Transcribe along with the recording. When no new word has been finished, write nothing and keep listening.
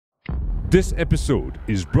This episode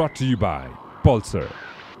is brought to you by Pulsar.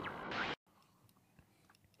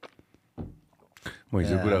 म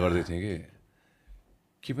हिजो कुरा गर्दै थिएँ कि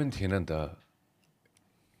के पनि थिएन नि त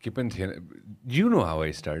के पनि थिएन you know how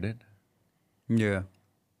I started यो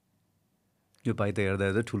भाइ त हेर्दा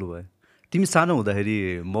हेर्दै ठुलो भयो तिमी सानो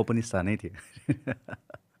हुँदाखेरि म पनि सानै थिएँ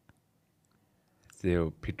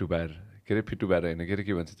त्यो फिटुबार के अरे फिटुबार होइन के अरे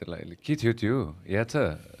के भन्छ त्यसलाई अहिले के थियो त्यो याद छ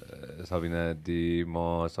सबिना दि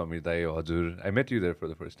म समीर दाई हजुर I met you there for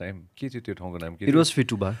the first time के थियो त्यो ठाउँको नाम के इट वाज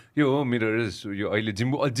फिटुबा यो हो मेरो यो अहिले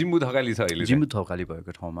जिम्बु थकाली छ अहिले जिम्बु थकाली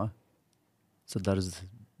भएको ठाउँमा सो द्याट इज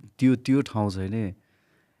त्यो ठाउँ चाहिँ नि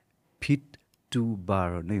फिट टु बार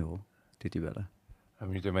नै हो त्यति बेला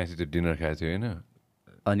हामी त्यो माथि त्यो डिनर खाएको थियो होइन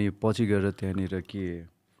अनि पछि गएर त्यहाँनिर के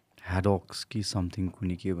ह्याडक्स कि समथिङ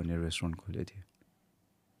कुनै के भन्ने रेस्टुरेन्ट खोलेको थियो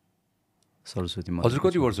सरस्वती हजुर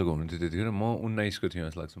कति वर्षको हुनुहुन्थ्यो त्यतिखेर म 19 को थिएँ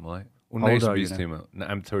जस्तो लाग्छ मलाई 19-20 थिएँ म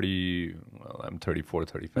आइम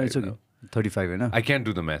 34-35 35 होइन I can't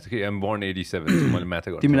do the math कि आइम बोर्न 87 मैले म्याथ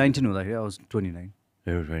गर्छु तिमी 19 हुँदाखेरि आई वाज 29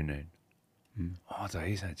 अझ है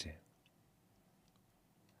साँच्चै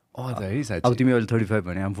अझ है साँच्चै अब तिमी अहिले 35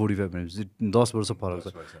 भने आम 45 भनेपछि 10 वर्ष फरक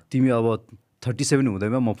छ तिमी अब 37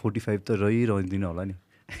 हुँदैमा म 45 त रहिरहदिनँ होला नि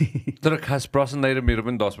तर खास प्रसन दाइ र मेरो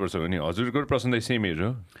पनि 10 वर्ष हो नि हजुरको प्रसन दाइ सेम एज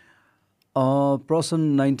हो प्रसन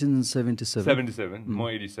 1977 77 म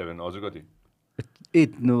 87 हजुर कति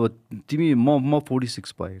तिमी म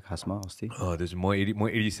 46 भएँ खासमा अस्ति त्यसो म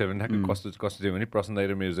 87 ठ्याक्क कस्तो थियो भने प्रसन दाइ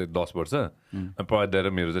र मेरो चाहिँ 10 वर्ष प्रभात दाइ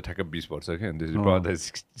र मेरो चाहिँ ठ्याक्क 20 वर्ष कि अनि त्यसपछि प्रभात दाइ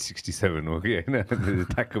 67 हो कि होइन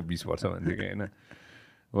ठ्याक्क 20 वर्ष भन्थ्यो कि होइन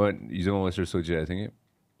हिजो म यसरी सोचिरहेको थिएँ कि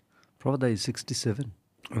प्रभात दाइ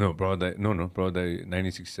 67 नो प्रभात दाइ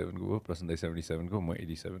 1967 को हो प्रसन दाइ 77 को म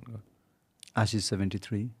 87 को आशिष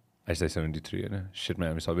 73 आइस 73 होइन सिटमा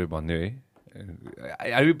हामी सबै भन्यो है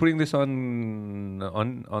Are we putting this on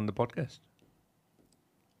the podcast?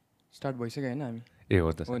 Start भइसक्यो हैन हामी ए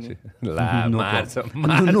हो त ला मार्छ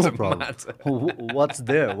no problem what's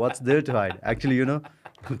there to hide actually you know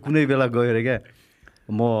कुनै बेला गएर क्या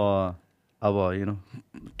म अब you know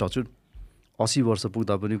टचुड 80 वर्ष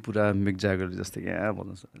पुग्दा पनि पुरा मिक ज्यागर जस्तै क्या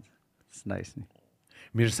भन्नु इट्स नाइस नि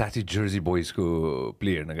मेरो साथी जर्सी बोइजको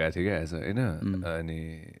प्ले हेर्न गएको थियो क्या आज होइन अनि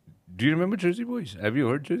do you remember Jersey boys have you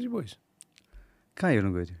heard Jersey boys कहाँ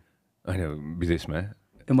हेर्नु गयो थियो होइन विदेशमा ए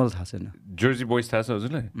मलाई थाहा छैन जर्सी बोइज थाहा छ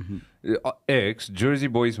हजुरलाई एक्स जर्सी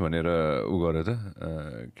बोइज भनेर उ गर त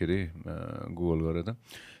के अरे गुगल गर त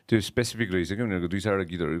त्यो स्पेसिफिक रहेछ क्या उनीहरूको 2-4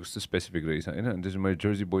 गीतहरू कस्तो स्पेसिफिक रहेछ होइन अनि त्यसमा मैले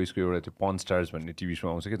जर्सी बोइजको एउटा त्यो पन स्टार्स भन्ने टिभी सो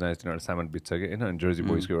आउँछ कि जहाँ तिनीहरू सामान बेच्छ कि होइन अनि जर्सी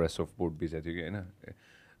बोइजको एउटा सफ्ट बोर्ड बेचेको थियो कि होइन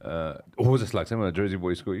हो जस्तो लाग्छ मलाई जर्सी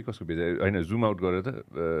बोइजको कसको बेचेको होइन जुम आउट गरेर त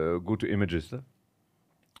गो टु इमेजेस त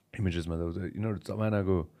इमेजेसमा त यिनीहरू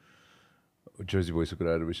जमानाको जर्सी बोइजको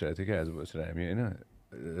कुराहरू बिर्सिरहेको थियो क्या आज बसेर हामी होइन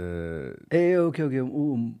ए ओके ओके ऊ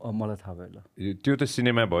मलाई थाहा भयो ल त्यो त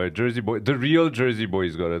सिनेमा भयो Jersey boy the real Jersey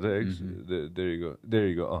boys गरेर त there you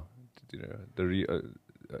go the real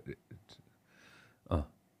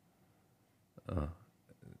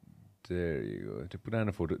there you go त्यो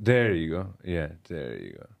पुरानो photo there you go yeah there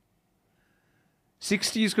you go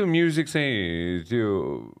 60s को म्युजिक चाहिँ त्यो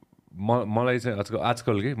मलाई चाहिँ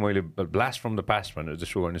आजकल के मैले ब्लास्ट फ्रम द पास्ट भनेर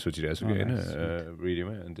चाहिँ सो गर्ने सोचिरहेको छु कि होइन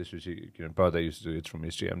रेडियोमा अनि त्यसपछि किनभने प्रदा use to it's from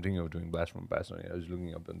history I'm thinking of doing blast from past I was looking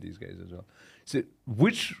up on this guys as well so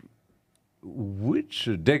which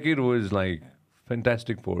decade was like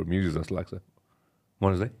fantastic for music जस्तो लाग्छ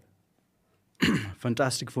मनोजलाई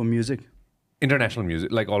fantastic for music international music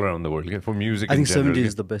like all around the world for music I think 70s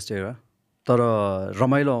is the best era तर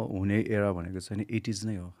रमाइलो हुने era भनेको चाहिँ नि 80s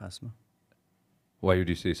नै हो खासमा Why would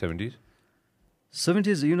you say 70s?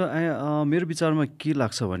 70s you know मेरो विचारमा के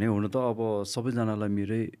लाग्छ भने हुन त अब सबैजनालाई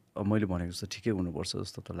मैले भनेको जस्तो ठिकै हुनुपर्छ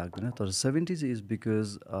जस्तो त लाग्दैन तर 70s इज बिकज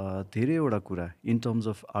धेरैवटा कुरा इन टर्म्स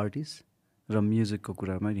अफ आर्टिस्ट र म्युजिकको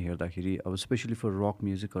कुरामा नि हेर्दाखेरि अब specially for rock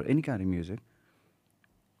music or any kind music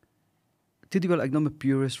त्यति बेला एकदमै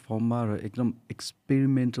प्योरेस्ट फर्ममा र एकदम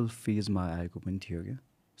एक्सपेरिमेन्टल फेजमा आएको पनि थियो क्या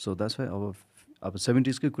सो द्याट्स वाइ अब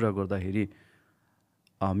 70sकै कुरा गर्दाखेरि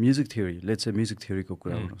म्युजिक थ्योरी लेट्स चाहिँ म्युजिक थ्योरीको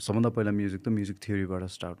कुरा गर्नु सबभन्दा पहिला म्युजिक त म्युजिक थ्योरीबाट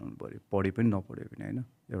स्टार्ट हुनु पऱ्यो पढे पनि नपढ्यो भने होइन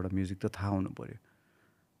एउटा म्युजिक त थाहा हुनु पऱ्यो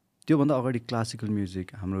त्योभन्दा अगाडि क्लासिकल म्युजिक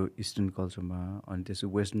हाम्रो इस्टर्न कल्चरमा अनि त्यसै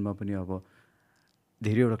वेस्टर्नमा पनि अब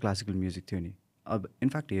धेरैवटा क्लासिकल म्युजिक थियो नि अब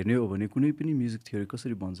इनफ्याक्ट हेर्ने हो भने कुनै पनि म्युजिक थ्योरी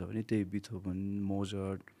कसरी बन्छ भने त्यही बिथोभन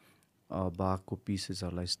मोजर्ट बाखको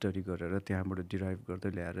पिसेसहरूलाई स्टडी गरेर त्यहाँबाट डिराइभ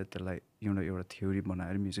गर्दै ल्याएर त्यसलाई एउटा थ्योरी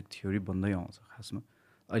बनाएर म्युजिक थ्योरी बन्दै आउँछ खासमा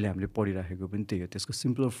अहिले हामीले पढिराखेको पनि त्यही हो त्यसको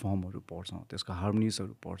सिम्पलर फर्महरू पढ्छौँ त्यसको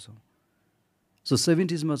हार्मोनिजहरू पढ्छौँ सो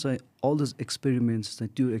 70sमा चाहिँ अल दिस एक्सपेरिमेन्ट्स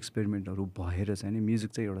चाहिँ त्यो एक्सपेरिमेन्टहरू भएर चाहिँ नि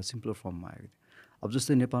म्युजिक चाहिँ एउटा सिम्पलर फर्ममा आएको थियो अब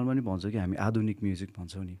जस्तै नेपालमा नि भन्छ कि हामी आधुनिक म्युजिक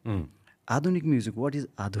भन्छौँ नि आधुनिक म्युजिक वाट इज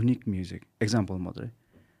आधुनिक म्युजिक एक्जाम्पल मात्रै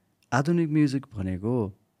आधुनिक म्युजिक भनेको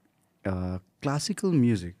क्लासिकल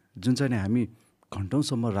म्युजिक जुन चाहिँ हामी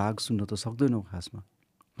घन्टौँसम्म राग सुन्न त सक्दैनौँ खासमा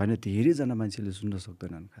होइन धेरैजना मान्छेले सुन्न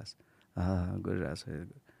सक्दैनन् खास गरिरहेछ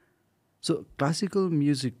so classical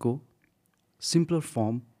म्युजिकको simpler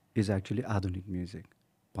form is actually आधुनिक म्युजिक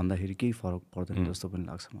भन्दाखेरि केही फरक पर्दैन जस्तो पनि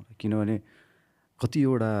लाग्छ मलाई किनभने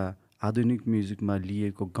कतिवटा आधुनिक म्युजिकमा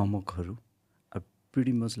लिएको गमकहरू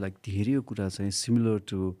प्रिटी मच लाइक धेरै कुरा चाहिँ सिमिलर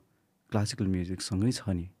टु क्लासिकल म्युजिकसँगै छ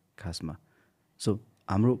नि खासमा सो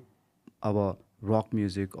हाम्रो अब rock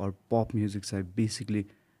music or pop music चाहिँ बेसिकली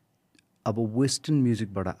अब वेस्टर्न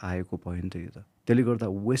म्युजिकबाट आएको भयो नि त यो त त्यसले गर्दा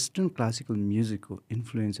वेस्टर्न क्लासिकल म्युजिकको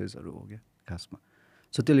इन्फ्लुएन्सेसहरू हो क्या खासमा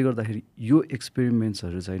सो त्यसले गर्दाखेरि यो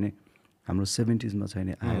एक्सपेरिमेन्ट्सहरू चाहिँ नै हाम्रो 70sमा चाहिँ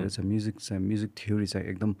नि आएर चाहिँ म्युजिक थ्योरी चाहिँ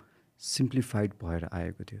एकदम सिम्प्लिफाइड भएर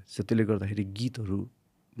आएको थियो सो त्यसले गर्दाखेरि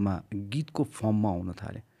गीतको फर्ममा आउन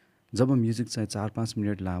थाले जब म्युजिक चाहिँ 4-5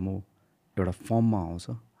 मिनट लामो एउटा फर्ममा आउँछ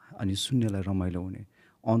अनि सुन्नेलाई रमाइलो हुने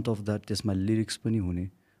अन्त अफ द्याट त्यसमा लिरिक्स पनि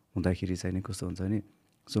हुँदाखेरि चाहिँ नि कस्तो हुन्छ नि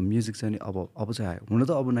सो म्युजिक चाहिँ नि अब चाहिँ आयो हुन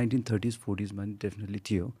त अब 1930s 40sमा नि डेफिनेटली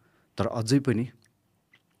थियो तर अझै पनि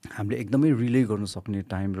हामीले एकदमै रिले गर्न सक्ने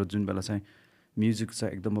टाइम र जुन बेला चाहिँ म्युजिक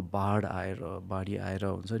चाहिँ एकदम बाढी आएर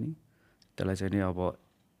हुन्छ नि त्यसलाई चाहिँ नि अब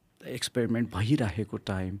एक्सपेरिमेन्ट भइराखेको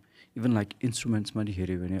टाइम इभन लाइक इन्स्ट्रुमेन्ट्समा नि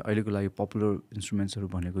हेऱ्यो भने अहिलेको लागि पपुलर इन्स्ट्रुमेन्ट्सहरू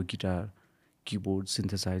भनेको गिटार किबोर्ड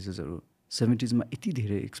सिन्थेसाइजर्सहरू 70sमा यति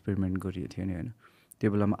धेरै एक्सपेरिमेन्ट गरिएको थियो नि होइन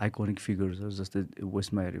त्यो बेलामा आइकोनिक फिगर्सहरू जस्तै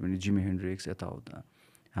वेस्टमा हेऱ्यो भने जिमी हेन्ड्रिक्स यताउता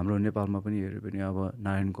हाम्रो नेपालमा पनि हेऱ्यो भने अब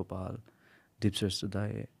नारायण गोपाल दिपश्रेष्ठ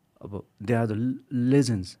दाई अब दे आर द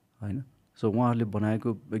लेजेन्ड्स होइन सो उहाँहरूले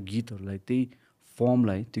बनाएको गीतहरूलाई त्यही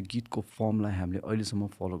फर्मलाई त्यो गीतको फर्मलाई हामीले अहिलेसम्म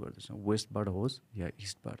फलो गर्दैछौँ वेस्टबाट होस् या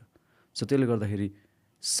इस्टबाट सो त्यसले गर्दाखेरि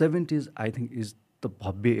 70s I think is the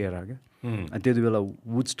भव्य एरा क्या अनि त्यति बेला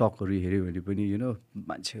वुड स्टकहरू हेऱ्यो भने पनि यु नो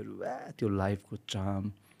मान्छेहरू त्यो लाइफको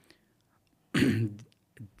चाम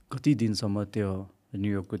कति दिनसम्म त्यो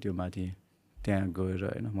न्युयोर्कको त्यो माथि त्यहाँ गएर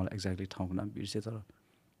होइन मलाई एक्ज्याक्टली ठाउँको नाम बिर्सेँ तर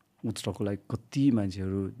वुड स्टकको लागि कति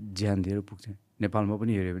मान्छेहरू ज्यान दिएर पुग्थे नेपालमा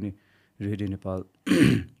पनि हेऱ्यो भने रेडियो नेपाल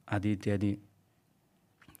आदि इत्यादि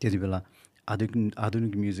त्यति बेला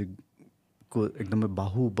आधुनिक म्युजिकको एकदमै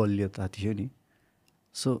बाहुबल्यता थियो नि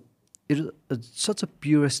so it such a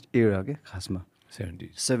purest era क्या खासमा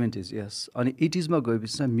 70s यस अनि 80sमा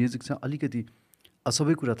गएपछि चाहिँ म्युजिक चाहिँ अलिकति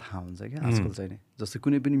सबै कुरा थाहा हुन्छ क्या आजकल चाहिँ नि जस्तै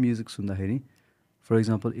कुनै पनि म्युजिक सुन्दाखेरि फर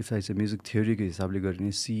इक्जाम्पल इफ आई चाहिँ म्युजिक थ्योरीको हिसाबले गऱ्यो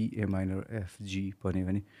भने सी ए माइनर एफ जी भन्यो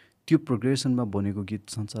भने त्यो प्रोग्रेसनमा बनेको गीत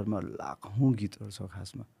संसारमा लाखौँ गीतहरू छ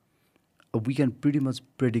खासमा we can pretty much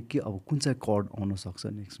predict कि अब कुन चाहिँ कर्ड आउन सक्छ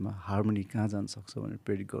नेक्स्टमा हार्मोनी कहाँ जान सक्छ भनेर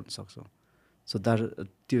प्रेडिक्ट गर्न सक्छौँ सो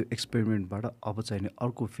त्यो एक्सपेरिमेन्टबाट अब चाहिँ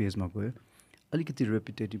अर्को फेजमा गयो अलिकति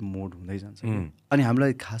रेपिटेटिभ मोड हुँदै जान्छ अनि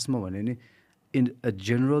हामीलाई खासमा भन्यो भने इन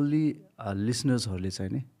जेनरल्ली लिसनर्सहरूले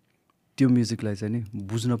चाहिँ नि त्यो म्युजिकलाई चाहिँ नि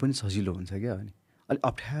बुझ्न पनि सजिलो हुन्छ क्या अनि अलिक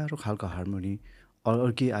अप्ठ्यारो खालको हार्मोनी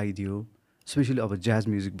अरू केही आइदियो स्पेसली अब ज्याज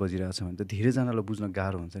म्युजिक बजिरहेको छ भने त धेरैजनालाई बुझ्न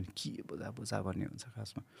गाह्रो हुन्छ नि के बोजा भन्ने हुन्छ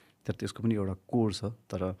खासमा तर त्यसको पनि एउटा कोर छ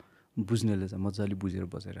तर बुझ्नेले चाहिँ मजाले बुझेर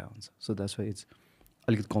बजाइरहेको हुन्छ सो द्याट्स वाइ इट्स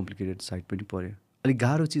अलिकति कम्प्लिकेटेड साइड पनि पऱ्यो अलिक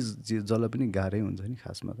गाह्रो चिज जसलाई पनि गाह्रै हुन्छ नि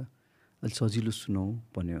खासमा त अलिक सजिलो सुनौ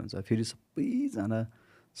भन्ने हुन्छ फेरि सबैजना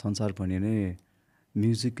संसारभरि नै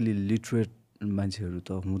म्युजिकली लिटरेट मान्छेहरू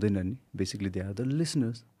त हुँदैन नि basically they are the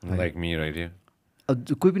listeners like me right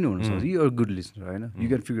कोही पनि हुनसक्छ यु आर गुड लिसनर होइन यु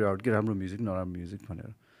क्यान फिगर आउट कि राम्रो म्युजिक नराम्रो म्युजिक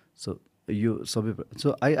भनेर सो यो सबै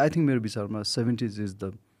सो आई थिङ्क मेरो विचारमा 70s is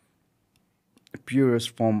the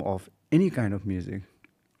purest form of any kind of music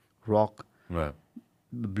rock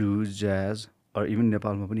blues jazz or even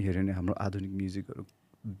नेपालमा पनि हेऱ्यो भने हाम्रो आधुनिक म्युजिकहरू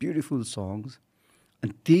ब्युटिफुल सङ्ग्स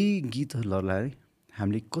अनि त्यही गीतहरूलाई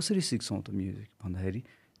हामीले कसरी सिक्छौँ त म्युजिक भन्दाखेरि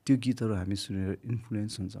त्यो गीतहरू हामी सुनेर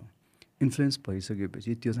इन्फ्लुएन्स हुन्छौँ इन्फ्लुएन्स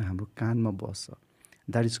भइसकेपछि त्यो चाहिँ हाम्रो कानमा बस्छ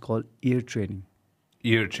that is called year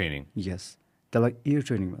training यस त्यसलाई इयर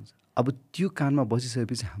ट्रेनिङ भन्छ अब त्यो कानमा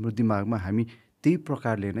बसिसकेपछि हाम्रो दिमागमा हामी त्यही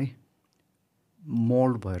प्रकारले नै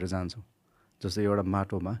मोल्ड भएर जान्छौँ जस्तै एउटा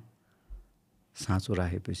माटोमा साँचो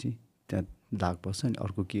राखेपछि त्यहाँ दाग बस्छ अनि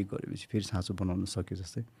अर्को के गरेपछि फेरि साँचो बनाउन सक्यो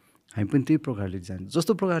जस्तै हामी पनि त्यही प्रकारले जान्छ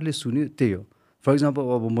जस्तो प्रकारले सुन्यो त्यही हो फर इक्जाम्पल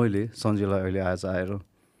अब मैले सञ्जयलाई अहिले आज आएर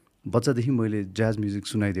बच्चादेखि मैले ज्याज म्युजिक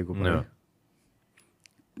सुनाइदिएको भए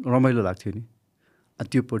रमाइलो लाग्थ्यो नि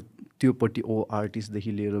त्योपट्टि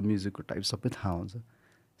आर्टिस्टदेखि लिएर म्युजिकको टाइप सबै थाहा हुन्छ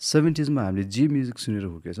 70sमा हामीले जे म्युजिक सुनेर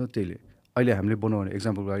हुर्केछौँ त्यहीले अहिले हामीले बनाउने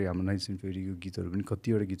एक्जाम्पलको लागि हाम्रो 9th सेन्चुरीको गीतहरू पनि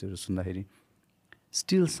कतिवटा गीतहरू सुन्दाखेरि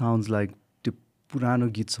स्टिल साउन्ड्स लाइक त्यो पुरानो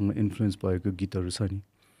गीतसँग इन्फ्लुएन्स भएको गीतहरू छ नि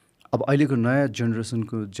अब अहिलेको नयाँ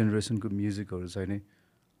जेनेरेसनको म्युजिकहरू चाहिँ नि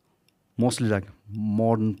मोस्टली लाइक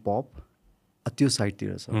मोडर्न पप त्यो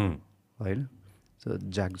साइडतिर छ होइन so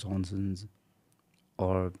jack जोन्सन्स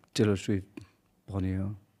or tailor Swift भन्यो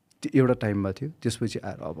त्यो एउटा टाइममा थियो त्यसपछि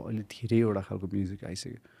आएर अब अहिले धेरैवटा खालको म्युजिक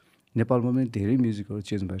आइसक्यो नेपालमा पनि धेरै म्युजिकहरू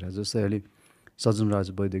चेन्ज भइरहेको छ जस्तै अहिले Sajanraj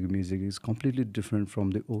वैद्यको music is completely different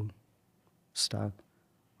from the old style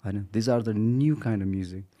होइन these are the new kind of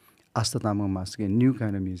music Astha Tamang Maske new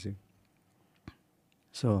kind of music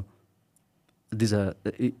so these are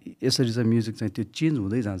यसरी चाहिँ म्युजिक चाहिँ त्यो चेन्ज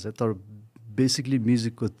हुँदै जान्छ तर बेसिकली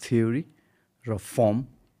म्युजिकको थ्योरी र फर्म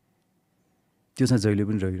त्यो चाहिँ जहिले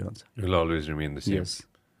पनि रहिरहन्छ will always remain the same यस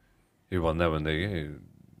यो भन्दा के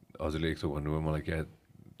हजुरले एक भन्नुभयो मलाई क्या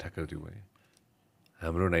ठ्याक्क त्यो भयो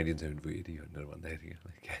हाम्रो 1970 भनेर भन्दाखेरि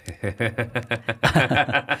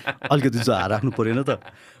अलिकति चाहिँ राख्नु परेन त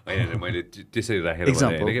होइन मैले त्यसरी राखेर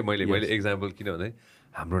भने कि मैले एक्जाम्पल किन भन्दा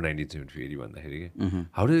हाम्रो 1970 भन्दाखेरि कि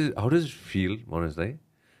हाउ डज फिल मनोज दाइ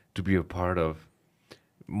to be a part of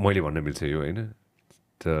मैले भन्न मिल्छ यो होइन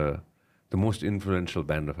the most influential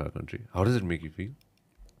band of our country how does it make you feel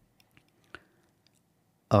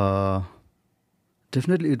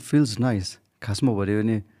definitely it feels nice खासमा भन्यो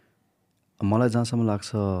भने मलाई जहाँसम्म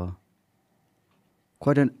लाग्छ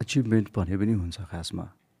क्वाइट एन अचिभमेन्ट भने पनि हुन्छ खासमा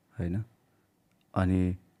होइन अनि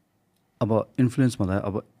अब इन्फ्लुएन्स भन्दा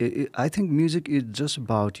अब I think music is just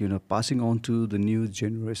about passing on to the new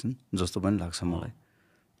generation जस्तो पनि लाग्छ मलाई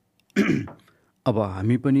अब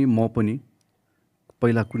हामी पनि म पनि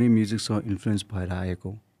पहिला कुनै म्युजिकसँग इन्फ्लुएन्स भएर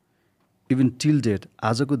आएको इभन टिल डेट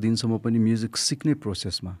आजको दिनसम्म पनि म्युजिक सिक्ने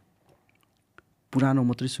प्रोसेसमा पुरानो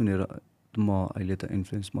मात्रै सुनेर म अहिले त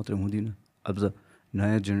इन्फ्लुएन्स मात्रै हुँदिनँ अब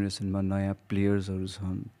नयाँ जेनेरेसनमा नयाँ प्लेयर्सहरू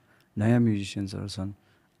छन् नयाँ म्युजिसियन्सहरू छन्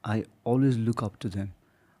I always look up to them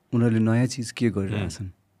उनीहरूले नयाँ चिज के गरिरहेछन्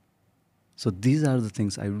so these are the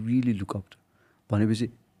things I really look up to भनेपछि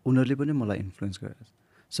उनीहरूले पनि मलाई इन्फ्लुएन्स गरिरहेछ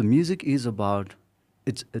so music is about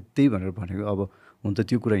it's त्यही भनेर भनेको अब हुन त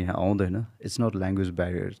त्यो कुरा यहाँ आउँदैन इट्स नट ल्याङ्ग्वेज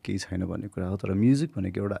ब्यारियर केही छैन भन्ने कुरा हो तर म्युजिक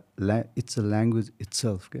भनेको एउटा इट्स अ ल्याङ्ग्वेज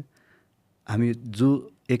इट्सेल्फ के हामी जो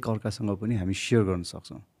एक अर्कासँग पनि हामी सेयर गर्न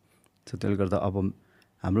सक्छौँ सो त्यसले गर्दा अब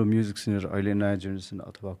हाम्रो म्युजिक सुनेर अहिले नयाँ जेनेरेसन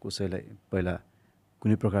अथवा कसैलाई पहिला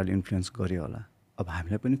कुनै प्रकारले इन्फ्लुएन्स गर्यो होला अब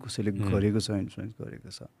हामीलाई पनि कसैले गरेको छ इन्फ्लुएन्स गरेको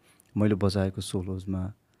छ मैले बजाएको सोलोजमा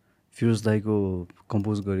फिरोज दाईको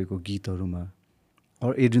कम्पोज गरेको गीतहरूमा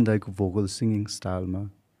अरू एड्रिन दाईको भोकल सिङ्गिङ स्टाइलमा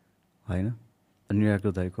होइन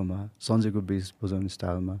निराकर दाईकोमा सञ्जयको बेस बजाउने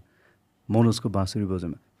स्टाइलमा मनोजको बाँसुरी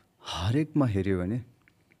बजाउनमा हरेकमा हेऱ्यो भने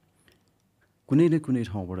कुनै न कुनै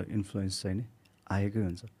ठाउँबाट इन्फ्लुएन्स चाहिँ नि आएकै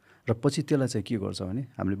हुन्छ र पछि त्यसलाई चाहिँ के गर्छ भने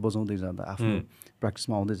हामीले बजाउँदै जाँदा आफ्नो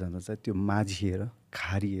प्र्याक्टिसमा आउँदै जाँदा चाहिँ त्यो माझिएर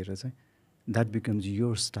खारिएर चाहिँ द्याट बिकम्स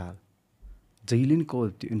योर स्टाइल जहिले नि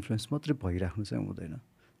त्यो इन्फ्लुएन्स मात्रै भइराख्नु चाहिँ हुँदैन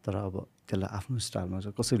तर अब त्यसलाई आफ्नो स्टाइलमा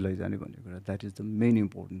चाहिँ कसरी लैजाने भन्ने कुरा that is the main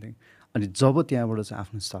important thing अनि जब त्यहाँबाट चाहिँ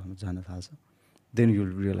आफ्नो स्टाइलमा जान थाल्छ देन यु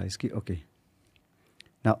विल रियलाइज कि ओके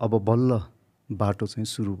न अब बल्ल बाटो चाहिँ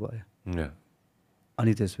सुरु भयो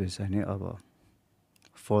अनि त्यसपछि चाहिँ नि अब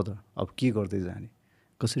फर्दर अब के गर्दै जाने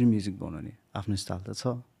कसरी म्युजिक बनाउने आफ्नो स्टाइल त छ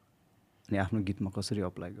अनि आफ्नो गीतमा कसरी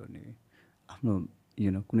अप्लाई गर्ने आफ्नो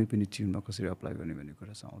कुनै पनि ट्युनमा कसरी अप्लाई गर्ने भन्ने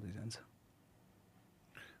कुरा चाहिँ आउँदै जान्छ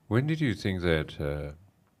when did you think that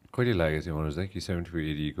कहिले लागेको थियो मनोज दाइ कि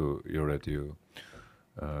 70 को एउटा त्यो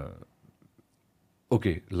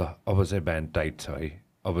ओके ल अब चाहिँ ब्यान्ड टाइट छ है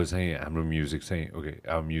अब चाहिँ हाम्रो म्युजिक चाहिँ okay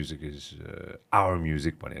our music is our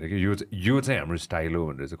music भनेर कि यो चाहिँ हाम्रो स्टाइल हो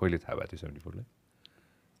भनेर चाहिँ कहिले थाहा भएको थियो 74 लाई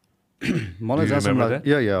मलाई जहाँसम्म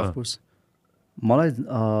लाग्यो अफकोर्स मलाई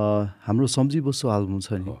हाम्रो सम्झी बस्छु एल्बम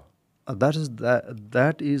छ नि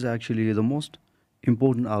that is actually the most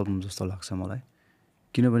important album जस्तो लाग्छ मलाई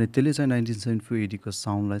किनभने त्यसले चाहिँ 1970 को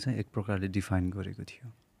साउन्डलाई चाहिँ एक प्रकारले डिफाइन गरेको थियो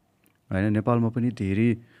होइन नेपालमा पनि धेरै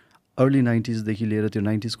अर्ली 90sदेखि लिएर त्यो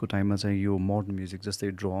 90s को टाइममा चाहिँ यो मोडर्न म्युजिक जस्तै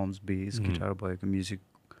ड्रम्स बेस गिटार भएको म्युजिक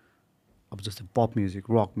अब जस्तै पप म्युजिक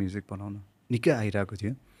रक म्युजिक बनाउन निकै आइरहेको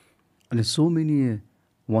थियो अनि सो मेनी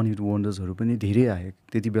वान हिट वन्डर्सहरू पनि धेरै आए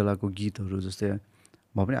त्यति बेलाको गीतहरू जस्तै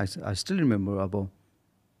म पनि आई स्टिल रिमेम्बर अब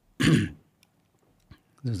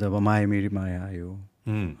जस्तै अब माया मेरी माया आयो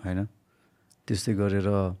होइन त्यस्तै गरेर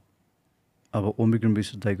अब ओम विक्रम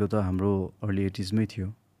विश्व दाईको त हाम्रो अर्ली 80s मै थियो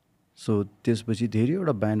सो त्यसपछि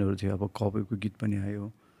धेरैवटा ब्यान्डहरू थियो अब कबेको गीत पनि आयो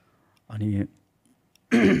अनि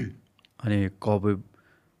अनि कबे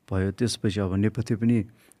भयो त्यसपछि अब नेपथ्य पनि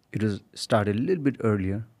it was started little beet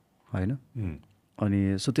earlier होइन अनि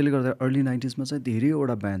सो त्यसले गर्दा अर्ली 90s मा चाहिँ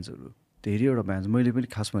धेरैवटा ब्यान्ड्स मैले पनि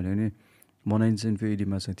खास भन्यो भने म 1980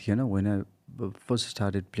 मा चाहिँ थिएन when I first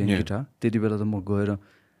started playing guitar त्यति बेला त म गएर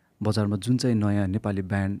बजारमा जुन चाहिँ नयाँ नेपाली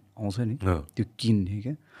ब्यान्ड आउँछ नि त्यो किन्ने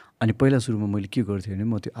क्या अनि पहिला सुरुमा मैले के गर्थेँ भने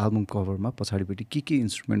म त्यो एल्बम कभरमा पछाडिपट्टि के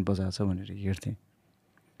इन्स्ट्रुमेन्ट बजाएको छ भनेर हेर्थेँ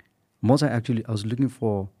म चाहिँ एक्चुली आई वाज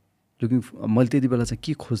लुकिङ मैले त्यति बेला चाहिँ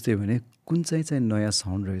के खोज्थेँ भने कुन चाहिँ नयाँ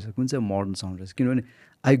साउन्ड रहेछ कुन चाहिँ मोडर्न साउन्ड रहेछ किनभने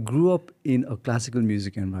I grow up in a classical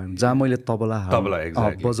music environment जहाँ मैले तबला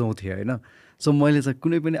बजाउँथेँ होइन सो मैले चाहिँ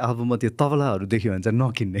कुनै पनि एल्बममा त्यो तबलाहरू देख्यो भने चाहिँ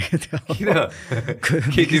नकिन्ने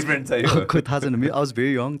खोइ थाहा छैन आई वाज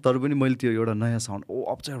भेरी यङ तर पनि मैले त्यो एउटा नयाँ साउन्ड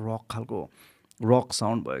अब चाहिँ रक खालको रक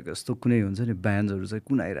साउन्ड भएको जस्तो कुनै हुन्छ नि ब्यान्ड्सहरू चाहिँ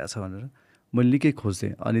कुन आइरहेछ भनेर मैले निकै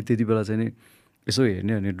खोज्थेँ अनि त्यति बेला चाहिँ नि यसो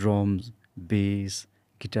हेर्ने अनि ड्रम्स बेस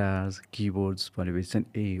गिटार्स किबोर्ड्स भनेपछि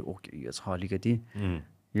चाहिँ ओके यो छ अलिकति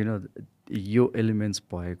यु नो यो एलिमेन्ट्स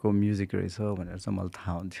भएको म्युजिक रहेछ भनेर चाहिँ मलाई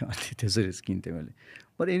थाहा हुन्थ्यो अनि त्यसरी किन्थेँ मैले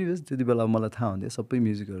बट एनिवेज त्यति बेला मलाई थाहा हुन्थ्यो सबै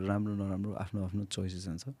म्युजिकहरू राम्रो नराम्रो आफ्नो आफ्नो चोइसेस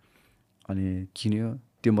हुन्छ अनि किन्यो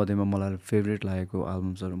त्यो मध्येमा मलाई फेभरेट लागेको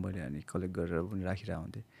एल्बम्सहरू मैले अनि कलेक्ट गरेर पनि राखिरहेको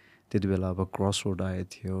हुन्थेँ त्यति बेला अब क्रस रोड आएको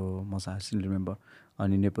थियो म चाहिँ रिमेम्बर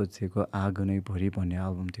अनि नेपथ्यको आँगनैभरि भन्ने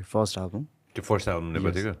एल्बम थियो फर्स्ट एल्बम त्यो फर्स्ट एल्बम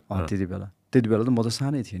नेपथ्यको त्यति बेला त म त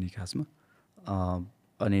सानै थिएँ नि खासमा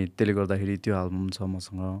अनि त्यसले गर्दाखेरि त्यो एल्बम छ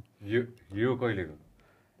मसँग यो कहिलेको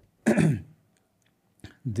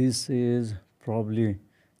दिस इज प्रब्ली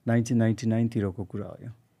 1999 तिरको कुरा हो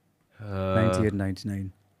यो 98-99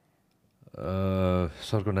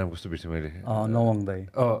 सरको नाम कस्तो बिर्सेँ मैले नवाङ दाई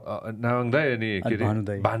अनि के अरे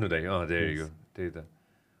भानु दाई त्यही त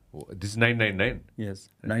दिस 999 यस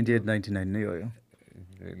 98-99 नै हो यो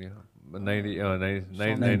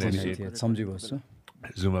सम्झी बस्छु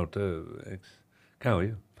जुम आउट त कहाँ हो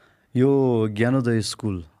यो ज्ञानोदय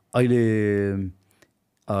स्कुल अहिले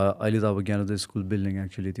त अब ज्ञानोदय स्कुल बिल्डिङ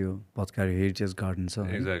एक्चुली त्यो पत्कारी हेरिटेज गार्डन छ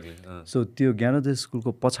सो त्यो ज्ञानोदय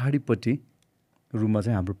स्कुलको पछाडिपट्टि रुममा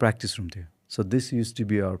चाहिँ हाम्रो प्र्याक्टिस रुम थियो so this use to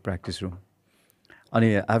be our practice room अनि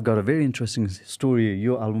I have got a very interesting story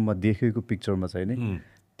यो एल्बममा देखेको पिक्चरमा चाहिँ नि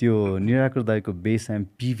त्यो निराकर दाईको बेस एम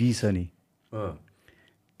पिभी छ नि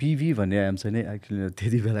पिभी भन्ने एम चाहिँ नि एक्चुली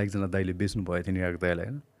त्यति बेला एकजना दाईले बेच्नु भएको थियो निराकर दाईलाई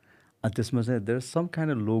होइन अनि त्यसमा चाहिँ there some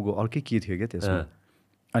kind of logo अर्कै के थियो क्या त्यसमा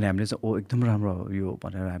अनि हामीले चाहिँ एकदम राम्रो यो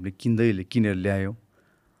भनेर हामीले किनेर ल्यायौँ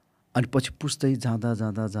अनि पछि पुस्दै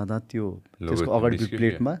जाँदा त्यो त्यसको अगाडि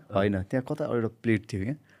प्लेटमा होइन त्यहाँ कता एउटा प्लेट थियो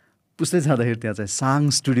क्या पुस्दै जाँदाखेरि त्यहाँ चाहिँ साङ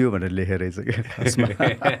स्टुडियो भनेर लेखेर रहेछ क्या खासमा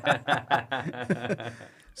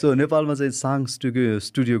सो नेपालमा चाहिँ साङ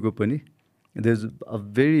स्टुडियोको पनि there is a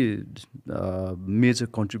very major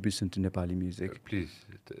contribution to Nepali music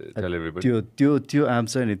त्यो एम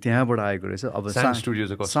चाहिँ नि त्यहाँबाट आएको रहेछ अब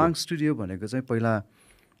साङ स्टुडियो भनेको चाहिँ पहिला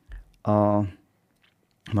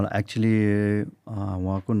मलाई एक्चुली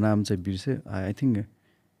उहाँको नाम चाहिँ बिर्सेँ आई थिङ्क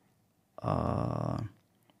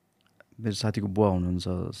मेरो साथीको बुवा हुनुहुन्छ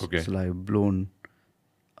त्यसलाई ब्लोन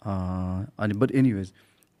अनि बट एनिवेज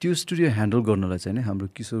त्यो स्टुडियो ह्यान्डल गर्नलाई चाहिँ नि हाम्रो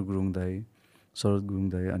किशोर गुरुङ दाई शरद गुरुङ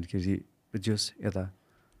दाई अनिखेरि जस यता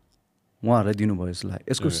उहाँहरूलाई दिनुभयो जस्तो लाग्यो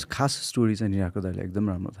यसको खास स्टोरी चाहिँ निराकर दाईलाई एकदम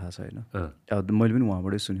राम्रो थाहा छ होइन मैले पनि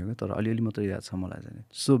उहाँबाटै सुनेको तर अलिअलि मात्रै याद छ मलाई चाहिँ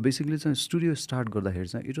सो बेसिकली चाहिँ स्टुडियो स्टार्ट गर्दाखेरि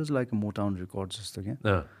चाहिँ it was like a Motown record जस्तो क्या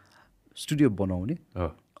स्टुडियो बनाउने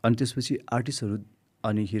अनि त्यसपछि आर्टिस्टहरू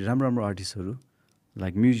अनि राम्रो आर्टिस्टहरू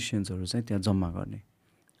लाइक म्युजिसियन्सहरू चाहिँ त्यहाँ जम्मा गर्ने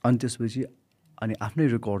अनि त्यसपछि अनि आफ्नै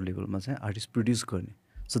रेकर्ड लेभलमा चाहिँ आर्टिस्ट प्रड्युस गर्ने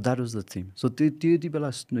so that was the theme so त्यति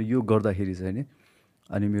बेला यो गर्दाखेरि चाहिँ नि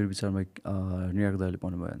अनि मेरो विचारमा निराकर दाईले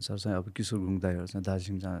भन्नुभयो अनुसार चाहिँ अब किशोर गुरुङ दाईहरू चाहिँ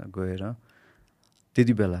दार्जिलिङ गएर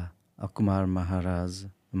त्यति बेला कुमार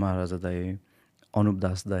महाराजा दाई अनुप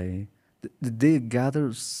दास दाई they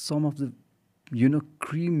gather some of the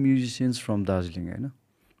cream musicians from Darjeeling होइन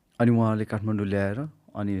अनि उहाँहरूले काठमाडौँ ल्याएर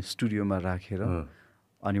अनि स्टुडियोमा राखेर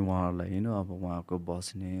अनि उहाँहरूलाई अब उहाँको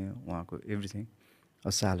बस्ने उहाँको एभ्रिथिङ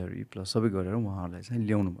स्यालेरी प्लस सबै गरेर उहाँहरूलाई चाहिँ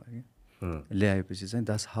ल्याउनु भयो कि ल्याएपछि चाहिँ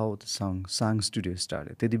that's how the Sang studio start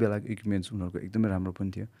त्यति बेलाको इक्विपमेन्ट्स उनीहरूको एकदमै राम्रो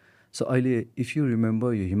पनि थियो सो अहिले इफ यु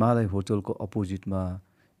रिमेम्बर यो हिमालय होटलको अपोजिटमा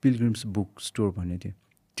पिलग्रिम्स बुक स्टोर भन्ने थियो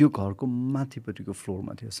त्यो घरको माथिपट्टिको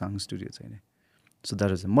फ्लोरमा थियो साङ स्टुडियो चाहिँ नि सो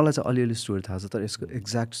द्याट इज मलाई चाहिँ अलिअलि स्टोरी थाहा छ तर यसको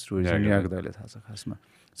एक्ज्याक्ट स्टोरी चाहिँ निराकर दाईले थाहा छ खासमा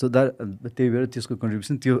सो द्याट त्यही भएर त्यसको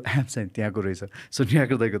कन्ट्रिब्युसन त्यो एप चाहिँ त्यहाँको रहेछ सो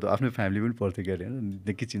निराकर दाईको त आफ्नै फ्यामिली पनि पर्थ्यो क्या होइन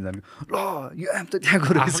निकै चिन्जानको ल यो एप त त्यहाँको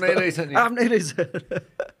रहेछ आफ्नै रहेछ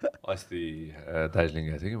अस्ति दार्जिलिङ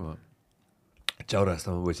गएको थिएँ कि म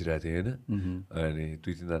चौरास्तामा बसिरहेको थिएँ होइन अनि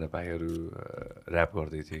 2-3जना भाइहरू ऱ्याप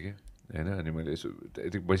गर्दै थिएँ कि होइन अनि मैले यसो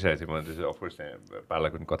यति बसिरहेको थिएँ मलाई त्यसो अफकोर्स त्यहाँ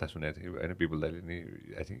पालाको पनि कथा सुनेको थिएँ होइन पिपल दाइले नि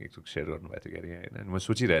आई थिङ्क एकचोटि सेयर गर्नुभएको थियो क्यारे होइन अनि म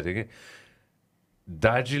सोचिरहेको थिएँ कि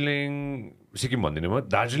दार्जिलिङ सिक्किम भन्दिनँ म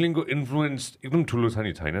दार्जिलिङको इन्फ्लुएन्स एकदम ठुलो छ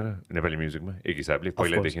नि छैन र नेपाली म्युजिकमा एक हिसाबले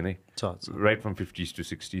पहिलादेखि नै right from 50s to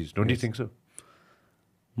 60s don't you think so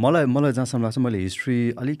मलाई जहाँसम्म लाग्छ मैले हिस्ट्री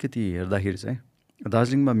अलिकति हेर्दाखेरि चाहिँ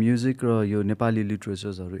दार्जिलिङमा म्युजिक र यो नेपाली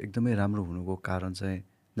लिटरेचर्सहरू एकदमै राम्रो हुनुको कारण चाहिँ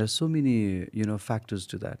there so many factors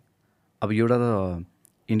to that अब एउटा त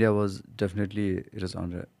India was definitely it is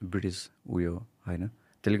under British उयो होइन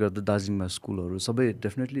त्यसले गर्दा दार्जिलिङमा स्कुलहरू सबै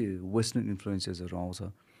डेफिनेटली वेस्टर्न इन्फ्लुएन्सेसहरू आउँछ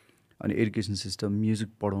अनि एजुकेसन सिस्टम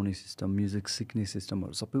म्युजिक पढाउने सिस्टम म्युजिक सिक्ने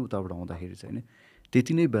सिस्टमहरू सबै उताबाट आउँदाखेरि चाहिँ नि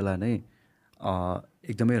त्यति नै बेला नै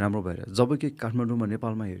एकदमै राम्रो भएर जब कि काठमाडौँमा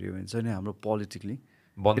नेपालमा हेऱ्यो भने चाहिँ नि हाम्रो पोलिटिकली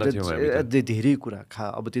धेरै कुरा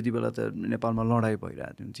अब त्यति बेला त नेपालमा लडाइँ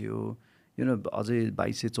भइरहेको हुन्थ्यो अझै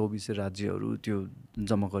 2224 राज्यहरू त्यो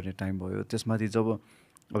जम्मा गर्ने टाइम भयो त्यसमाथि जब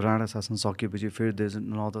राणा शासन सकेपछि फेरि देयर इज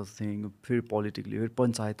अनदर थिङ फेरि पोलिटिकली फेरि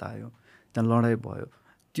पञ्चायत आयो त्यहाँ लडाइँ भयो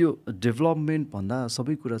त्यो डेभलपमेन्ट भन्दा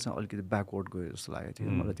सबै कुरा चाहिँ अलिकति ब्याकवर्ड गयो जस्तो लागेको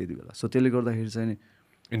थियो मलाई त्यति बेला सो त्यसले गर्दाखेरि चाहिँ नि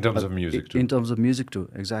in terms of music to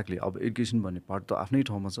exactly अब एजुकेसन भन्ने पार्ट त आफ्नै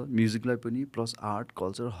ठाउँमा छ म्युजिकलाई पनि प्लस आर्ट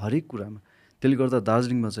कल्चर हरेक कुरामा त्यसले गर्दा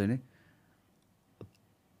दार्जिलिङमा चाहिँ नि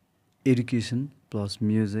एजुकेसन प्लस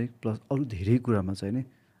म्युजिक प्लस अरू धेरै कुरामा चाहिँ नि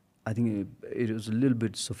आई थिङ्क इट वाज लिल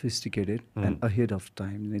beet sophisticated and ahead of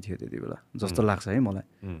time नै थियो त्यति बेला जस्तो लाग्छ है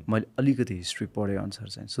मलाई मैले अलिकति हिस्ट्री पढे अनुसार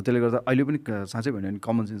चाहिँ सो त्यसले गर्दा अहिले पनि साँच्चै भन्यो भने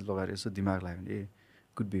कमन सेन्स लगाएर यसो दिमाग लाग्यो भने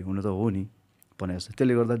कुड बी हुनु त हो नि भने जस्तो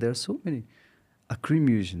त्यसले गर्दा देयर सो मेनी क्री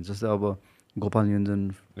म्युजिसियन जस्तै अब गोपाल योन्जन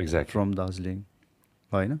फ्रम दार्जिलिङ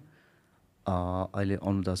होइन अहिले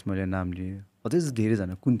अनुदास मैले नाम लिएँ त्यस्तै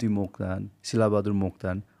धेरैजना कुन्ती मोक्तान शिलाबहादुर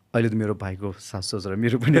मोक्तान अहिले त मेरो भाइको सास ससुरा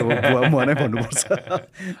मेरो पनि अब बुवा म नै भन्नुपर्छ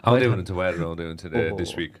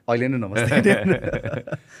अहिले नै नमस्ते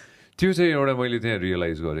त्यो चाहिँ एउटा मैले त्यहाँ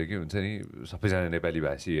रियलाइज गरेँ कि हुन्छ नि सबैजना नेपाली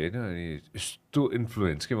भाषी होइन अनि यस्तो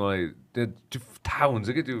इन्फ्लुएन्स कि मलाई त्यहाँ त्यो थाहा हुन्छ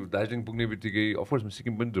कि त्यो दार्जिलिङ पुग्ने बित्तिकै अफकोर्स म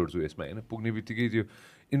सिक्किम पनि जोड्छु यसमा होइन पुग्ने बित्तिकै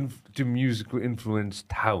त्यो म्युजिकको इन्फ्लुएन्स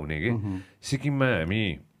थाहा हुने कि सिक्किममा हामी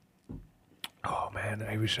man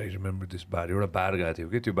I wish I remember this बार एउटा बार गएको थियो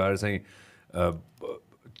कि त्यो बार चाहिँ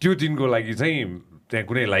त्यो दिनको लागि चाहिँ त्यहाँ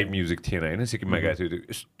कुनै लाइभ म्युजिक थिएन होइन सिक्किममा गएको थियो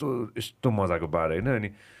त्यो यस्तो मजाको बार होइन अनि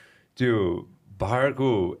त्यो बारको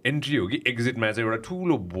एन्ट्री हो कि एक्जिटमा चाहिँ एउटा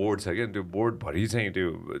ठुलो बोर्ड छ क्या त्यो बोर्डभरि चाहिँ त्यो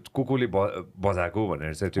कोले बजाएको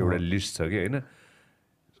भनेर चाहिँ त्यो एउटा लिस्ट छ कि होइन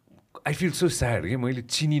आई फिल सो स्याड कि मैले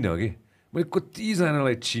चिनिनँ कि मैले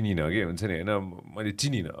कतिजनालाई चिनिनँ कि हुन्छ नि होइन मैले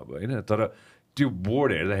चिनिनँ अब होइन तर त्यो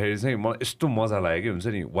बोर्ड हेर्दाखेरि चाहिँ मलाई यस्तो मजा लाग्यो कि हुन्छ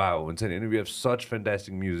नि वाउ हुन्छ नि होइन we have such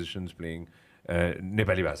fantastic musicians playing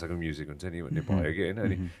Nepali भाषाको म्युजिक हुन्छ नि भन्ने भयो कि होइन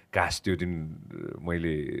अनि काश त्यो दिन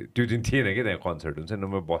मैले त्यो दिन थिएन कि त्यहाँ कन्सर्ट हुन्छ नि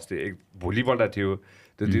म बस्थेँ भोलिपल्ट थियो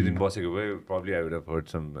त्यो दिन बसेको भए probably I would have heard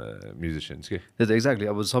some musicians के त्यो त एक्ज्याक्टली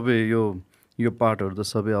अब सबै यो पार्टहरू त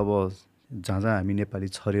सबै अब जहाँ हामी नेपाली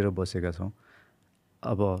छरेर बसेका छौँ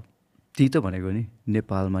अब त्यही त भनेको नि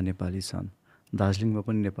नेपालमा नेपाली छन् दार्जिलिङमा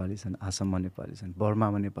पनि नेपाली छन् आसाममा नेपाली छन्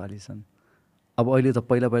बर्मामा नेपाली छन् अब अहिले त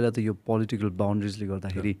पहिला त यो पोलिटिकल बााउन्ड्रिजले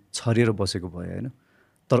गर्दाखेरि छरेर बसेको भयो होइन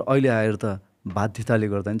तर अहिले आएर त बाध्यताले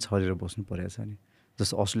गर्दा नि छरेर बस्नु परेको छ नि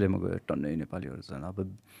जस्तो अस्ट्रेलियामा गयो टन्नै नेपालीहरू छन् अब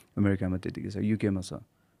अमेरिकामा त्यतिकै छ युकेमा छ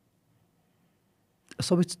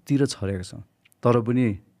सबैतिर छरेको छ तर पनि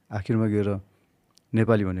आखिरमा गएर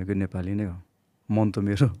नेपाली भनेको नेपाली नै हो मन त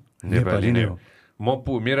मेरो नेपाली नै हो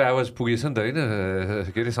मेरो आवाज पुगेछ नि त होइन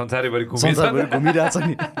के अरे संसारैभरि घुमिरहेछ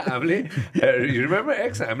नि हामीले रिमेम्बर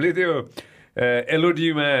एक्स हामीले त्यो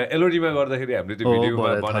एलओडीमा गर्दाखेरि हामीले त्यो भिडियो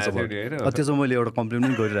बनाएको थियो नि होइन त्यसमा मैले एउटा कम्प्लेन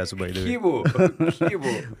पनि गरिरहेको छु भाइले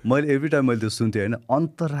मैले एभ्री टाइम मैले त्यो सुन्थेँ होइन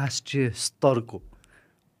अन्तर्राष्ट्रिय स्तरको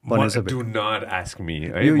डु नट आस्क मी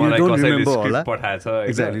है मलाई कसैले स्क्रिप्ट पठाएछ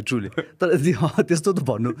एक्ज्याक्टली ट्रुली तर त्यस्तो त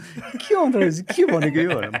भन्नु के अन्तर्राष्ट्रिय के भनेको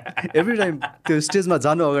यो एभ्री टाइम त्यो स्टेजमा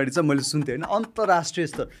जानु अगाडि चाहिँ मैले सुन्थेँ होइन अन्तर्राष्ट्रिय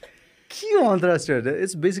स्तर के हो अन्तर्राष्ट्रिय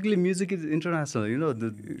it's basically music is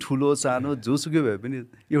international ठुलो सानो जोसुकै भए पनि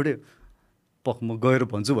एउटै म गएर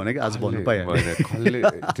भन्छु भनेको आज भन्नु पाएँ कसले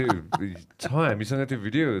त्यो छ हामीसँग त्यो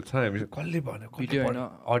भिडियो छ हामीसँग कसले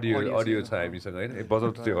भन्यो अडियो छ हामीसँग होइन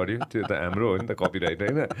बजाउँछ त्यो अडियो त्यो त हाम्रो हो नि त कपिराइट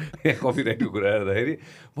होइन कपिराइटको कुरा गर्दाखेरि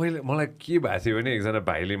मलाई के भएको थियो भने एकजना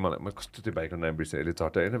भाइले मलाई कस्तो त्यो भाइको नाम बिर्सेँ अहिले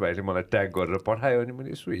चट्ट होइन भाइले मलाई ट्याग गरेर पठायो भने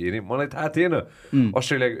मैले यसो हेरेँ मलाई थाहा थिएन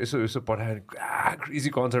अस्ट्रेलियाको यसो पठायो भने क्रेजी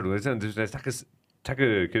कन्सर्ट हुँदैछ नि त्यसलाई ठ्याक्कै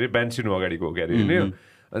के अरे ब्यान्ड सिनु अगाडिको हो क्यारे होइन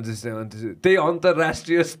त्यही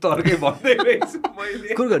अन्तर्राष्ट्रिय स्तरकै भन्दै रहेछु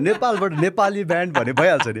मैले नेपालबाट नेपाली ब्यान्ड भने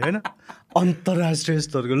भइहाल्छ नि होइन अन्तर्राष्ट्रिय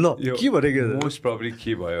स्तरको ल के भनेको मोस्ट प्रब्ली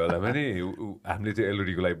के भयो होला भने हामीले त्यो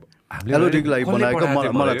एलओडीको लागि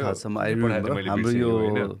बनाएको मलाई थाहा छ हाम्रो यो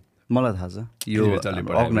मलाई थाहा छ यो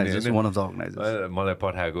organisers one of the organisers मलाई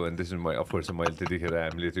पठाएको अनि त्यसमा अफकोर्स मैले त्यतिखेर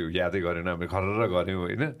हामीले त्यो यादै गरेन हामीले खरेर गऱ्यौँ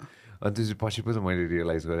होइन अनि त्यसपछि पछि पो त मैले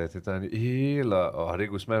रियलाइज गरेको थिएँ त अनि ए ल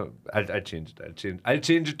हरेक उसमा I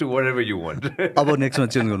change it to what ever you want अब नेक्स्टमा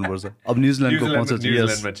चेन्ज गर्नुपर्छ अब न्युजिल्यान्डको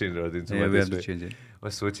न्युजिल्यान्डमा चेन्ज गरिदिन्छु चेन्ज म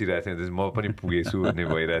सोचिरहेको थिएँ त्यसपछि म पनि पुगेछु भन्ने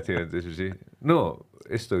भइरहेको थियो अनि त्यसपछि नो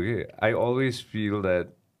यस्तो कि I always feel that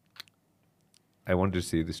I want to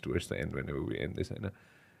see this towards the end whenever we end this.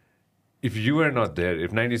 If you are not there,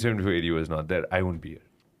 if 1974-80 was not there, I won't be here.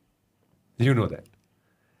 You know that.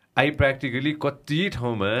 I practically कति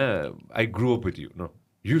ठाउँमा I grew up with you. No,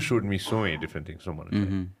 you showed me so many different things from one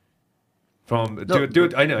From त्यो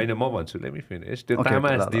होइन म भन्छु let me finish. त्यो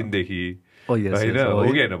तामास दिनदेखि होइन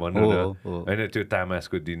हो कि होइन भन्नु न होइन त्यो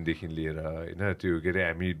तामासको दिनदेखि लिएर होइन त्यो के अरे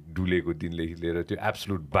हामी डुलेको दिनदेखि लिएर त्यो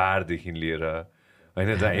एब्सोल्युट बारदेखि लिएर होइन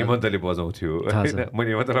जहाँ हेमन्तले बजाउँथ्यो होइन मैले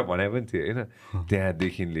हेमन्तलाई भने पनि थिएँ होइन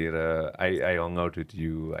त्यहाँदेखि लिएर I हङ out with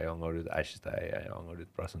you I हङ out with आशिष दाई आई हङ आउट विथ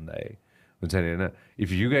प्रसन दाई हुन्छ नि होइन if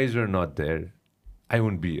you guys are not there I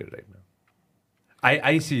won't be here right now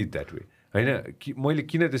I see it that way होइन मैले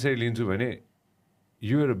किन त्यसरी लिन्छु भने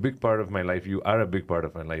you are a big part of my life you are a big part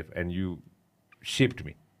of my life and you shaped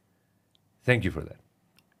me thank you for that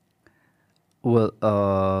well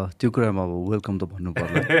त्यो कुरामा अब welcome त भन्नु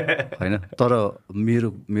पर्ला होइन तर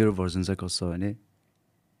मेरो भर्जन चाहिँ कस्तो भने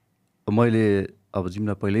मैले अब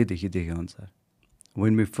जिमलाई पहिल्यैदेखि देखेँ अनुसार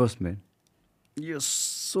वेन वी फर्स्ट मेट यो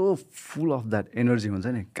so full of that energy हुन्छ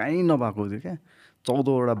नि कहीँ नभएको थियो क्या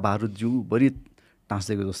 14वटा बारुद जिउभरि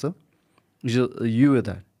टाँसिदिएको जस्तो यु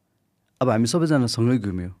द्याट अब हामी सबैजना सँगै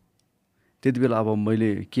घुम्यो त्यति बेला अब मैले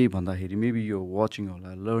केही भन्दाखेरि मेबी यो वाचिङ होला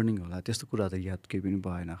लर्निङ होला त्यस्तो कुरा त याद केही पनि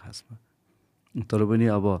भएन खासमा तर पनि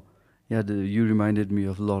अब याद you reminded me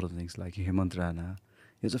of lot of things like Hemant Rana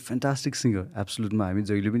is a fantastic singer एब्सोल्युटमा हामी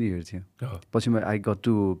जहिले पनि हेर्थ्यौँ पछि म I got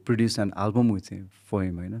to produce an album with for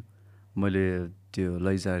him होइन मैले त्यो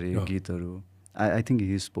लैजारे गीतहरू I think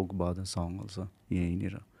he spoke about the song also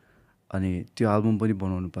यहीँनिर अनि त्यो एल्बम पनि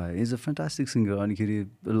बनाउनु पाएँ इज अ फ्यान्टास्टिक सिङ्गर अनिखेरि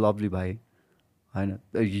लभली भाइ होइन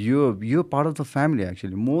यो part of the family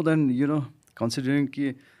actually more then you know considering कि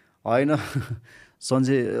होइन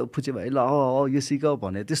सञ्जय फुचे भाइ ल यो सिक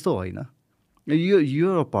भने त्यस्तो होइन यो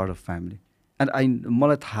a part of family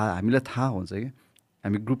and हामीलाई थाहा हुन्छ कि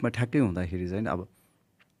हामी ग्रुपमा ठ्याक्कै हुँदाखेरि चाहिँ अब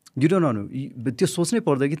यु डोन्ट नो त्यो सोच्नै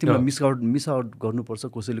पर्दैन कि तिमीलाई मिस आउट गर्नुपर्छ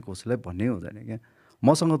कसैले कसैलाई भन्नै हुँदैन क्या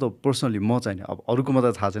मसँग त पर्सनली म चाहिँ नि अब अरूकोमा त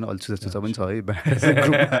थाहा छैन अलिक छुच्चा पनि छ है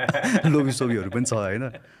ग्रुपमा लोभी सोभीहरू पनि छ होइन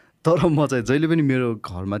तर म चाहिँ जहिले पनि मेरो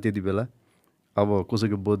घरमा त्यति बेला अब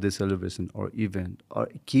कसैको birthday celebration or event or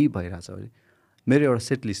केही भइरहेछ भने मेरो एउटा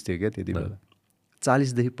सेट लिस्ट थियो क्या त्यति बेला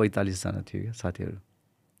 40देखि 45जना थियो क्या साथीहरू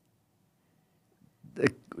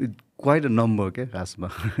क्वाइट अ नम्बर क्या खासमा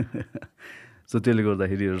सो त्यसले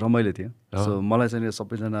गर्दाखेरि रमाइलो थियो सो मलाई चाहिँ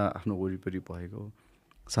सबैजना आफ्नो वरिपरि भएको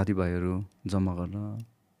साथीभाइहरू जम्मा गर्न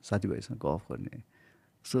साथीभाइसँग गफ गर्ने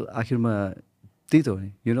सो आखिरमा त्यही त हो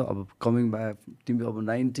नि यु नो अब कमिङ ब्याक तिमी अब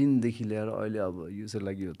 19देखि लिएर अहिले अब युज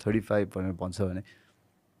लागि 35 भनेर भन्छ भने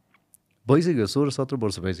भइसक्यो 16-17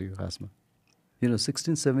 वर्ष भइसक्यो खासमा यु नो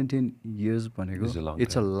 16-17 years भनेको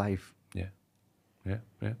it's a life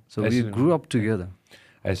so we grew up together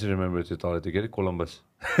I still remember त्यो तल त्यो के अरे कोलम्बस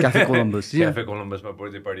क्याफे कोलम्बसमा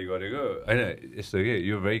बर्थडे पार्टी गरेको होइन यस्तो कि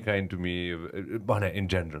you very kind to me भने इन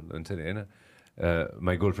जेनरल हुन्छ नि होइन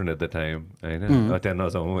my girlfriend at the time होइन त्यहाँ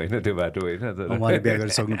नजाउँ होइन त्यो बाटो होइन बिहा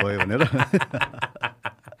गरिसक्नु भयो भनेर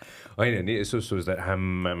होइन नि यसो सोच्दा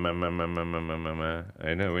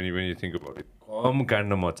होइन when you think about it come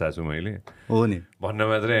काण्ड मच्चा छु मैले हो नि भन्न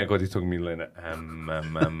मात्रै यहाँ कति थोक मिल्दैन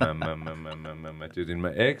त्यो दिनमा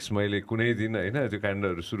एक्स मैले कुनै दिन होइन त्यो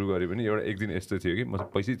काण्डहरू सुरु गरेँ पनि एक दिन यस्तो थियो कि म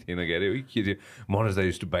पैसै थिएन क्यारे है के थियो मनोज दा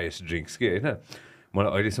युज टु बाई ड्रिङ्क्स के होइन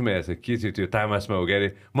मलाई अहिलेसम्म याद छ के थियो त्यो तामासमा हो क्यारे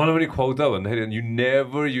मलाई पनि खुवाउ त भन्दाखेरि you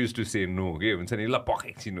never use to say no के हुन्छ नि ल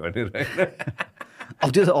पकाइछिन् भनेर अब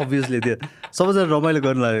त्यो त अभियसली त्यो सबैजना रमाइलो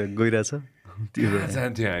गर्न गइरहेछ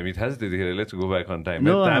जान्थ्यो हामी थाहा छ त्यतिखेर let's go back on time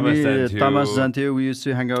तामास जान्थ्यो we use to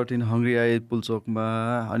hang out in hungry I पुलचोकमा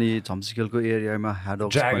अनि छम्सिखेलको एरियामा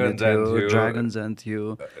ड्रागन जान्थ्यो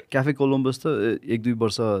क्याफे कोलम्बस त 1-2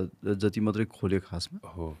 वर्ष जति मात्रै खोल्यो खासमा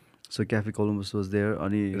हो so cafe Columbus was there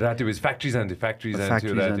अनि राति भएपछि फ्याक्ट्री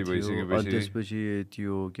जान्थ्यो राति भइसकेपछि त्यसपछि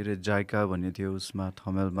त्यो के अरे जाइका भन्ने थियो उसमा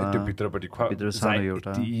थमेलमा त्यो भित्र सानो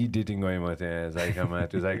एउटा डेटिङ गएँ म त्यहाँ जाइकामा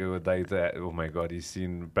त्यो जाइकाको दाइ त ओ my God is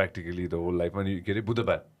scene practically the whole life अनि के अरे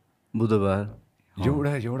बुधबार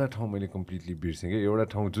एउटा ठाउँ मैले कम्प्लिटली बिर्सेँ कि एउटा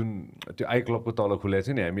ठाउँ जुन त्यो आई क्लबको तल खुलेको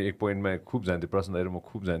थियो नि हामी एक पोइन्टमा खुब जान्थ्यो प्रश्न म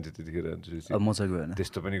खुब जान्थेँ त्यतिखेर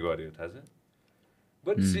त्यस्तो पनि गऱ्यो थाहा छ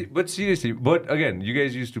But seriously, but again, you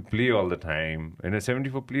guys used to play all the time. And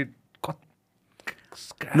 74 played.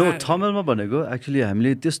 No थमेलमा भनेको एक्चुली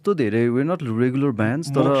हामीले त्यस्तो धेरै वे नट रेगुलर ब्यान्ड्स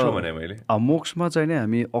तर मोक्ष भने मैले मोक्समा चाहिँ नि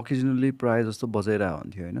हामी ओकेजनली प्रायः जस्तो बजाइरहेको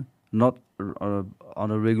हुन्थ्यो होइन not on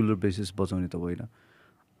a regular basis बजाउने त होइन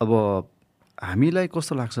अब हामीलाई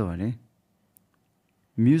कस्तो लाग्छ भने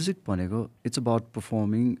म्युजिक भनेको it's about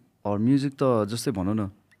performing or music त जस्तै भनौँ न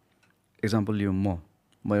एक्जाम्पल लिउँ म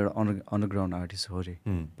एउटा अन्डरग्राउन्ड आर्टिस्ट हो अरे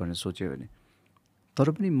भनेर सोच्यो भने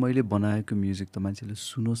तर पनि मैले बनाएको म्युजिक त मान्छेले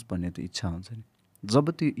सुनोस् भन्ने त इच्छा हुन्छ नि जब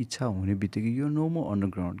त्यो इच्छा हुने बित्तिकै यो नो मो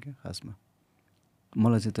अन्डरग्राउन्ड क्या खासमा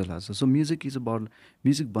मलाई चाहिँ त्यो लाग्छ so music is about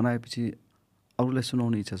music बनाएपछि अरूलाई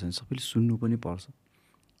सुनाउने इच्छा छ भने सबैले सुन्नु पनि पर्छ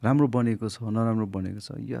राम्रो बनेको छ नराम्रो बनेको छ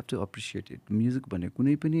you have to appreciate it music भने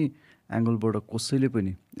कुनै पनि एङ्गलबाट कसैले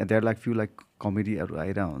पनि देयर लाइक फ्यु लाइक कमेडीहरू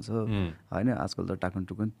आइरहेको हुन्छ होइन आजकल त टाकन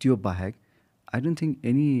टुकन त्यो बाहेक I don't think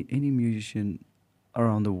any musician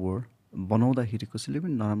around the world बनाउँदाखेरि कसैले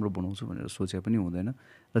पनि नराम्रो बनाउँछु भनेर सोचे पनि हुँदैन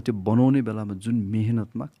र त्यो बनाउने बेलामा जुन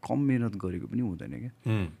मेहनतमा कम मेहनत गरेको पनि हुँदैन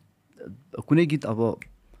क्या कुनै गीत अब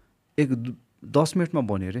 10 मिनटमा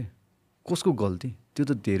बन्यो अरे कसको गल्ती त्यो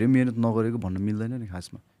त धेरै मेहनत नगरेको भन्न मिल्दैन नि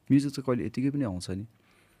खासमा म्युजिक चाहिँ कहिले यतिकै पनि आउँछ नि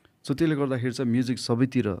सो त्यसले गर्दाखेरि चाहिँ म्युजिक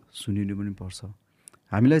सबैतिर सुनिनु पनि पर्छ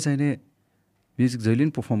हामीलाई चाहिने म्युजिक जहिले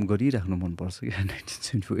पनि पर्फर्म गरिराख्नु मनपर्छ क्या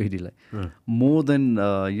 1980लाई मोर देन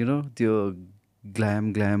यु नो त्यो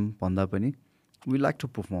ग्ल्याम भन्दा पनि वी लाइक टु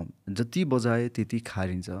पर्फर्म जति बजाए त्यति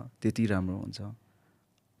खारिन्छ त्यति राम्रो हुन्छ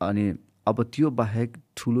अनि अब त्यो बाहेक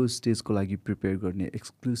ठुलो स्टेजको लागि प्रिपेयर गर्ने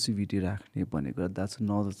एक्सक्लुसिभिटी राख्ने भनेको द्याट्स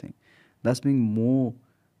नदर thing that's being more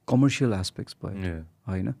commercial aspects भयो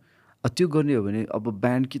होइन त्यो गर्ने हो भने अब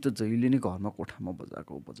ब्यान्ड कि त जहिले नै घरमा कोठामा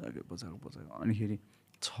बजाएको अनिखेरि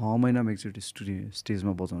 6 महिनामा एकचोटि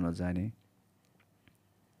स्टेजमा बजाउन जाने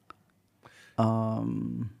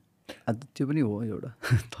त्यो पनि हो एउटा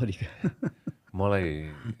तरिका मलाई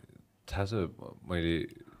थाहा छ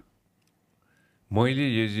मैले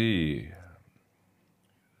यदि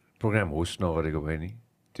प्रोग्राम होस्ट नगरेको भए नि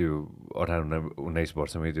त्यो 18-19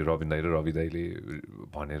 वर्षमै त्यो रविन दाई र रवि दाईले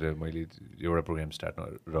भनेर मैले एउटा प्रोग्राम स्टार्ट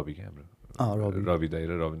रवि क्या हाम्रो रवि दाई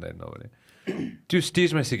र रविन दाई नभने त्यो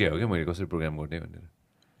स्टेजमा सिकायो हो क्या मैले कसरी प्रोग्राम गर्ने भनेर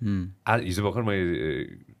हिजो भर्खर मैले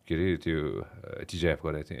के अरे त्यो टिजिएफ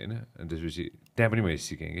गरेको थिएँ होइन अनि त्यसपछि त्यहाँ पनि मैले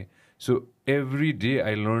सिकेँ कि so every day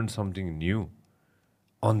I learn something new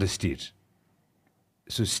on the stage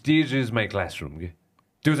so stage is my classroom के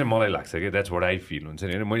त्यो चाहिँ मलाई लाग्छ कि द्याट्स वाट आई फिल हुन्छ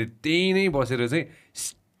नि होइन मैले त्यहीँ नै बसेर चाहिँ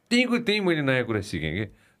त्यहीँ मैले नयाँ कुरा सिकेँ कि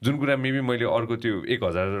जुन कुरा मेबी मैले अर्को त्यो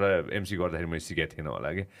 1000 एमसी गर्दाखेरि मैले सिकेको थिएन होला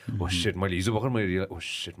कि सेट मैले हिजो भर्खर मैले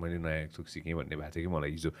सेट मैले नयाँ थोक सिकेँ भन्ने भएको थियो कि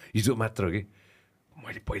मलाई हिजो मात्र कि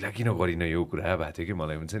मैले पहिला किन गरिनँ यो कुरा भएको थियो कि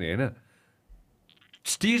मलाई हुन्छ नि होइन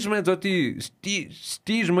स्टेजमा जति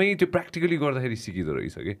स्टेजमै त्यो प्र्याक्टिकली गर्दाखेरि सिकिँदो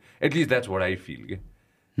रहेछ कि at least that's what I feel के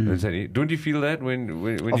हुन्छ नि don't you feel that when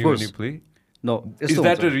you play no is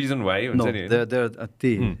that the reason why हुन्छ नि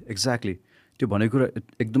त्यही एक्ज्याक्टली त्यो भनेको कुरा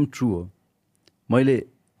एकदम ट्रु हो मैले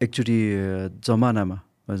एकचोटि जमानामा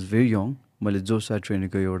वाज भेरी यङ मैले जोसा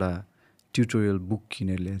ट्रेनिङको एउटा ट्युटोरियल बुक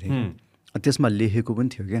किनेर ल्याएको थिएँ त्यसमा लेखेको पनि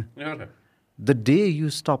थियो क्या the day you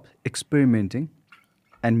stop experimenting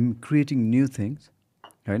and creating new things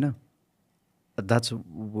होइन द्याट्स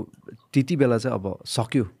त्यति बेला चाहिँ अब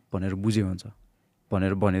सक्यो भनेर बुझ्यो हुन्छ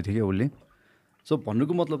भनेर भनेको थियो क्या उसले सो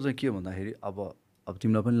भन्नुको मतलब चाहिँ के भन्दाखेरि अब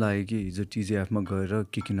तिमीलाई पनि लाग्यो कि हिजो टिजिएफमा गएर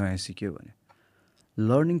के नयाँ सिक्यो भने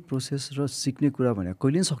लर्निङ प्रोसेस र सिक्ने कुरा भने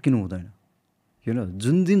कहिले पनि सकिनु हुँदैन होइन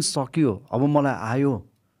जुन दिन सक्यो अब मलाई आयो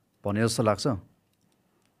भने जस्तो लाग्छ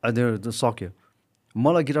अहिले सक्यो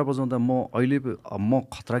मलाई गिटार बजाउँदा म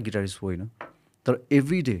खतरा गिटारिस्ट होइन तर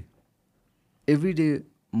एभ्री डे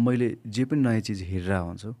मैले जे पनि नयाँ चिज हेरिरहेको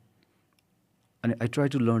हुन्छु अनि I try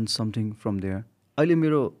to learn something from there अहिले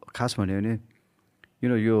मेरो खास भन्यो भने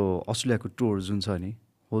यो अस्ट्रेलियाको टुर जुन छ नि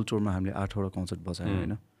होल टुरमा हामीले 8वटा कन्सर्ट बजायौँ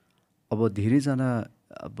होइन अब धेरैजना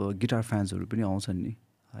अब गिटार फ्यान्सहरू पनि आउँछन् नि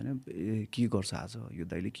होइन के गर्छ आज यो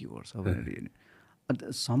दाइले के गर्छ भनेर अन्त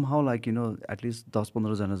समहाउ लाइक एटलिस्ट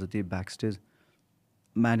 10-15 जना जति ब्याक स्टेज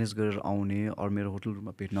म्यानेज गरेर आउने अरू मेरो होटल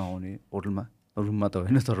रुममा भेट्न आउने रुममा त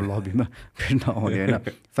होइन तर लबीमा भेट्न आउने होइन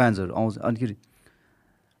फ्यान्सहरू आउँछ अनिखेरि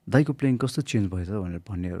दाइको प्लेइङ कस्तो चेन्ज भएछ भनेर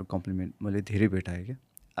भन्नेहरू कम्प्लिमेन्ट मैले धेरै भेटाएँ क्या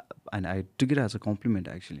and I took it as a complement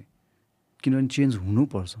actually किनभने चेन्ज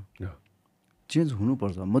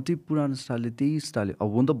हुनुपर्छ म त्यही पुरानो स्टाइलले त्यही स्टाइलले अब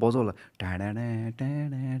हुन त बजाउला ढाँडा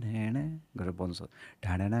गरेर बजाउँछ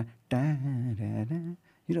ढाँडा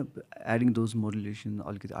एडिङ दोज मोडुलेसन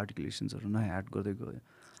अलिकति आर्टिकुलेसन्सहरू नयाँ एड गर्दै गयो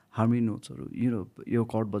हार्मोनी नोट्सहरू यो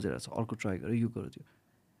कर्ड बजाइरहेको छ अर्को ट्राई गरेर यो गर त्यो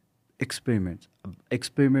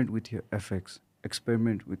experiment with your effects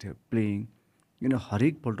experiment with your playing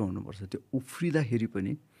हरेकपल्ट हुनुपर्छ त्यो उफ्रिँदाखेरि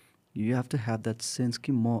पनि you have to have that sense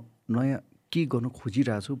कि म नयाँ के गर्न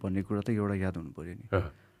खोजिरहेको छु भन्ने कुरा त एउटा याद हुनु पऱ्यो नि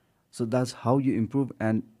so that's how you improve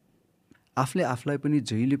and आफूले आफूलाई पनि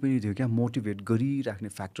जहिले पनि त्यो क्या मोटिभेट गरिराख्ने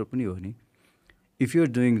फ्याक्टर पनि हो नि इफ युआर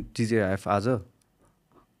डुइङ टिजिआइएफ आज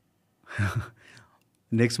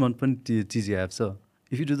नेक्स्ट मन्थ पनि टिजिआइएफ छ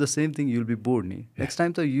if you do the same thing you'll be board नि नेक्स्ट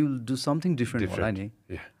टाइम त युल डु समथिङ डिफ्रेन्ट होला नि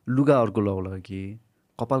लुगा अर्को लगाउला कि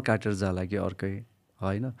कपाल काटेर जाला कि अर्कै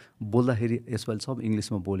होइन बोल्दाखेरि यसपालि सब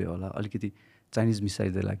इङ्ग्लिसमा बोल्यो होला अलिकति चाइनिज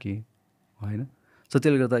मिसाइदिएला कि होइन सो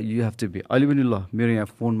त्यसले गर्दा यु हेभ टु बी अहिले पनि ल मेरो यहाँ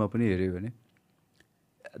फोनमा पनि हेऱ्यो भने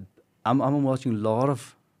आम watching lot of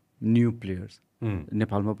new players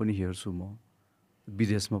नेपालमा पनि हेर्छु म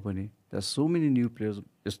विदेशमा पनि त्यहाँ सो मेनी न्यू प्लेयर्स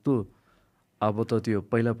यस्तो अब त त्यो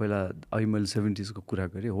पहिला अहिले मैले 70s को कुरा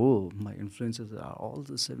गरेँ हो my influences are all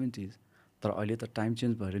the 70s तर अहिले त टाइम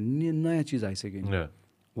चेन्ज भएर नयाँ चिज आइसक्यो नि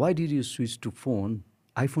why did you switch to phone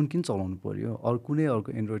iPhone किन चलाउनु पऱ्यो अरू कुनै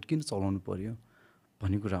अर्को एन्ड्रोइड किन चलाउनु पऱ्यो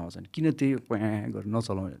भन्ने कुरा आउँछ नि किन त्यही गरेर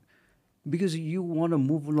नचलाउने because you want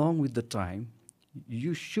move along with the time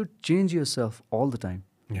you should change your self all the time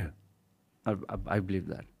I believe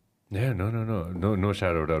that no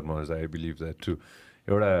सारो डाउट मज आई बिलिभ द्याट टु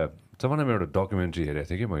एउटा जमानामा एउटा डकुमेन्ट्री हेरेको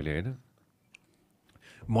थिएँ कि मैले होइन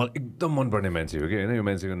मलाई एकदम मनपर्ने मान्छे हो कि होइन यो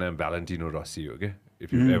मान्छेको नाम भ्यालेन्टिनो रसी हो क्या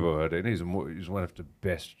इफ यु एभर हर्ड होइन is one of the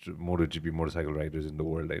best मोटोजिपी motorcycle Riders in the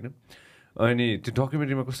world होइन अनि त्यो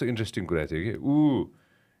डकुमेन्ट्रीमा कस्तो इन्ट्रेस्टिङ कुरा थियो कि ऊ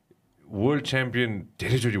वर्ल्ड च्याम्पियन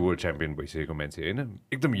धेरैचोटि वर्ल्ड च्याम्पियन भइसकेको मान्छे होइन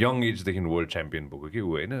एकदम यङ एजदेखि वर्ल्ड च्याम्पियन भएको कि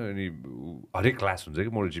ऊ होइन अनि हरेक क्लास हुन्छ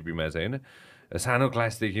कि मोटोजिपीमा चाहिँ होइन सानो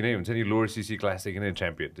क्लासदेखि नै हुन्छ नि लोवर सिसी क्लासदेखि नै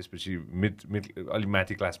च्याम्पियन त्यसपछि मिड अलिक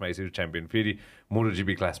माथि क्लासमा आइसक्यो च्याम्पियन फेरि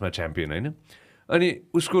मोटोजिपी क्लासमा च्याम्पियन होइन अनि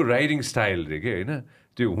उसको राइडिङ स्टाइल रे के होइन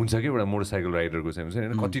त्यो हुन्छ कि एउटा मोटरसाइकल राइडरको चाहिँ हुन्छ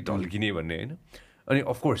होइन कति ढल्किने भन्ने होइन अनि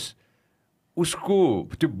अफकोर्स उसको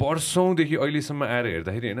त्यो वर्षौँदेखि अहिलेसम्म आएर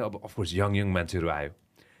हेर्दाखेरि होइन अब अफकोर्स यङ मान्छेहरू आयो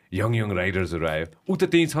यङ राइडर्सहरू आयो ऊ त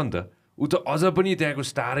त्यही छ नि त ऊ त अझ पनि त्यहाँको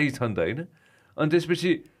स्टारै छ नि त होइन अनि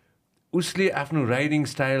त्यसपछि उसले आफ्नो राइडिङ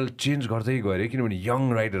स्टाइल चेन्ज गर्दै गएर किनभने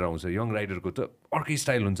यङ राइडर आउँछ यङ राइडरको त अर्कै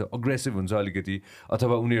स्टाइल हुन्छ अग्रेसिभ हुन्छ अलिकति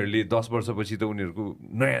अथवा उनीहरूले 10 वर्षपछि त उनीहरूको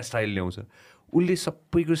नयाँ स्टाइल ल्याउँछ उसले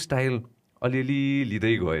सबैको स्टाइल अलिअलि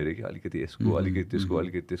लिँदै गयो अरे कि अलिकति यसको अलिकति त्यसको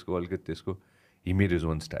अलिकति त्यसको अलिकति त्यसको he made is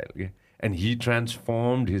one style के and he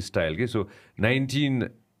transformed his style के सो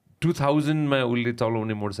 2000मा उसले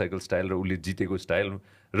चलाउने मोटरसाइकल स्टाइल र उसले जितेको स्टाइल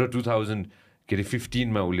र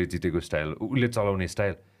 2015मा उसले जितेको स्टाइल उसले चलाउने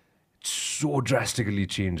स्टाइल सो ड्रास्टिकली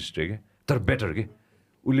चेन्ज रे क्या तर बेटर के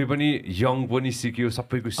उसले पनि यङ पनि सिक्यो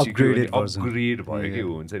सबैको सिक्यो अपग्रेड भयो कि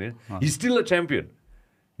हुन्छ नि he still a champion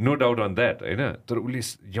no doubt on that होइन तर उसले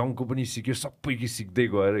यङको पनि सिक्यो सबैको सिक्दै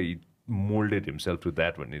गएर he moulded himself to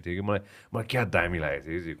that भन्ने थियो कि मलाई क्या दामी लागेको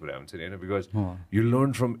थियो यो कुरा हुन्छ नि होइन because you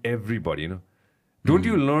learn from everybody no don't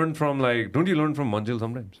you learn from Manjil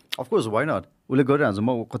sometimes of course why not उसले गरिरहन्छ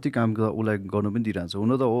म कति काम उसलाई गर्नु पनि दिइरहन्छ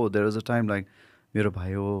हुन त हो there is a time like मेरो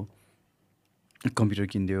भाइ हो कम्प्युटर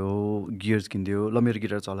किनिदियो गियर्स किनिदियो ल मेरो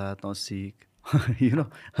गिटार चला त सिक यु नो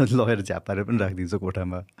लगेर झ्यापाएर पनि राखिदिन्छ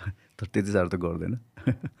कोठामा तर त्यति साह्रो त गर्दैन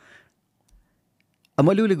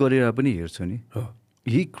मैले उसले गरेर पनि हेर्छु नि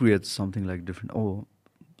he creates something like different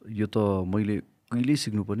यो त मैले कहिल्यै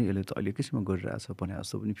सिक्नुपर्ने यसले त अहिले एकैछिनमा गरिरहेछ भने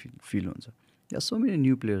जस्तो पनि फिल हुन्छ या सो मेनी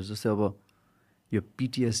न्यू प्लेयर्स जस्तै अब यो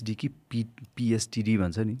पिटिएसडी कि पिएसटिडी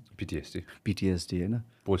भन्छ नि पिटिएसडी होइन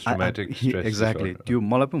एक्ज्याक्टली त्यो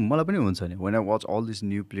मलाई पनि हुन्छ नि when I watch all this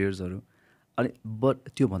new प्लेयर्सहरू अनि बट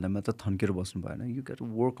त्यो भन्दामा त थन्केर बस्नु भएन you get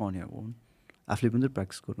work on your own आफूले पनि त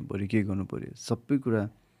प्र्याक्टिस गर्नु पऱ्यो के गर्नु पऱ्यो सबै कुरा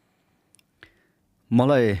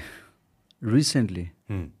मलाई recently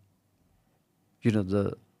you know the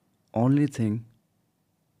only thing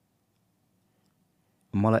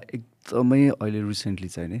मलाई एकदमै अहिले रिसेन्टली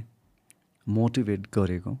चाहिँ नि मोटिभेट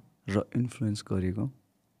गरेको र इन्फ्लुएन्स गरेको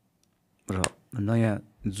र नयाँ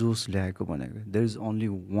जोस ल्याएको भनेको there is only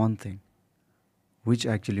one thing which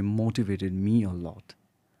actually motivated me a lot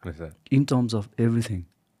in terms of everything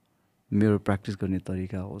मेरो प्र्याक्टिस गर्ने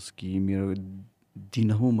तरिका होस् कि मेरो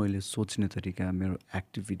दिनहुँ मैले सोच्ने तरिका मेरो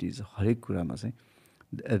एक्टिभिटिज हरेक कुरामा चाहिँ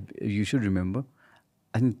you should remember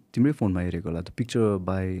I think तिम्रै फोनमा हेरेको होला त पिक्चर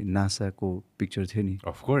बाई नासाको पिक्चर थियो नि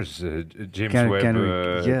of course James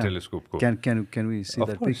Webb टेलिस्कोपको can we see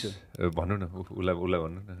that picture भन्नु न उसलाई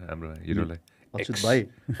भन्नु न हाम्रो हिरोलाई अच्युत भाइ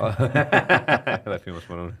फेमस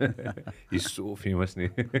बनाउनु इज सो फेमस नि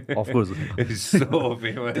अफकोर्स इज सो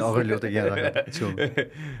फेमस अगाडि ल्याउ त यहाँ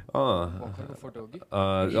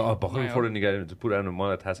भर्खर फोटो निकाल्यो भने पुरानो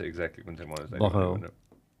मलाई थाहा छ एक्ज्याक्टली कुन चाहिँ मलाई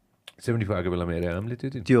 74 आएको बेलामा हेरेँ हामीले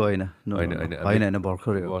त्यो होइन होइन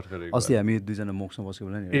भर्खरै अस्ति हामी दुईजना मोक्समा बसेको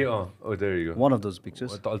बेला नि वान अफ दोज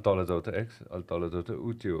पिक्चर्स तल जाऊ त एक्स अलि तल जाऊ त ऊ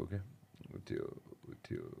त्यो हो क्या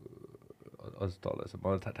त्यो अझ तल छ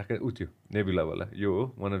मलाई ठ्याक्कै उ त्यो नेबुलावाला यो हो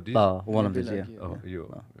one of this one of these, yeah. यो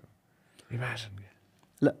imagine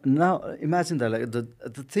Now imagine that like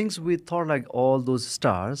the things we thought like all those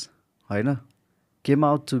stars, होइन, came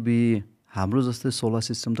out to be हाम्रो जस्तै सोलर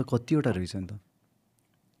सिस्टम त कतिवटा रहेछ नि त,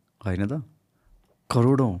 होइन त,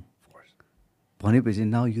 करोडौँ भनेपछि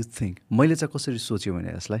नाउ यु थिङ्क मैले चाहिँ कसरी सोच्यो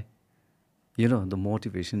भने यसलाई यु नो द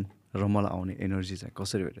मोटिभेसन र मलाई आउने एनर्जी चाहिँ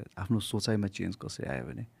कसरी भएर आफ्नो सोचाइमा चेन्ज कसरी आयो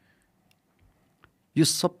भने यो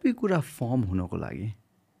सबै कुरा फर्म हुनको लागि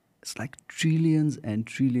it's like trillions and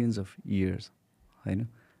trillions of years, होइन.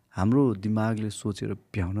 हाम्रो दिमागले सोचेर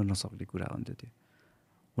भ्याउन नसक्ने कुरा हुन्थ्यो त्यो.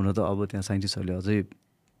 हुन त अब त्यहाँ साइन्टिस्टहरूले अझै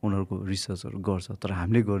उनीहरूको रिसर्चहरू गर्छ, तर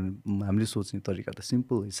हामीले सोच्ने तरिका त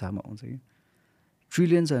सिम्पल हिसाबमा हुन्छ कि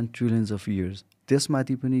trillions and trillions of years.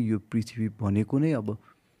 त्यसमाथि पनि यो पृथ्वी भनेको नै अब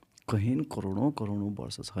कहीँ करोडौँ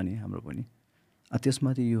वर्ष छ नि हाम्रो पनि.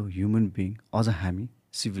 त्यसमाथि यो ह्युमन बिङ अझ हामी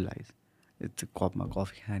सिभिलाइज, कपमा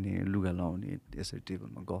कफी खाने, लुगा लाउने, यसरी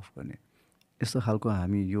टेबलमा गफ गर्ने, यस्तो खालको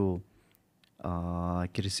हामी यो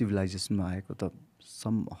के अरे सिभिलाइजेसनमा आएको त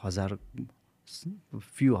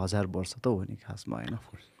फ्यु हजार वर्ष त हो नि खासमा, होइन.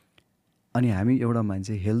 अनि हामी एउटा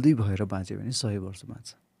मान्छे हेल्दी भएर बाँच्यो भने 100 वर्ष बाँच्छ,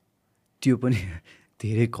 त्यो पनि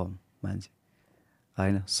धेरै कम मान्छे,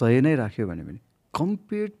 होइन. 100 नै राख्यो भने पनि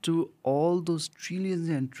compare to all those trillions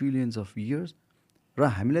and trillions of years. र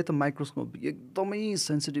हामीलाई त माइक्रोस्कोप एकदमै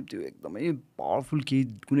सेन्सिटिभ थियो, एकदमै पावरफुल केही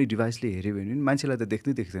कुनै डिभाइसले हेऱ्यो भने मान्छेलाई त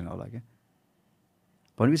देख्दैन होला क्या.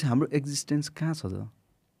 भनेपछि हाम्रो एक्जिस्टेन्स कहाँ छ त,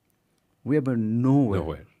 वी आर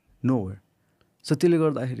नोवेयर. सो त्यसले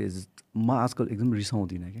गर्दाखेरि म आजकल एकदम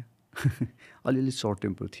रिसाउँदिनँ क्या. अलिअलि सर्ट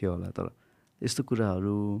टेम्पर थियो होला, तर यस्तो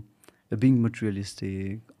कुराहरू being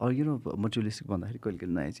materialistic or you know materialistic भन्दाखेरि कहिले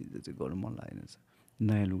नयाँ चिजहरू चाहिँ गर्नु मन लागेन.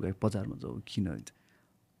 नयाँ लुगा बजारमा जाऊ किन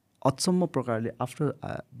अचम्म प्रकारले आफ्टर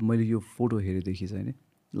मैले यो फोटो हेरेदेखि चाहिँ नि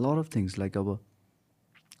लट अफ थिङ्स लाइक अब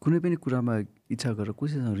कुनै पनि कुरामा इच्छा गरेर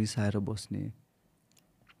कसैसँग रिसाएर बस्ने,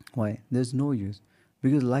 why there is no use.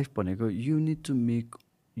 Because life भनेको you need to make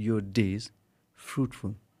your days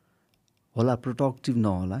fruitful होला, प्रोडक्टिभ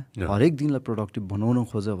नहोला, हरेक दिनलाई प्रोडक्टिभ बनाउन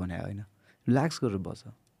खोज भने होइन. रिल्याक्स गरेर बस,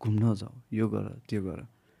 घुम्न जाऊ, यो गर त्यो गर.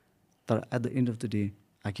 तर at the and of the day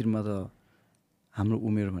आखिरमा त हाम्रो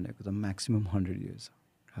उमेर भनेको त म्याक्सिमम् 100 इयर्स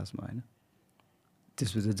खासमा, होइन.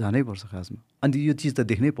 त्यसपछि जानै पर्छ खासमा. अनि यो चिज त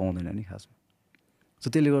देख्नै पाउँदैन नि खासमा. सो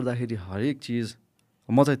त्यसले गर्दाखेरि हरेक चिज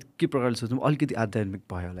म चाहिँ के प्रकारले सोच्नु अलिकति आध्यात्मिक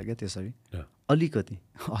भयो होला क्या त्यसरी अलिकति.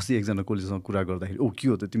 अस्ति एकजना कोलीसँग कुरा गर्दाखेरि ओ के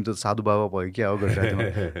हो त तिमी त साधु बाबा भयो क्या हो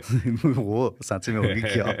गरिरहेको हो, साँच्चैमा हो कि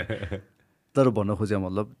क्या. तर भन्न खोजे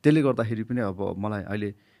मतलब त्यसले गर्दाखेरि पनि अब मलाई अहिले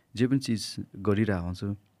जे पनि चिज गरिरहेको हुन्छु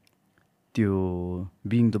त्यो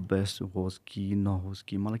बिङ द बेस्ट होस् कि नहोस्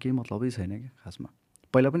कि मलाई केही मतलबै छैन क्या खासमा.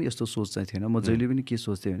 पहिला पनि यस्तो सोच चाहिँ थिएन. म जहिले पनि के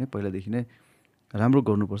सोच्थेँ भने पहिलादेखि नै राम्रो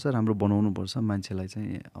गर्नुपर्छ, राम्रो बनाउनुपर्छ, मान्छेलाई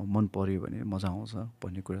चाहिँ मन पऱ्यो भने मजा आउँछ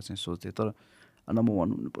भन्ने कुरा चाहिँ सोच्थेँ. तर नम्बर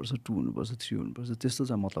 1 हुनुपर्छ, 2 हुनुपर्छ, 3 हुनुपर्छ, त्यस्तो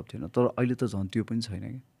चाहिँ मतलब थिएन. तर अहिले त झन् त्यो पनि छैन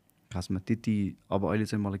क्या खासमा त्यति. अब अहिले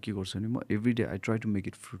चाहिँ मलाई के गर्छु भने म every day I try to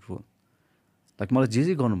make it fruitful. Like मलाई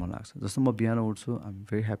जे गर्नु मन लाग्छ, जस्तो म बिहान उठ्छु, आइ एम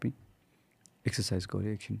भेरी ह्याप्पी, एक्सर्साइज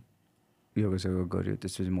गरेँ एकछिन, योगा गऱ्यो,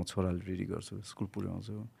 त्यसपछि म छोरालाई रेडी गर्छु, स्कुल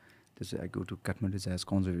पुऱ्याउँछु, त्यसपछि आई गो टु काठमाडौँ जाज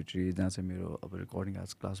कन्जर्भेटरी जहाँ चाहिँ मेरो अब रेकर्डिङ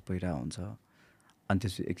आर्ट्स क्लास भइरहेको हुन्छ. अनि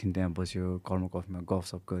त्यसपछि एकछिन त्यहाँ बस्यो, कर्म कफीमा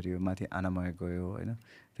गफसप गऱ्यो, माथि आनामय गयो, होइन.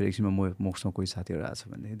 फेरि एकछिनमा मसँग कोही साथीहरू आएको छ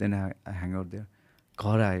भनेदेखि then I hang out there.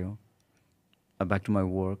 घर आयो, ब्याक टु माई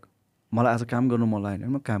वर्क. मलाई आज काम गर्नु मन लागेन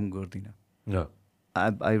भने म काम गर्दिनँ.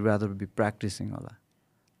 आई रादर बी प्र्याक्टिसिङ होला.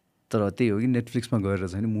 तर त्यही हो कि नेटफ्लिक्समा गएर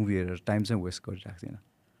चाहिँ मुभी हेरेर टाइम चाहिँ West गरिराख्दिनँ.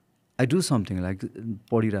 I do something like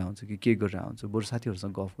पढिरहेको हुन्छु कि के गरिरहेको हुन्छु, बरु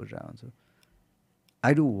साथीहरूसँग गफ गरिरहेको हुन्छु.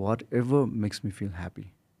 I do what ever makes me feel happy.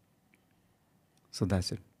 So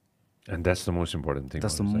that's it. And that's the most important thing.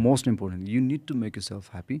 That's the most important. You need to make yourself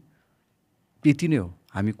happy. त्यति नै हो.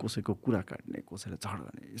 हामी कसैको कुरा काट्ने, कसैलाई झड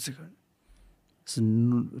गर्ने, यसै गर्ने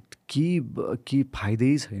के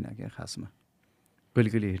फाइदै छैन क्या खासमा.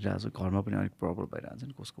 कहिले हेरिरहेको छ घरमा पनि अलिक प्रब्लम भइरहेको छ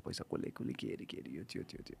नि, कसको पैसा कसले के अरे यो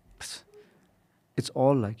त्यो. It's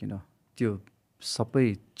all like you know त्यो सबै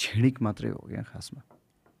क्षणिक मात्रै हो क्या खासमा.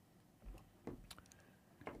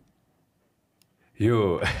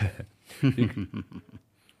 यो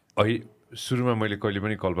सुरुमा मैले कहिले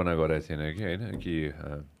पनि कल्पना गरेको थिएन कि होइन कि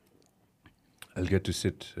I'll get to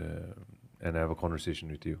sit and have a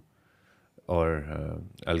conversation with you or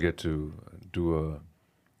I'll get to do a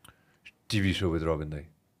TV show with Robin Dai.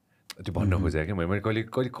 त्यो भन्न खोजेँ क्या मैले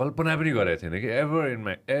कहिले कल्पना पनि गरेको थिएन कि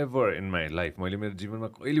एभर इन माई लाइफ. मैले मेरो जीवनमा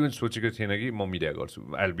कहिले पनि सोचेको थिएन कि म मिडिया गर्छु,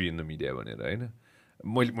 I'll be in the media भनेर, होइन.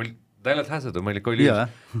 मैले दाइलाई थाहा छ त मैले कहिले Yeah.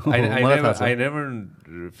 मलाई थाहा छ। I never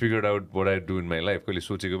figured out what I do in my life कहिले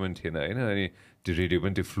सोचेको पनि थिएन होइन अनि त्यो रेडियो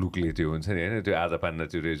पनि त्यो फ्लुकले त्यो हुन्छ नि होइन त्यो आधा पान्दा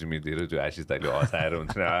त्यो रेजुमी दिएर त्यो आशिष दाइले हँसाएर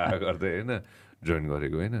हुन्छ नि गर्दै होइन जोइन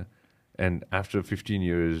गरेको होइन and after 15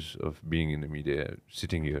 years of being in the media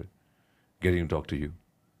sitting here getting talk to you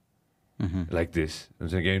like this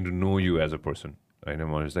हुन्छ getting to know you as a person होइन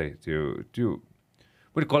मनोज दाइ त्यो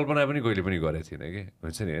मैले कल्पना पनि कहिले पनि गरेको थिइनँ कि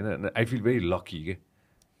हुन्छ नि होइन आई फिल भेरी लकी के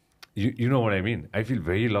you know what I mean? I feel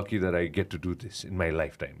very lucky that I get to do this in my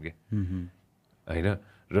lifetime. के होइन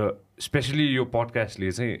र स्पेसली यो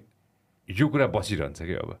पडकास्टले चाहिँ यो कुरा बसिरहन्छ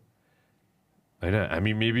कि अब होइन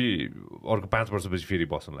हामी मेबी अर्को 5 वर्षपछि फेरि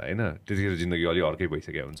बसौँला होइन त्यतिखेर जिन्दगी अलि अर्कै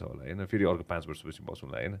भइसकेको हुन्छ होला होइन फेरि अर्को 5 वर्षपछि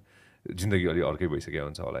बसौँला होइन जिन्दगी अलि अर्कै भइसकेको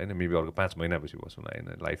हुन्छ होला होइन मेबी अर्को 5 महिनापछि बसौँला होइन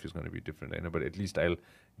life is gonna be different होइन but at least I will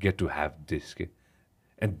get to have this के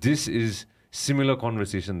and this is similar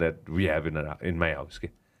conversation that we have in my house के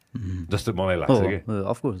जस्तो मलाई लाग्छ कि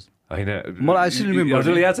अफकोर्स होइन मलाई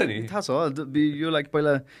हजुरलाई याद छ नि थाहा छ यो लाइक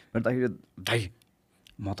पहिला भेट्दाखेरि दाइ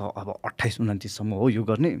म त अब 28-29सम्म हो यो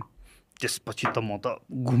गर्ने त्यसपछि त म त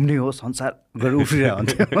घुम्ने हो संसार गरेर उफ्रिरहेको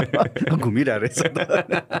हुन्थ्यो घुमिरहेको रहेछ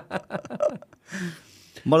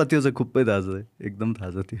मलाई त्यो चाहिँ खुबै थाहा छ एकदम थाहा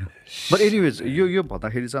छ त्यो बट एनिवेज यो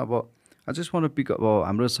भन्दाखेरि चाहिँ अब आई जस्ट वान पिक अब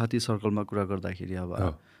हाम्रो साथी सर्कलमा कुरा गर्दाखेरि अब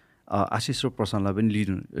आशिष र प्रशान्तलाई पनि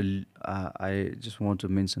लिनु I just want to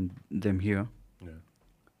mention them here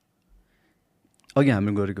अघि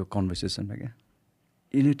हामीले गरेको कन्भर्सेसनमा क्या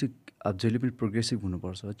यिनीहरू अब जहिले पनि प्रोग्रेसिभ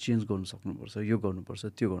हुनुपर्छ चेन्ज गर्नु सक्नुपर्छ यो गर्नुपर्छ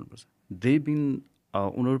त्यो गर्नुपर्छ दे बिन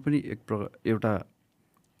उनीहरू पनि एउटा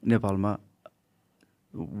नेपालमा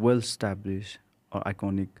well establish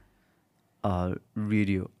iconic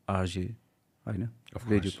radio RJ होइन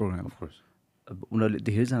रेडियो प्रोग्राम अफकोर्स अब उनीहरूले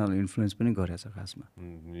धेरैजनालाई इन्फ्लुएन्स पनि गरेको छ खासमा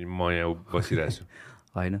म यहाँ बसिरहेको छु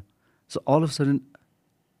होइन सो अल अफ सडन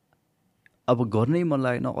अब गर्नै मन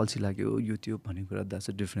लागेन अल्छी लाग्यो युट्युब भन्ने कुरा द्याट्स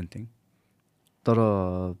अ डिफ्रेन्ट थिङ तर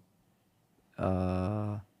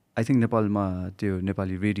आई थिङ्क नेपालमा त्यो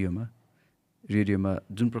नेपाली रेडियोमा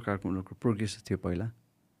जुन प्रकारको उनीहरूको प्रोग्रेस थियो पहिला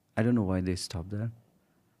I don't know why they stop that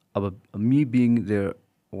अब me being there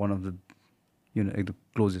one of the एकदम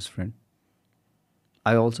closest friend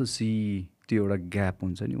I also C त्यो एउटा ग्याप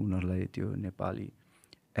हुन्छ नि उनीहरूलाई त्यो नेपाली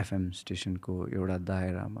एफएम स्टेसनको एउटा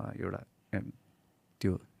दायरामा एउटा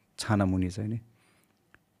त्यो छानामुनि चाहिँ नि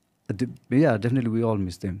या definitely we all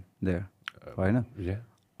miss them there होइन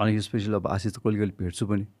अनि स्पेसली अब आशिष त कहिले कहिले भेट्छु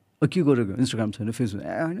पनि के गरेको इन्स्टाग्राम छैन फेसबुक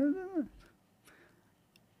होइन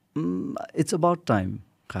इट्स अबाउट टाइम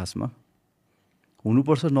खासमा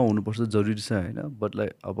हुनुपर्छ नहुनुपर्छ जरुरी छ होइन बट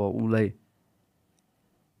लाइक अब उसलाई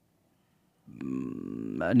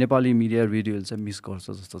नेपाली मिडिया रेडियोले चाहिँ मिस गर्छ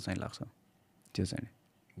जस्तो चाहिँ लाग्छ त्यो चाहिँ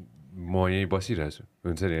म यहीँ बसिरहेको छु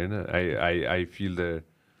हुन्छ नि होइन आई फिल द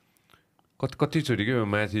कतिचोटि के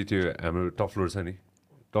माथि त्यो हाम्रो टप फ्लोर छ नि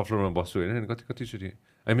टप फ्लोरमा बस्छु होइन कतिचोटि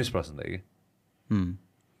आई मिस पर्सन कि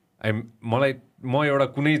म एउटा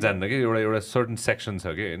कुनै जान्न कि एउटा सर्टन सेक्सन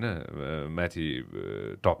छ कि होइन माथि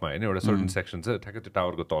टपमा होइन एउटा सर्टन सेक्सन छ ठ्याक्कै त्यो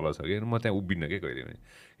टावरको तल छ कि म त्यहाँ उभिन्न कि कहिले पनि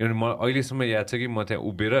किनभने म अहिलेसम्म याद छ कि म त्यहाँ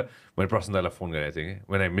उभिएर मैले प्रसन्नलाई फोन गरेको थिएँ कि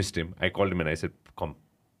when I missed him I called him and I said कम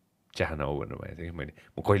चाहना हो भनेर भनेको थिएँ कि मैले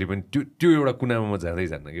म कहिले पनि त्यो एउटा कुनामा म जाँदै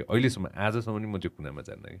जान्न कि अहिलेसम्म आजसम्म नि म त्यो कुनामा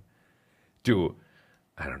जान्न कि त्यो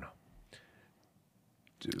आई डोन्ट नो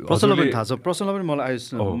प्रसन्नलाई पनि थाहा छ प्रसन्नलाई पनि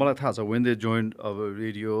मलाई थाहा छ वेन दे जोइन अब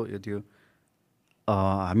रेडियो यो त्यो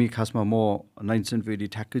हामी खासमा म 9 सेन्ट फेरि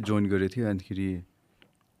ठ्याक्कै जोइन गरेको थियो अन्तखेरि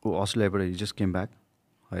ऊ अस्ट्रेलियाबाट हि जस्ट केम ब्याक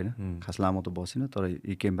होइन खास लामो त बसेन तर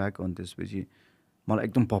हि केम ब्याक अनि त्यसपछि मलाई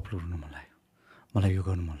एकदम पपुलर हुनु मन लाग्यो मलाई यो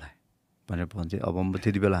गर्नु मन लाग्यो भनेर भन्थेँ अब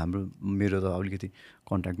त्यति बेला मेरो त अलिकति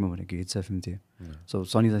कन्ट्याक्टमा भनेको हिट्स एफएम थियो सो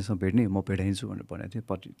सनी दाइसँग भेट्ने म भेटाइन्छु भनेर भनेको थिएँ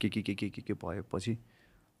पछि के भएपछि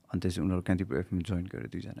अनि त्यसपछि उनीहरू कान्तिपुर एफएम जोइन गरे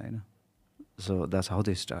दुईजना होइन so that's how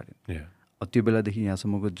they started त्यो बेलादेखि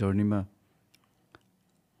यहाँसम्मको जर्नीमा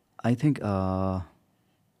आई थिङ्क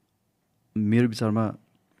मेरो विचारमा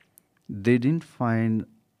दे डिन्ट फाइन्ड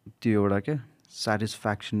त्यो एउटा क्या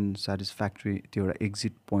सेटिस्फ्याक्ट्री त्यो एउटा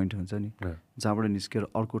एक्जिट पोइन्ट हुन्छ नि जहाँबाट निस्केर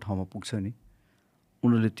अर्को ठाउँमा पुग्छ नि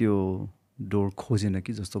उनीहरूले त्यो डोर खोजेन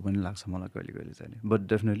कि जस्तो पनि लाग्छ मलाई कहिले कहिले चाहिँ बट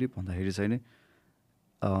डेफिनेटली भन्दाखेरि चाहिँ नि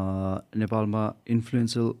नेपालमा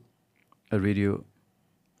इन्फ्लुएन्सियल रेडियो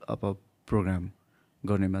अब प्रोग्राम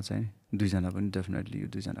गर्नेमा चाहिँ दुईजना पनि डेफिनेटली यो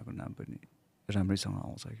दुईजनाको नाम पनि राम्रैसँग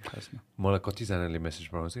आउँछ कि खासमा मलाई कतिजनाले मेसेज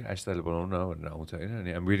पठाउँछ कि आइस्ताले बनाउनु न भनेर आउँछ होइन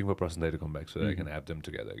अनि आइम वेटिङ फर पर्सन दाइ to come back so I can have them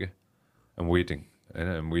together के आइम वेटिङ होइन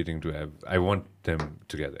I'm waiting to have I want them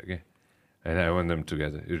together के होइन I want them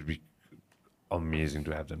together it be amazing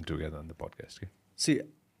to have them together on the podcast के C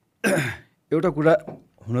एउटा कुरा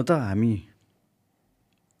हुन त हामी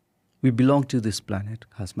we belong to this planet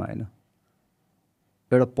खासमा होइन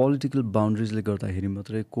एउटा पोलिटिकल बााउन्ड्रिजले गर्दाखेरि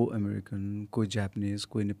मात्रै को अमेरिकन कोही जापानिज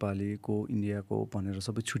कोही नेपाली को इन्डियाको भनेर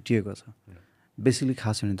सबै छुट्टिएको छ बेसिकली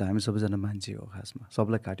खास भने त हामी सबैजना मान्छे हो खासमा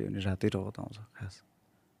सबलाई काट्यो भने रातै रगत आउँछ खास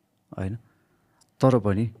होइन तर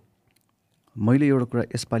पनि मैले एउटा कुरा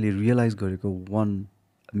यसपालि रियलाइज गरेको वान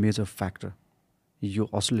मेजर फ्याक्टर यो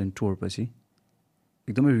अस्ट्रेलियन टुर पछि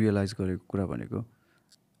एकदमै रियलाइज गरेको कुरा भनेको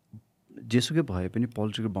जेसुकै भए पनि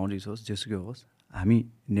पोलिटिकल बााउन्ड्रिज होस् जेसुकै होस् हामी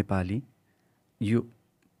नेपाली यो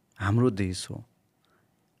हाम्रो देश हो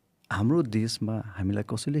हाम्रो देशमा हामीलाई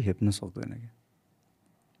कसैले हेप्न सक्दैन क्या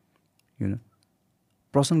होइन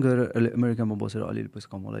प्रश्न गरेर अहिले अमेरिकामा बसेर अलिअलि पैसा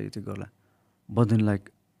कमाउला यो त्यो गर्ला बट देन लाइक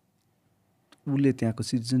उसले त्यहाँको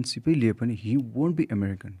सिटिजनसिपै लिए पनि he won't be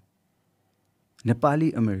American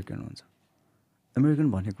Nepali American हुन्छ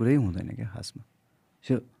अमेरिकन भन्ने कुरै हुँदैन क्या खासमा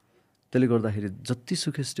सो त्यसले गर्दाखेरि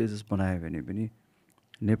जतिसुकै स्टेटस बनायो भने पनि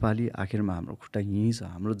नेपाली आखिरमा हाम्रो खुट्टा यहीँ छ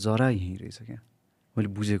हाम्रो जरा यहीँ रहेछ क्या मैले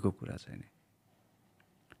बुझेको कुरा चाहिँ नि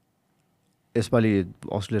यसपालि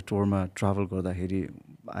अस्ट्रेलिया टुरमा ट्राभल गर्दाखेरि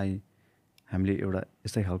हामीले एउटा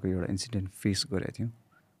यस्तै खालको एउटा इन्सिडेन्ट फेस गरेको थियौँ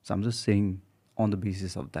so I'm just सेङ on the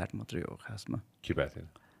basis of that मात्रै हो खासमा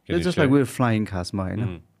जस्ट लाइक वेयर फ्लाइङ खासमा होइन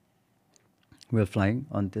वेयर फ्लाइङ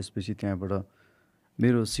अनि त्यसपछि त्यहाँबाट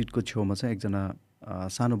मेरो सिटको छेउमा चाहिँ एकजना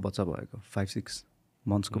सानो बच्चा भएको 5-6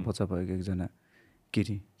 मन्थ्सको बच्चा भएको एकजना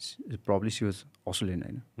केटी प्रब्ली सी वाज अस्ट्रेलियन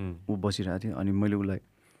होइन ऊ बसिरहेको थियो अनि मैले उसलाई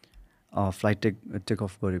फ्लाइट टेक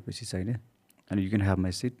अफ गरेपछि चाहिँ होइन अनि you can have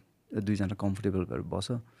my seat दुईजना कम्फर्टेबल भएर बस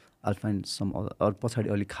आल फाइन्ड सम अरू पछाडि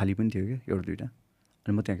अलिक खाली पनि थियो क्या एउटा दुइटा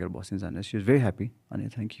अनि म त्यहाँ गएर बस्ने जाने सी वाज भेरी ह्याप्पी अनि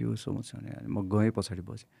थ्याङ्क यू सो मच भने अनि म गएँ पछाडि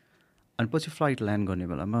बसेँ अनि पछि फ्लाइट ल्यान्ड गर्ने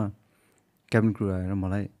बेलामा क्याबिन क्रु आएर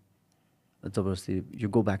मलाई जबरजस्ती you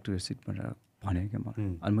go back to your seat भनेर भने क्या मलाई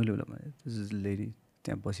अनि मैले उसलाई भने दिस इज लेडी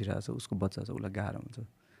त्यहाँ बसिरहेको छ उसको बच्चा छ उसलाई गाह्रो हुन्छ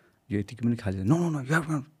यो यतिकै पनि खाली no no no you have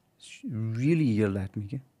really L at me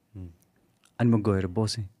क्या अनि म गएर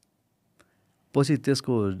बसेँ पछि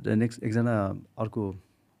त्यसको नेक्स्ट एकजना अर्को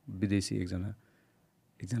विदेशी एकजना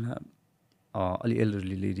अलि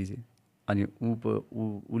एल्डरली लेडी चाहिँ अनि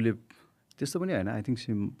उसले त्यस्तो पनि होइन आई थिङ्क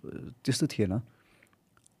त्यस्तो थिएन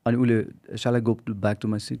अनि उसले साल I go back to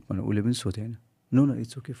my seat भनेर उसले पनि सोधेँ होइन no no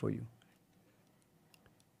it's okay for you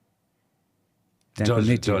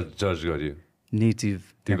native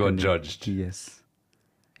यस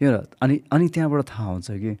अनि त्यहाँबाट थाहा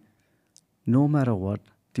हुन्छ कि नो म्याटर वाट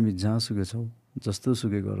तिमी जहाँसुकै छौ जस्तो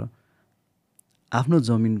सुकै गर आफ्नो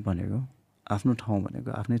जमिन भनेको आफ्नो ठाउँ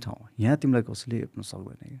भनेको आफ्नै ठाउँ यहाँ तिमीलाई कसैले हेप्न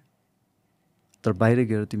सक्दैन क्या तर बाहिर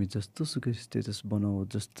गएर तिमी जस्तो सुकै स्टेटस बनाऊ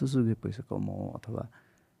जस्तो सुकै पैसा कमाऊ अथवा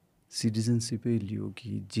सिटिजनसिपै लियो कि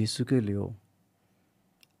जेसुकै लियो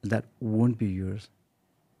द्याट वोन्ट बी युर्स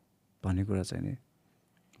भन्ने कुरा चाहिँ नि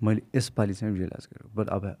मैले यसपालि चाहिँ रियलाइज गरेँ बट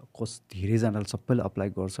अब धेरैजनाले सबैले अप्लाई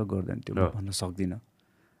गर्छ गर्दैन त्यो म भन्न सक्दिनँ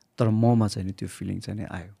तर ममा चाहिँ नि त्यो फिलिङ चाहिँ नि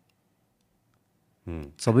आयो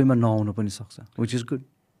सबैमा नआउनु पनि सक्छ which is good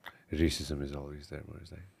Racism is always there,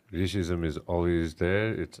 Manoj. Racism is always there.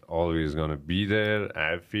 It's always going to be there.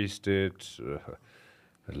 I've faced it.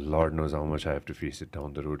 Lord knows how much I have to face it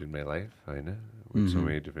down the road in my life. I know. With so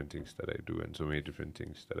many different things that I do and so many different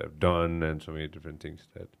things that I've done and so many different things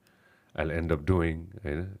that I'll end up doing. I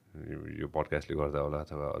know. Your podcast le garda hola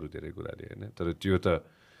athava aru धेरै कुराले हैन तर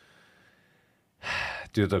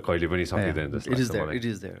त्यो त कहिले पनि सकिँदैन जस्तो लाग्छ मलाई इट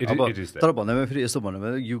इज देयर तर भन्दैमा फेरि यस्तो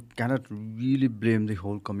भन्नु you cannot really blame the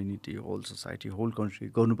whole community whole society whole country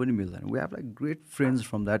गर्नु पनि मिल्दैन we have like great friends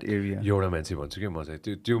from that area एउटा मान्छे भन्छु कि म चाहिँ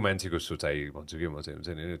त्यो मान्छेको सोचाइ भन्छु कि म चाहिँ हुन्छ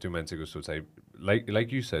नि त्यो मान्छेको सोचाइ like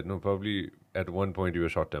you said no probably at one point you are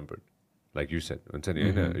short tempered like you said हुन्छ नि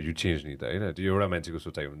होइन यु चेन्ज नि त होइन त्यो एउटा मान्छेको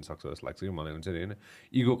सोचाइ हुनसक्छ जस्तो लाग्छ कि मलाई हुन्छ नि होइन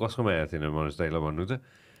इगो कसकोमा आएको थिएन मनोज दाइलाई भन्नु त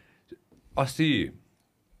अस्ति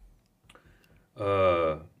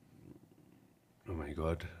oh my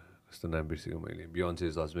god कस्तो नाम बिर्सेको मैले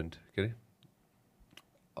बियोन्से's husband के अरे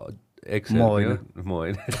एक्स म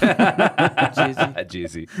होइन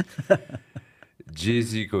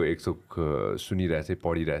जेजीको एक थोक सुनिरहेको थिएँ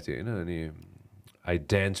पढिरहेको थिएँ होइन अनि I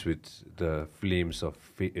dance with the flames of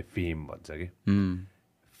fame भन्छ कि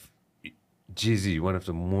जेजी one of the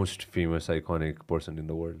most famous iconic person in the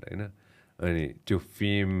world होइन अनि त्यो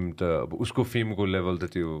फेम त अब उसको फेमको लेभल त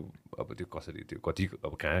त्यो अब त्यो कसरी त्यो कति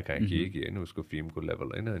अब कहाँ के होइन उसको फेमको लेभल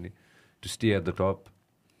होइन अनि to stay at the top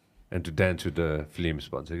and to dance with the flames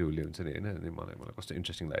भन्छ कि उसले हुन्छ नि होइन अनि मलाई कस्तो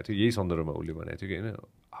इन्ट्रेस्टिङ लागेको थियो यही सन्दर्भमा उसले भनेको थियो कि होइन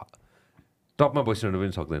टपमा बसिरहनु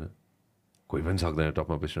पनि सक्दैन कोही पनि सक्दैन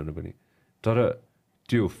टपमा बसिरहनु पनि तर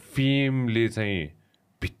त्यो फेमले चाहिँ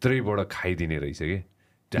भित्रैबाट खाइदिने रहेछ कि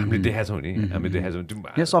त्यो हामीले देखाएको छौँ नि हामीले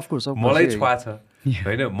देखाएको छौँ मलाई छुवा छ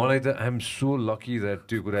होइन मलाई त आइएम सो लकी द्याट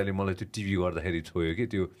त्यो कुराले मलाई त्यो टिभी गर्दाखेरि छोयो कि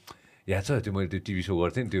त्यो याद छ त्यो मैले त्यो टिभी सो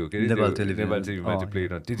गर्थेँ नि त्यो के अरे नेपाल नेपाल टिभीमा त्यो प्ले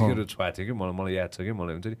त्यतिखेर छोएको थियो कि मलाई याद छ कि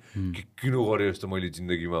मलाई हुन्छ नि किन गरे जस्तो मैले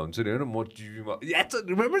जिन्दगीमा हुन्छ नि होइन म टिभीमा याद छ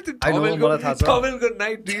रिमेम्बर त्यो टमेलको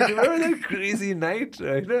नाइट क्रेजी नाइट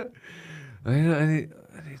होइन होइन अनि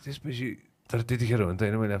त्यसपछि तर त्यतिखेर हो नि त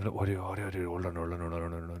होइन मैले आफूलाई अरे अरे अरे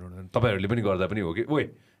होल्डन तपाईँहरूले पनि गर्दा पनि हो कि ओए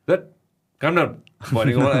द्याट काम डाउन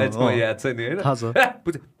भनेको मलाई याद छ नि होइन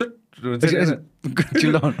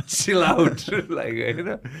chill out like होइन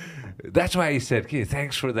द्याट्स वाइ आई सेड कि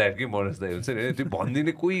थ्याङ्क्स फर द्याट कि मनोज दाइ हुन्छ नि त्यो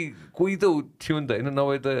भनिदिने कोही त थियो नि त होइन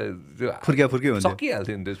नभए त त्यो फुर्की हुन्छ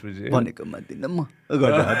सकिहाल्थ्यो नि त्यसपछि भनेको मान्दिनँ म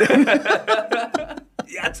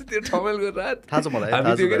याद छ त्यो ठमेलको रात थाहा छ मलाई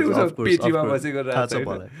हामी त्यो के पेटीमा बसेको रात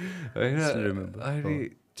होइन अहिले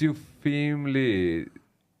त्यो फेमले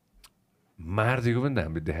मारिदिएको पनि त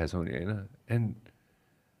हामीले देखाएको छौँ नि होइन and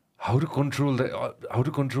how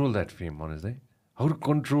to control that fame Manoj दाइ how to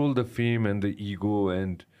control the fame and the ego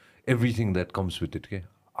and everything that comes with it, okay?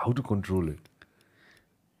 How to control it?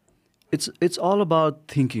 It's all about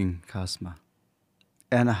thinking, खासमा,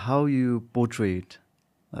 and how you portray it,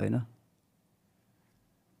 होइन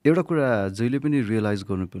एउटा कुरा जहिले पनि realise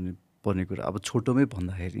गर्नुपर्ने कुरा अब छोटोमै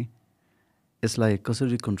भन्दाखेरि यसलाई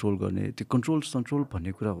कसरी कन्ट्रोल गर्ने त्यो कन्ट्रोल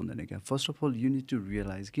भन्ने कुरा हुँदैन क्या first of all you need to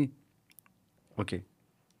realise कि ओके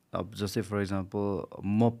अब जस्तै फर इक्जाम्पल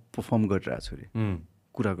म पर्फर्म गरिरहेको छु अरे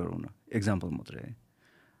कुरा गरौँ न एक्जाम्पल मात्रै है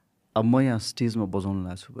अब म यहाँ स्टेजमा बजाउनु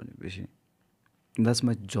लाग्छु भनेपछि that's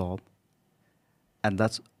my job and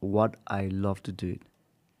that's what I love to do it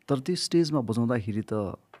तर त्यो स्टेजमा बजाउँदाखेरि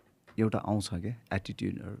त एउटा आउँछ क्या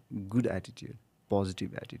एटिट्युडहरू गुड एटिट्युड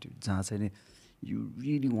पोजिटिभ एटिट्युड जहाँ चाहिँ नि you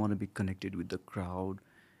really want be connected with the crowd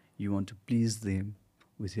you want to please them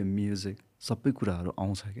with your music सबै कुराहरू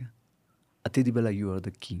आउँछ क्या त्यति बेला यु आर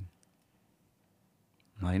द किङ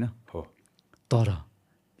होइन तर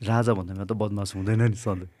राजा भन्दैमा त बदमास हुँदैन नि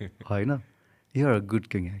सधैँ होइन you are a good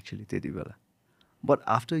king actually त्यति बेला but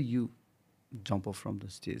after you jump of from the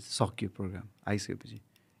stage सक्यो प्रोग्राम आइसकेपछि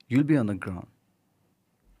you'll be on the ground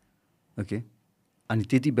okay अनि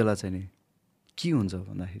त्यति बेला चाहिँ नि के हुन्छ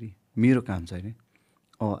भन्दाखेरि मेरो काम चाहिँ नि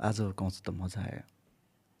आज कन्सर्ट त मजा आयो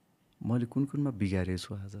मैले कुनमा बिगारेको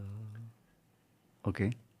छु आज ओके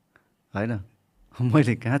होइन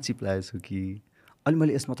मैले कहाँ चिप्लाएको छु कि अनि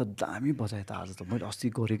मैले यसमा त दामी बजाएँ त आज त मैले अस्ति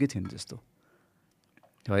गरेकै थिएँ जस्तो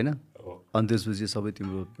होइन अनि त्यसपछि सबै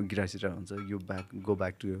तिम्रो गिटार सिटार हुन्छ यो go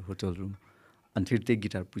back to your hotel room अनि फेरि त्यही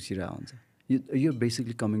गिटार पुछिरहेको हुन्छ यो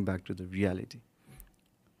basically coming back to the reality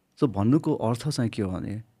so भन्नुको अर्थ चाहिँ के हो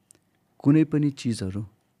भने कुनै पनि चिजहरू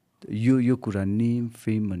यो कुरा नेम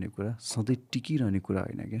फेम भन्ने कुरा सधैँ टिकिरहने कुरा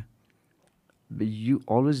होइन क्या you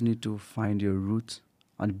always need to find your roots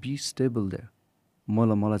अनि बी स्टेबल देयर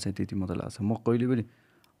मलाई चाहिँ त्यति मात्रै लाग्छ म कहिले पनि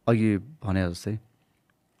अघि भने जस्तै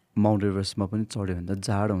माउन्ट एभरेस्टमा पनि चढ्यो भने त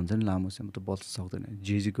जाडो हुन्छ नि लामोसम्म त बस्न सक्दैन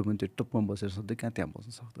जेजीको पनि त्यो टुप्पमा बसेर सधैँ कहाँ त्यहाँ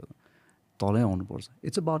बस्न सक्दैन तलै आउनुपर्छ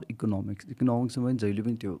इट्स अबाउट इकोनोमिक्समा पनि जहिले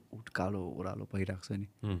पनि त्यो कालो ओह्रालो भइरहेको छ नि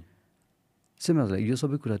सेम यो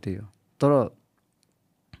सबै कुरा त्यही हो तर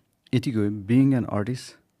यतिको बिइङ एन आर्टिस्ट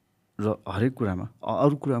र हरेक कुरामा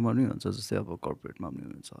अरू कुरामा पनि हुन्छ जस्तै अब कर्पोरेटमा पनि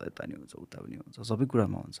हुन्छ यता नि हुन्छ उता पनि हुन्छ सबै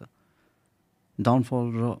कुरामा हुन्छ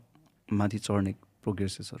डाउनफल र माथि चढ्ने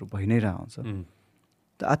प्रोग्रेसेसहरू भइ नै रहेको हुन्छ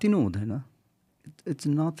त आतिनु हुँदैन इट्स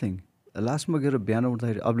नथिङ लास्टमा गएर बिहान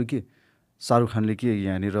उठ्दाखेरि अब के शाहरुख खानले के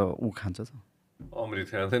यहाँनिर ऊ खान्छ त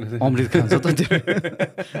अमृत खान्छ त त्यो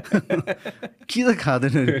के त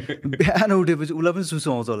खाँदैन बिहान उठेपछि उसलाई पनि सुसु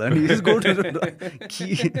आउँछ होला नि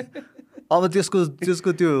अब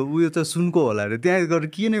त्यसको त्यो उयो त सुनको होला अरे त्यहाँ गएर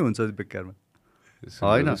के नै हुन्छ बेकारमा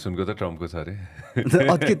होइन सुनको त ट्रम्पको छ अरे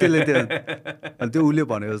के त्यसले त्यो उसले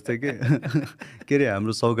भनेको जस्तै के अरे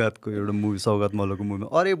हाम्रो सौगातको एउटा मुभी सौगात मल्लको मुभीमा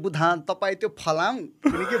अरे बुधान तपाईँ त्यो फलाम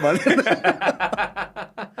के भन्यो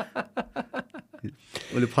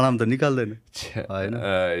उसले फलाम त निकाल्दैन होइन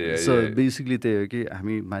सो बेसिकली त्यही हो कि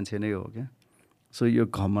हामी मान्छे नै हो क्या सो यो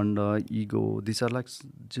घमण्ड ego this are like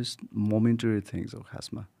just momentary things हो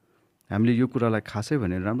खासमा हामीले यो कुरालाई खासै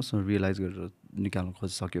भनेर राम्रोसँग रियलाइज गरेर निकाल्नु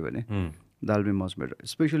खोजिसक्यो भने that be much better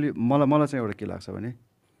specially मलाई चाहिँ एउटा के लाग्छ भने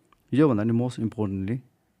योभन्दा नि मोस्ट इम्पोर्टेन्टली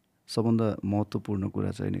सबभन्दा महत्त्वपूर्ण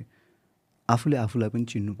कुरा चाहिँ नि आफूले आफूलाई पनि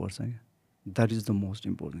चिन्नुपर्छ क्या that is the most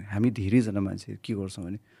important हामी धेरैजना मान्छे के गर्छौँ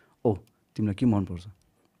भने तिमीलाई के मनपर्छ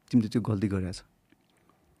तिमीले त्यो गल्ती गरेछ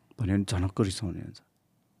भन्यो भने झनक्क रिसाउने हुन्छ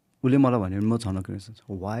उसले मलाई भन्यो भने म झनक्क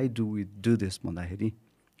रिसाउँछु why do we do this भन्दाखेरि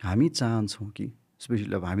हामी चाहन्छौँ कि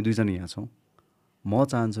स्पेसली अब हामी दुईजना यहाँ छौँ म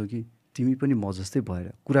चाहन्छु कि तिमी पनि म जस्तै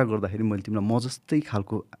भएर कुरा गर्दाखेरि मैले तिमीलाई म जस्तै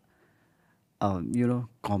खालको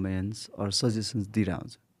कमेन्ट्स अर सजेसन्स दिइरहेको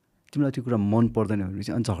हुन्छु तिमीलाई त्यो कुरा मन पर्दैन भने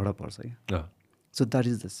चाहिँ अनि झगडा पर्छ क्या so that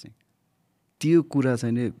is the thing त्यो कुरा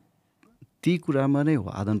चाहिँ नि ती कुरामा नै हो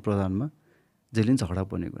आदान प्रदानमा जहिले पनि झगडा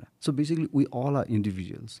पर्ने कुरा so basically we all are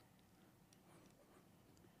individuals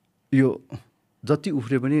यो जति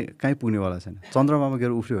उफ्रे पनि कहीँ पुग्नेवाला छैन चन्द्रमामा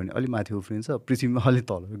गएर उफ्रियो भने अलिक माथि उफ्रिन्छ पृथ्वीमा अलिक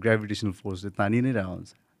तल ग्राभिटेसनल फोर्सले तानी नै रहेको हुन्छ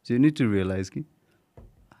so you need to realise कि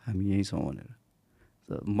हामी यहीँ छौँ भनेर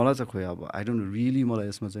मलाई चाहिँ खोइ अब आई डोन्ट रियली मलाई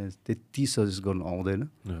यसमा चाहिँ त्यति सजेस्ट गर्नु आउँदैन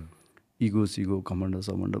इगो सिगो कमान्डर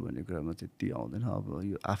समन्डर भन्ने कुरामा त्यति आउँदैन अब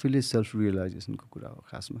यो आफैले सेल्फ रियलाइजेसनको कुरा हो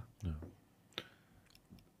खासमा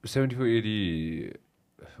 7480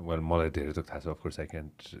 well मलाई धेरै त थाहा छ of course I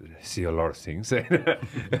can't C a lot of things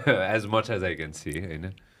as much as I can C होइन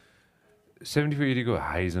 7480 को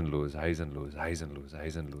हाइज एन्ड लोज होइन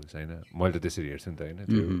मैले त त्यसरी हेर्छु नि त होइन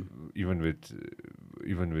त्यो इभन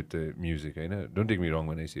विथ द म्युजिक होइन डोन्ट टेक मी रङ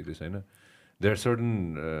भने सी दिस होइन there are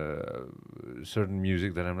certain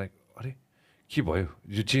music that I'm like अरे के भयो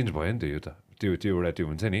यो चेन्ज भयो नि त यो त त्यो एउटा त्यो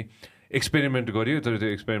हुन्छ नि एक्सपेरिमेन्ट गर्यो तर त्यो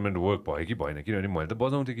एक्सपेरिमेन्ट वर्क भयो कि भएन किनभने मैले त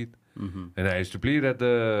बजाउँथेँ गीत होइन I use to play at the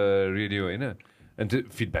radio होइन अनि त्यो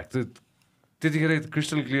फिडब्याक त त्यतिखेर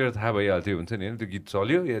क्रिस्टल क्लियर थाहा भइहाल्थ्यो हुन्छ नि होइन त्यो गीत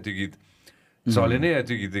चल्यो या त्यो गीत चलेन या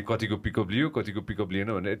त्यो गीत कतिको पिकअप लियो कतिको पिकअप लिएन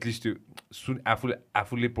भने एटलिस्ट त्यो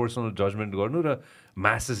आफूले पर्सनल जजमेन्ट गर्नु र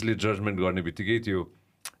मासेसले जजमेन्ट गर्ने बित्तिकै त्यो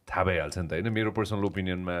थाहा भइहाल्छ नि त होइन मेरो पर्सनल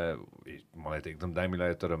ओपिनियनमा मलाई त एकदम दामी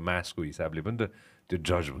लाग्यो तर मासको हिसाबले पनि त त्यो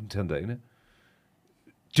जज हुन्थ्यो नि त होइन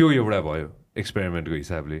त्यो एउटा भयो एक्सपेरिमेन्टको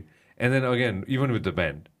हिसाबले and then again even with the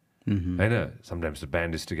band होइन sometimes the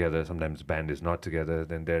band is together sometimes the band is not together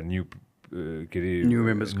then their new के अरे new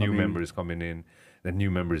members coming in then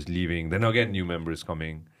new members leaving, then again new members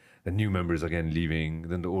coming, then new members again leaving,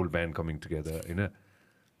 then the old band coming together, you know.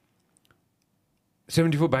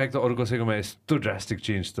 74 back त अरू कसैकोमा यस्तो drastic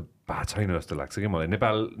change त भएको छैन जस्तो लाग्छ कि मलाई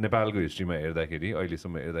नेपालको हिस्ट्रीमा हेर्दाखेरि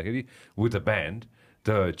अहिलेसम्म हेर्दाखेरि with the band the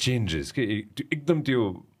changes के एकदम त्यो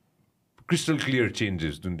क्रिस्टल क्लियर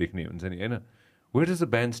चेन्जेस जुन देख्ने हुन्छ नि होइन where is the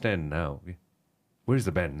band stand now where is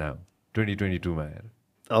the band now 2022 मा आएर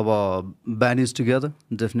अब ब्यान्ड इज टुगेदर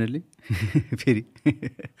डेफिनेटली फेरि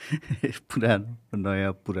पुरानो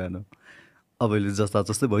नयाँ पुरानो अब अहिले जस्ता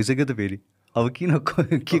जस्तै भइसक्यो त फेरि अब किन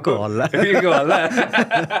के को हल्ला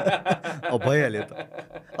अब भइहाल्यो त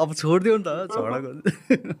अब छोडिदियो नि त झगडा गर्नु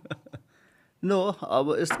नो अब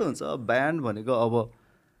यस्तो हुन्छ ब्यान्ड भनेको अब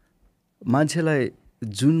मान्छेलाई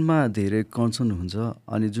जुनमा धेरै कन्सर्न हुन्छ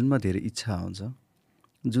अनि जुनमा धेरै इच्छा हुन्छ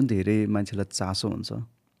जुन धेरै मान्छेलाई चासो हुन्छ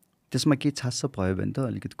त्यसमा केही चासो भयो भने त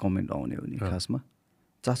अलिकति कमेन्ट आउने हो नि खासमा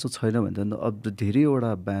चासो छैन भने त अब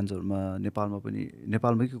धेरैवटा ब्यान्ड्सहरूमा नेपालमा पनि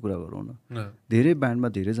नेपालमैकै कुरा गरौँ न धेरै ब्यान्डमा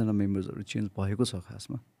धेरैजना मेम्बर्सहरू चेन्ज भएको छ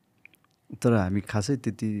खासमा तर हामी खासै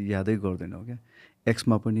त्यति यादै गर्दैनौँ क्या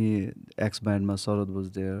एक्समा पनि एक्स ब्यान्डमा शरद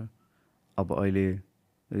बजदेयर अब अहिले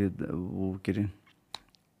के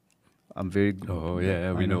अरे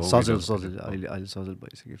सजल अहिले सजल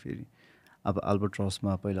भइसक्यो फेरि अब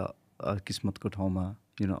अल्बर्ट्रसमा पहिला किस्मतको ठाउँमा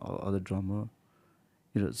अदर ड्रमर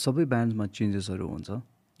सबै ब्यान्डमा चेन्जेसहरू हुन्छ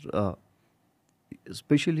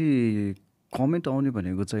स्पेसली कमेन्ट आउने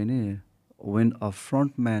भनेको चाहिँ नि when a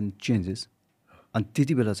front man changes अनि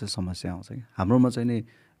त्यति बेला चाहिँ समस्या आउँछ कि हाम्रोमा चाहिँ नि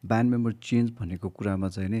ब्यान्ड मेम्बर चेन्ज भनेको कुरामा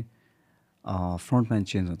चाहिँ नि फ्रन्ट म्यान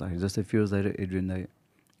चेन्ज हुँदाखेरि जस्तै फिरोज दाई र एड्रियन दाई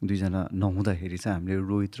दुईजना नहुँदाखेरि चाहिँ हामीले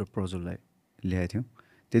रोहित र प्रज्वललाई ल्याएको थियौँ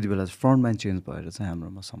त्यति बेला चाहिँ फ्रन्ट म्यान चेन्ज भएर चाहिँ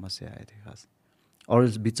हाम्रोमा समस्या आएको थियो खास अरू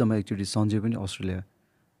बिचमा एकचोटि सञ्जय पनि अस्ट्रेलिया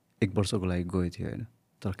 1 वर्षको लागि गएको थियो होइन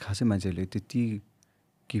तर खासै मान्छेहरूले त्यति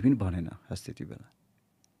केही पनि भनेन खास त्यति बेला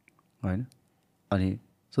होइन अनि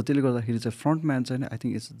सो त्यसले गर्दाखेरि चाहिँ फ्रन्ट म्यान चाहिँ I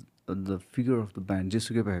think it's the figure of the band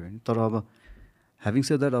जेसुकै पायो भने तर अब ह्याभिङ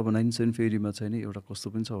सेड द्याट अब 97 मा चाहिँ नि एउटा कस्तो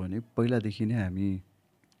पनि छ भने पहिलादेखि नै हामी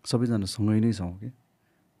सबैजना सँगै नै छौँ कि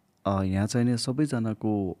यहाँ चाहिँ नि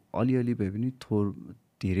सबैजनाको अलिअलि भए पनि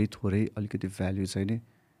धेरै थोरै अलिकति भ्याल्यु चाहिँ नि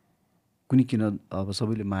कुनै किन अब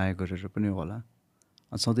सबैले माया गरेर पनि होला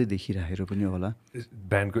सधैँ देखिराखेर पनि होला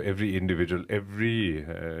ब्यान्डको every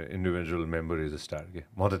individual member is a star के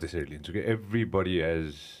म त त्यसरी लिन्छु कि everybody as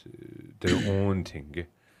their own thing के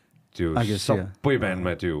त्यो सबै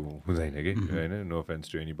ब्यान्डमा त्यो हुँदैन कि होइन no offence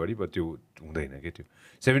to anybody but त्यो हुँदैन कि त्यो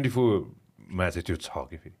 74मा चाहिँ त्यो छ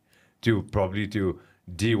कि फेरि त्यो प्रब्ली त्यो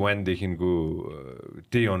डे 1 देखिको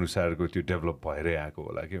त्यही अनुसारको त्यो डेभलप भएरै आएको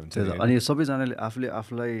होला कि हुन्छ अनि सबैजनाले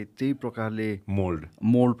आफूलाई त्यही प्रकारले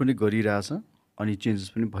मोल्ड पनि गरिरहेछ अनि चेन्जेस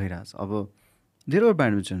पनि भइरहेछ अब धेरैवटा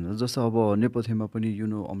ब्यान्डमा चेन्ज हुन्छ जस्तो अब नेपथ्यमा पनि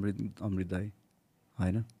अमृत दाई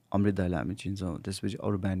होइन अमृत दाईलाई हामी चिन्छौँ त्यसपछि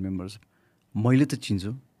अरू ब्यान्ड मेम्बर्स मैले त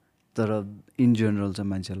चिन्छु तर इन जेनरल चाहिँ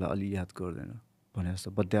मान्छेलाई अलि याद गर्दैन भने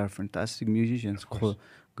जस्तो but they are fantastic musicians गयो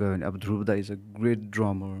भने अब ध्रुव दाई इज अ ग्रेट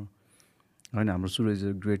ड्रमर होइन हाम्रो सुरज इज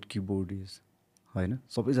अ ग्रेट किबोर्डिस्ट होइन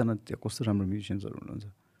सबैजना त्यहाँ कस्तो राम्रो म्युजिसियन्सहरू हुनुहुन्छ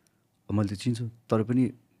मैले त्यो चिन्छु तर पनि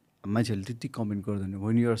मान्छेहरूले त्यति कमेन्ट गर्दैन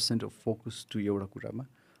when you're saint of focus to एउटा कुरामा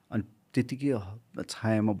अनि त्यतिकै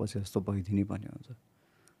छायामा बसे जस्तो भइदिने भन्ने हुन्छ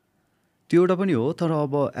त्यो एउटा पनि हो तर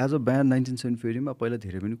अब एज अ ब्यान्ड 1974 पहिला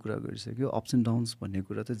धेरै पनि कुरा गरिसक्यो अप्स एन्ड डाउन्स भन्ने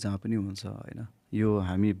कुरा त जहाँ पनि हुन्छ होइन यो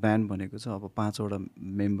हामी ब्यान्ड भनेको छ अब 5वटा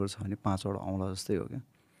मेम्बर छ भने 5वटा औँला जस्तै हो क्या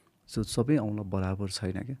सो सबै औँला बराबर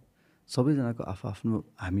छैन क्या सबैजनाको आफ्नो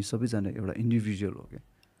हामी सबैजना एउटा इन्डिभिजुअल हो क्या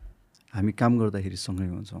हामी काम गर्दाखेरि सँगै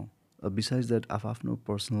हुन्छौँ बिसाइड्स द्याट आफ्नो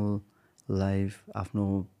पर्सनल लाइफ आफ्नो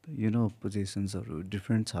पोजिसन्सहरू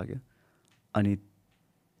डिफ्रेन्ट छ क्या अनि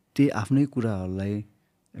त्यही आफ्नै कुराहरूलाई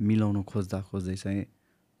मिलाउन खोज्दै चाहिँ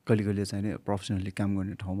कहिले चाहिँ प्रोफेसनली काम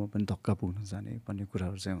गर्ने ठाउँमा पनि धक्का पुग्न जाने भन्ने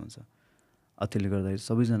कुराहरू चाहिँ हुन्छ त्यसले गर्दाखेरि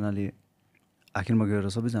सबैजनाले आखिरमा गएर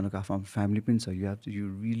सबैजनाको आफ्नो फ्यामिली पनि छ you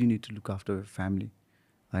really need to look after family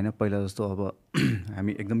होइन पहिला जस्तो अब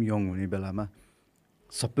हामी एकदम यङ हुने बेलामा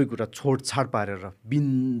सबै कुरा छोडछाड पारेर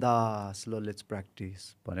बिन्दास ल लेट्स प्र्याक्टिस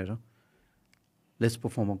भनेर लेट्स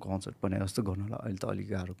पर्फर्म अ कन्सर्ट भने जस्तो गर्नलाई अहिले त अलिक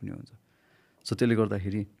गाह्रो पनि हुन्छ सो त्यसले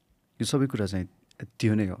गर्दाखेरि यो सबै कुरा चाहिँ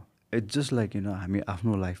त्यो नै हो इट्स जस्ट लाइक हामी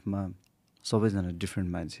आफ्नो लाइफमा सबैजना डिफ्रेन्ट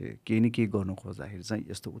मान्छे केही न केही गर्नु खोज्दाखेरि चाहिँ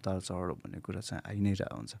यस्तो उतार चढ भन्ने कुरा चाहिँ आइ नै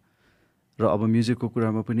रहेको हुन्छ र अब म्युजिकको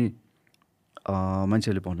कुरामा पनि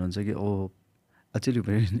मान्छेहरूले भन्नुहुन्छ कि ओ एक्चुअली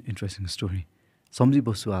भेरी इन्ट्रेस्टिङ स्टोरी सम्झी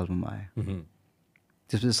बस्छु एल्बम आयो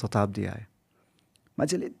त्यसपछि शताब्दी आयो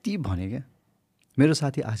मान्छेले यति भने क्या मेरो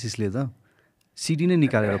साथी आशिषले त सिडी नै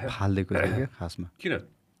निकालेर फालिदिएको थियो क्या खासमा किन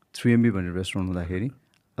 3MB भन्ने रेस्टुरेन्ट हुँदाखेरि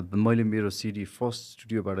अब मैले मेरो सिडी फर्स्ट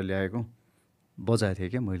स्टुडियोबाट ल्याएको बजाएको थिएँ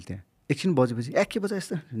क्या मैले त्यहाँ एकछिन बजेपछि के बजा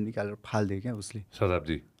यस्तो निकालेर फालिदिएँ क्या उसले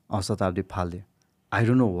शताब्दी फालिदिएँ I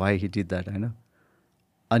don't know why he did that होइन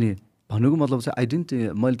अनि भन्नुको मतलब चाहिँ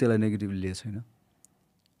मैले त्यसलाई नेगेटिभली लिएको छैन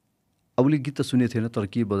अब उसले गीत त सुनेको थिएन तर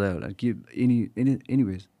के बजायो होला के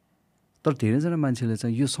एनिवेज तर धेरैजना मान्छेले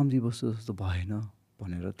चाहिँ यो सम्झी बस्छु जस्तो भएन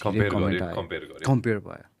भनेर धेरै कमेन्ट आयो कम्पेयर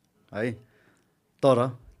भयो है तर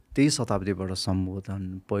त्यही शताब्दीबाट सम्बोधन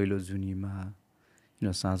पहिलो जुनीमा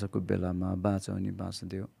साँझको बेलामा बाँच अनि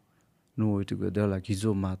बाँच्दियो no way to go there like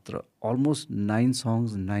हिजो मात्र अलमोस्ट 9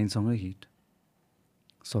 सङ्ग्स 9सँगै हिट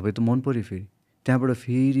सबै त मन पऱ्यो फेरि त्यहाँबाट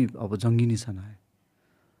फेरि अब जङ्गिनी सान आयो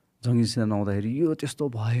जङ्गिनी सान आउँदाखेरि यो त्यस्तो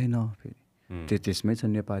भएन फेरि त्यसमै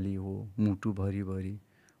छ नेपाली हो मुटुभरि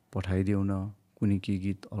पठाइदेऊ न कुनै के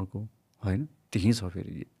गीत अर्को होइन त्यही छ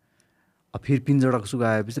फेरि गीत अब फेरि पिन्जडाको सुगा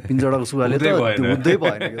आएपछि पिन्जडाको सुगाले त हुँदै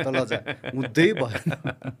भएन यो त लजा हुँदै भएन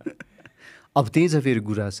अब त्यही छ फेरि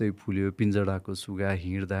गुराँसै फुल्यो पिन्जडाको सुगा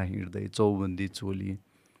हिँड्दै चौबन्दी चोली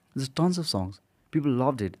tons of songs people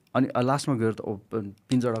लभड it अनि लास्टमा गएर त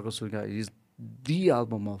पिन्जडाको सुगा इज दि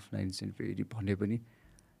एल्बम अफ 1974 भने पनि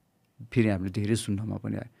फेरि हामीले धेरै सुन्नमा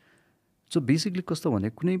पनि आयो सो बेसिकली कस्तो भने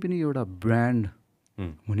कुनै पनि एउटा ब्रान्ड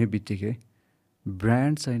हुने बित्तिकै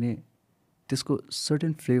ब्रान्ड चाहिने त्यसको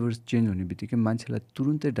सर्टेन फ्लेभर्स चेन्ज हुने बित्तिकै मान्छेलाई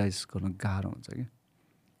तुरुन्तै डाइजेस्ट गर्न गाह्रो हुन्छ क्या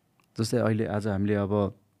जस्तै अहिले आज हामीले अब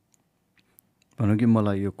भनौँ कि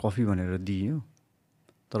मलाई यो कफी भनेर दियो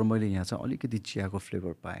तर मैले यहाँ चाहिँ अलिकति चियाको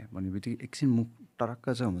फ्लेभर पाएँ भन्ने बित्तिकै एकछिन मुख टरक्क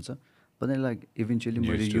चाहिँ हुन्छ बट लाइक इभेन्चुअली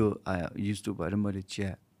मैले यो युज टु भएर मैले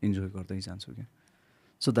चिया इन्जोय गर्दै जान्छु क्या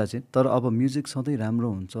सो द्याट्स इट तर अब म्युजिक सधैँ राम्रो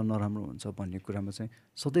हुन्छ नराम्रो हुन्छ भन्ने कुरामा चाहिँ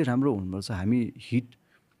सधैँ राम्रो हुनुपर्छ हामी हिट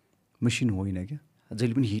मेसिन होइन क्या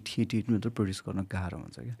जहिले पनि हिट मात्र प्रड्युस गर्न गाह्रो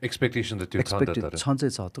हुन्छ क्या एक्सपेक्टेसन त त्यो छन्छै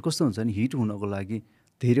छ त कस्तो हुन्छ नि हिट हुनको लागि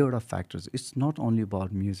धेरैवटा factors it's not only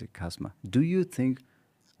about music खासमा do you think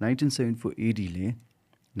 1974 एडीले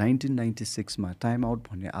 1996मा time out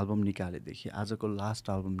भन्ने एल्बम निकालेदेखि आजको लास्ट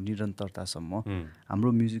एल्बम निरन्तरतासम्म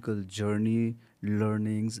हाम्रो म्युजिकल जर्नी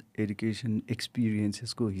लर्निङ्स एडुकेसन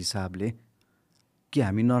एक्सपिरियन्सेसको हिसाबले के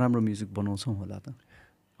हामी नराम्रो म्युजिक बनाउँछौँ होला त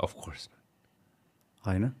अफकोर्स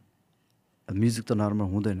होइन म्युजिक त नराम्रो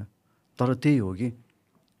हुँदैन तर त्यही हो कि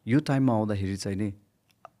यो टाइममा आउँदाखेरि चाहिँ नि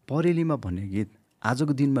परेलीमा भन्ने गीत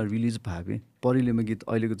आजको दिनमा रिलिज भयो भए परेलीमा गीत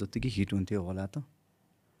अहिलेको जत्तिकै हिट हुन्थ्यो होला त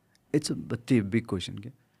इट्स त्यही बिग क्वेसन के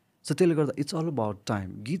सो त्यसले गर्दा इट्स अल अबाउट टाइम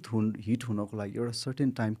गीत हिट हुनको लागि एउटा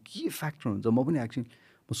सर्टेन टाइम के फ्याक्टर हुन्छ म पनि एक्चुअली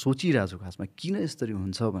म सोचिरहेको छु खासमा किन यसरी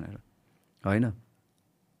हुन्छ भनेर होइन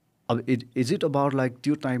अब इज इट अबाउट लाइक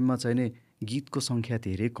त्यो टाइममा चाहिँ नि गीतको सङ्ख्या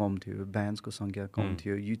धेरै कम थियो ब्यान्ड्सको सङ्ख्या कम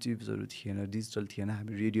थियो युट्युब्सहरू थिएन डिजिटल थिएन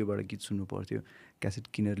हामी रेडियोबाट गीत सुन्नु पर्थ्यो क्यासेट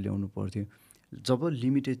किनेर ल्याउनु पर्थ्यो जब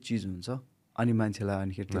लिमिटेड चिज हुन्छ अनि मान्छेलाई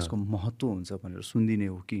अनिखेरि त्यसको महत्त्व हुन्छ भनेर सुनिदिने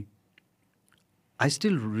हो कि आई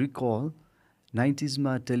स्टिल रिकल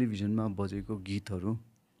 90sमा टेलिभिजनमा बजेको गीतहरू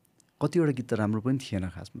कतिवटा गीत त राम्रो पनि थिएन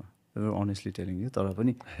खासमा अनेस्टली टेलिङ यु तर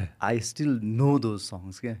पनि I still know those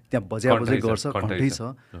songs क्या त्यहाँ बजाइ गर्छ कन्टै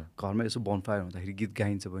छ घरमा यसो बनफायर हुँदाखेरि गीत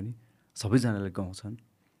गाइन्छ पनि सबैजनाले गाउँछन्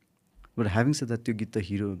बट ह्याभिङ सेड द्याट त्यो गीत त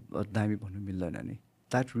हिरो दामी भन्नु मिल्दैन नि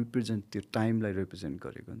द्याट रिप्रेजेन्ट त्यो टाइमलाई रिप्रेजेन्ट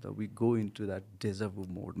गरेको नि त वी गो इन्टु द्याट डेजर्भ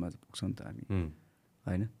मोडमा पुग्छौँ नि त हामी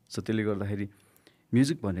होइन सो त्यसले गर्दाखेरि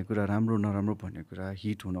म्युजिक भन्ने कुरा राम्रो नराम्रो भन्ने कुरा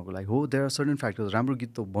हिट हुनको लागि हो देयर आर सर्टेन फ्याक्टर्स राम्रो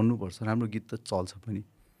गीत त बन्नुपर्छ राम्रो गीत त चल्छ पनि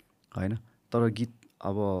होइन तर गीत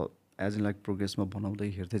अब एज इन लाइक प्रोग्रेसमा बनाउँदै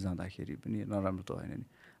हेर्दै जाँदाखेरि पनि नराम्रो त होइन नि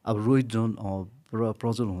अब रोहित जोन र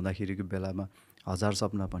प्रज्वल हुँदाखेरिको बेलामा हजार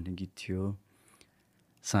सपना भन्ने गीत थियो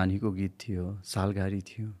सानीको गीत थियो सालघारी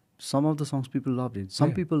थियो some of the songs people love it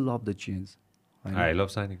some people love the change I love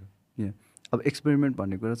सानीको अब एक्सपेरिमेन्ट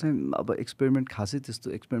भन्ने कुरा चाहिँ अब एक्सपेरिमेन्ट खासै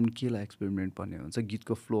त्यस्तो एक्सपेरिमेन्ट केलाई एक्सपेरिमेन्ट भन्ने हुन्छ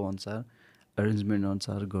गीतको फ्लो अनुसार एरेन्जमेन्ट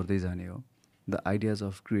अनुसार गर्दै जाने हो the ideas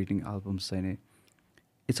of creating albums चाहिँ नै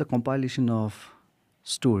it's a compilation of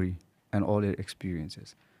story and all your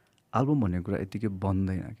experiences album भन्ने कुरा यत्तिकै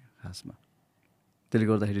बन्दैन क्या खासमा त्यसले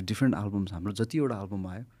गर्दाखेरि डिफ्रेन्ट एल्बम्स हाम्रो जतिवटा एल्बम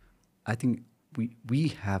आयो I think we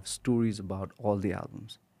have stories about all the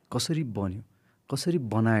albums कसरी बन्यो कसरी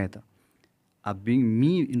बनाए त अब being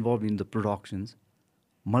me involve in the productions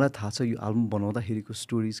मलाई थाहा छ यो एल्बम बनाउँदाखेरिको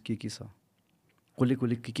स्टोरिज के छ कसले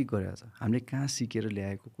के गरेको छ हामीले कहाँ सिकेर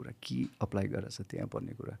ल्याएको कुरा के अप्लाई गरेको छ त्यहाँ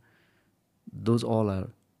पर्ने कुरा those all are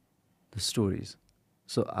the stories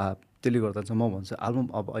so त्यसले गर्दा चाहिँ म भन्छु एल्बम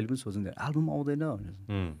अब अहिले पनि सोच्नु एल्बम आउँदैन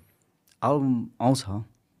एल्बम आउँछ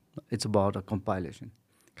इट्स अबाउट अ कम्पाइलेसन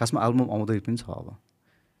खासमा एल्बम आउँदै पनि छ अब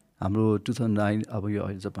हाम्रो 2009 अब यो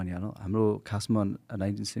अहिले चाहिँ भनिहालौँ हाम्रो खासमा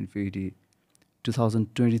 1980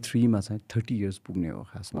 2023मा चाहिँ 30 इयर्स पुग्ने हो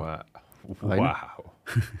खासमा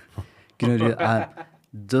किनभने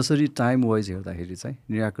जसरी टाइम वाइज हेर्दाखेरि चाहिँ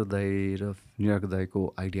निराकर दाईको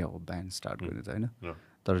आइडिया हो ब्यान्ड स्टार्ट गर्ने चाहिँ होइन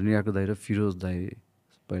तर निराकर दाई र फिरोज दाई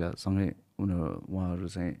पहिला सँगै उहाँहरू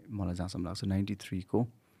चाहिँ मलाई जहाँसम्म लाग्छ 93को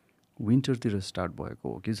विन्टरतिर स्टार्ट भएको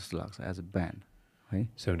हो कि जस्तो लाग्छ एज अ ब्यान्ड है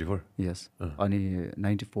 74 यस अनि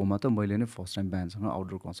 94मा त मैले नै फर्स्ट टाइम ब्यान्डसँग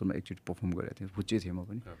आउटडोर कन्सर्टमा एकचोटि पर्फर्म गरेको थिएँ बुझ्दै थिएँ म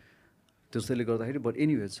पनि त्यसैले गर्दाखेरि but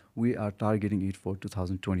anyways we are targeting it for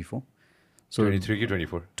 2024 so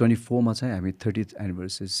 24मा चाहिँ हामी 30th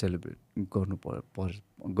एनिभर्सरी सेलिब्रेट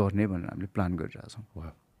गर्ने भनेर हामीले प्लान गरिरहेछौँ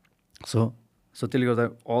सो त्यसले गर्दा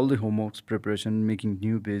all the homeworks preparation making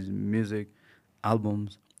new music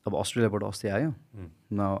albums अब अस्ट्रेलियाबाट अस्ति आयो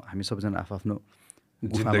न हामी सबैजना आफ्नो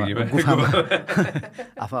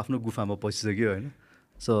आफ्नो गुफामा पसिसक्यो होइन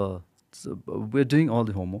so we are doing all the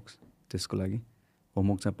homeworks त्यसको लागि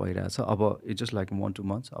होमवर्क चाहिँ भइरहेछ अब इट्स जस्ट लाइक 1-2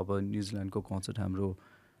 months अब न्युजिल्यान्डको कन्सर्ट हाम्रो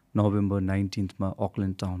नोभेम्बर 19मा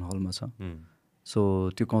अकल्यान्ड टाउन हलमा छ सो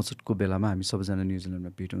त्यो कन्सर्टको बेलामा हामी सबैजना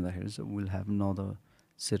न्युजिल्यान्डमा भेट हुँदाखेरि चाहिँ will have another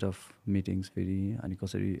set of meetings फेरि अनि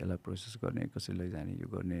कसरी यसलाई प्रोसेस गर्ने कसरी लैजाने यो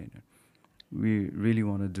गर्ने होइन we really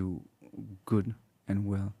want do good and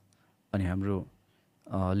well अनि हाम्रो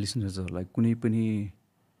लिसनर्सहरूलाई कुनै पनि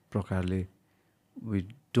प्रकारले we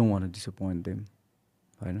don't want disappoint them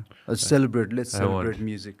होइन celebrate let's celebrate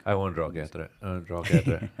music I want rock यात्रा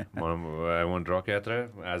आई वान्ट रक यात्रा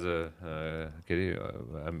एज अ के अरे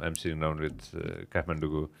I'm sitting down with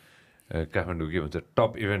Kathmandu के भन्छ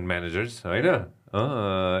टप इभेन्ट म्यानेजर्स होइन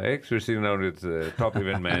sitting down with top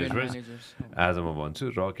event managers आज म भन्छु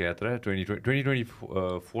रक यात्रा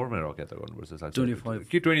 2024मा रक यात्रा गर्नुपर्छ 25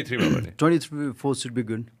 कि 23मा भने 24 शुड बी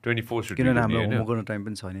गुड 24 शुड किनभने हाम्रो होमवर्क गर्न टाइम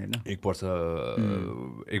पनि छैन होइन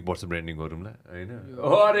एक वर्ष ब्रान्डिङ गरौँला होइन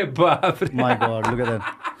अरे बाप my God look at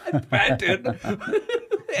pant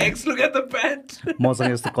x look at the pant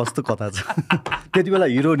मसँग यस्तो कस्तो कथा छ त्यति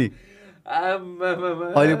बेला हिरो नि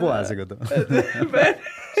अहिले पो हाँसेको त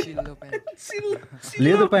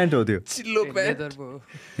लेदर प्यान्ट हो त्यो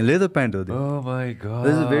लेदर प्यान्ट हो त्यो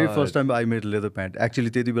very first time I made leather pant actually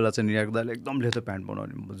त्यति बेला चाहिँ निराकर दाइले एकदम लेदर प्यान्ट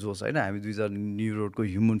बनाउने जोस होइन हामी दुईजना न्यु रोडको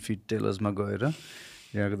ह्युमन फिट टेलर्समा गएर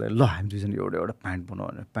निराकर दाइ ल हामी दुईजना एउटा प्यान्ट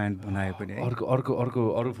बनाउने प्यान्ट बनाए पनि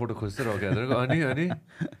अर्को फोटो खोज्दै रक्यो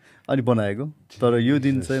अनि बनाएको तर यो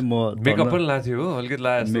दिन चाहिँ म मेकअप पनि लाग्थ्यो हो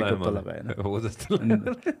अलिकति मेकअप त लगाएन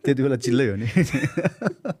त्यति बेला चिल्लै हो नि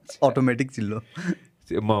अटोमेटिक चिल्लो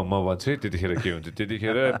म भन्छु है त्यतिखेर के हुन्छ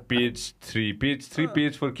त्यतिखेर पेज 3 पेज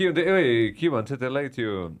 4 के हुन्छ ए के भन्छ त्यसलाई त्यो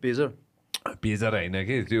पेजर होइन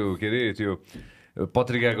कि त्यो के अरे त्यो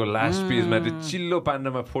पत्रिकाको लास्ट पेजमा त्यो चिल्लो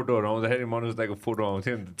पान्डामा फोटोहरू आउँदाखेरि मनोज दाइको फोटो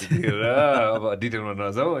आउँथ्यो नि त त्यतिखेर अब डिटेलमा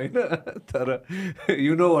नजाउँ होइन तर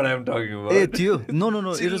you know what I am talking about ए त्यो no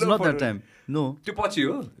it was not that time no त्यो पछि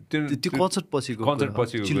हो त्यो कन्सर्ट पछिको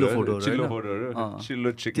चिल्लो फोटोहरू चिल्लो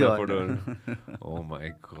चिक्लो फोटोहरू ओ माय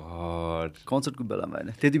गॉड कन्सर्टको बेलामा हैन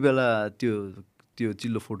त्यति बेला त्यो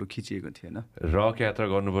चिल्लो फोटो खिचिएको थिएन रक यात्रा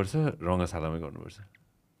गर्नुपर्छ रङ्गशालामै गर्नुपर्छ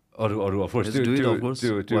अरू of course Let's do it, of course.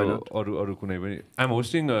 त्यो Why not? अरू कुनै पनि आइम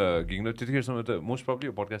होस्टिङ गिग न त्यतिखेरसम्म त मोस्ट प्रब्ली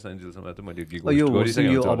पडकास्ट एन्जेलसम्म त मैले गिग यो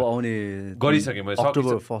गरिसकेँ यो अब आउने गरिसकेँ मैले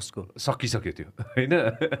अक्टोबर 1 को सकिसक्यो त्यो होइन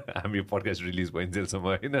हामी पडकास्ट रिलिज भइन्जेलसम्म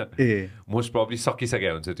होइन ए मोस्ट प्रब्ली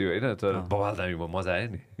सकिसकेको हुन्छ त्यो होइन तर बवाल दामी भयो मजा आयो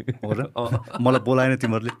नि हो र मलाई बोलाएन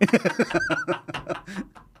तिमीहरूले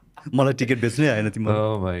मलाई टिकट बेच्नै आएन तिमीहरू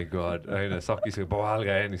Oh my god होइन सकिसक्यो बवाल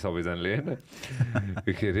गायो नि सबैजनाले होइन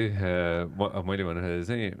के अरे मैले भन्दाखेरि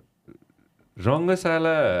चाहिँ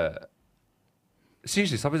रङ्गशाला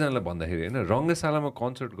सिरियसली सबैजनालाई भन्दाखेरि होइन रङ्गशालामा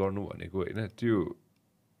कन्सर्ट गर्नु भनेको होइन त्यो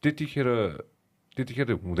त्यतिखेर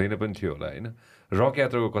हुँदैन पनि थियो होला होइन रक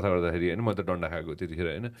यात्राको कथा गर्दाखेरि होइन म त डन्डा खाएको त्यतिखेर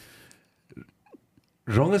होइन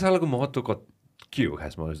रङ्गशालाको महत्त्व के हो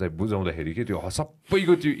खासमा चाहिँ बुझाउँदाखेरि के त्यो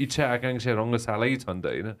सबैको त्यो इच्छा आकाङ्क्षा रङ्गशालै छ नि त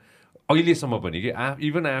होइन अहिलेसम्म पनि कि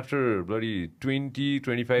इभन आफ्टर ब्लडी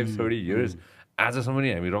 20-25-30 इयर्स आजसम्म नि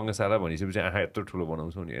हामी रङ्गशाला भनिसकेपछि आँखा यत्रो ठुलो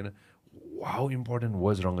बनाउँछौँ नि होइन हाउ इम्पोर्टेन्ट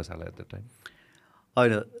वाज रङ्गशाला एट द टाइम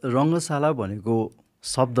होइन रङ्गशाला भनेको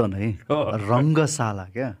शब्द नै रङ्गशाला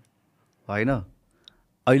क्या होइन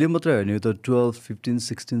अहिले मात्रै होइन यो त 12, 15,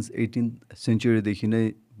 16, 18 सेन्चुरीदेखि नै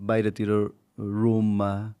बाहिरतिर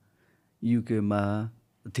रोममा युकेमा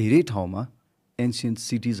धेरै ठाउँमा एन्सियन्ट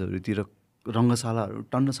सिटिजहरूतिर रङ्गशालाहरू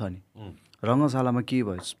टन्न छ नि रङ्गशालामा के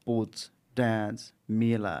भयो स्पोर्ट्स डान्स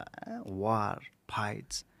मेला वार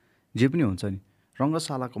फाइट्स जे पनि हुन्छ नि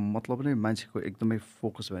रङ्गशालाको मतलब नै मान्छेको एकदमै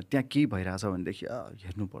फोकस भयो त्यहाँ के भइरहेछ भनेदेखि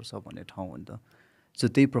हेर्नुपर्छ भन्ने ठाउँ हो नि त सो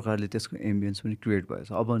त्यही प्रकारले त्यसको एम्बियन्स पनि क्रिएट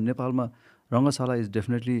भएछ अब नेपालमा रङ्गशाला इज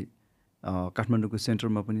डेफिनेटली काठमाडौँको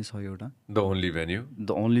सेन्टरमा पनि छ एउटा the only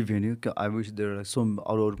venue I wish there so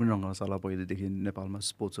अरू पनि रङ्गशाला पहिलेदेखि नेपालमा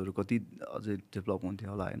स्पोर्ट्सहरू कति अझै डेभलप हुन्थ्यो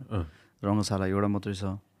होला होइन रङ्गशाला एउटा मात्रै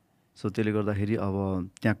छ सो त्यसले गर्दाखेरि अब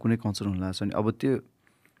त्यहाँ कुनै कन्सर्ट हुन लाग्छ नि अब त्यो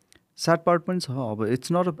स्याड पार्ट पनि छ अब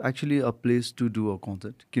it's not actually a place to do a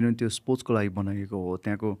concert किनभने त्यो स्पोर्ट्सको लागि बनाइएको हो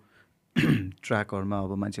त्यहाँको ट्र्याकहरूमा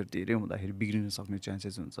अब मान्छेहरू धेरै हुँदाखेरि बिग्रिन सक्ने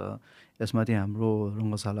चान्सेस हुन्छ यसमाथि हाम्रो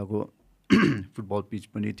रङ्गशालाको फुटबल पिच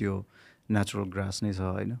पनि त्यो नेचुरल ग्रास नै छ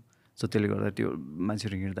होइन सो त्यसले गर्दा त्यो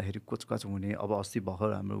मान्छेहरू हिँड्दाखेरि कोचकाच हुने अब अस्ति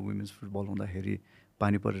भर्खर हाम्रो वुमेन्स फुटबल हुँदाखेरि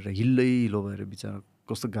पानी परेर हिलो भएर बिचरा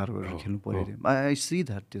कस्तो गाह्रो गरेर खेल्नु पऱ्यो थियो आई सी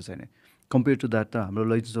द्याट त्यो छैन कम्पेयर टु द्याट त हाम्रो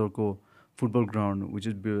लैजाको football ground which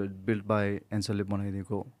is build by एन्सरले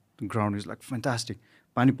बनाइदिएको ग्राउन्ड इज लाइक फ्यान्टास्टिक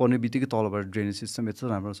पानी पर्ने बित्तिकै तलबाट ड्रेनेज सिस्टम यत्रो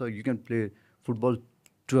राम्रो छ you can play football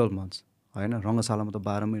 12 months होइन रङ्गशालामा त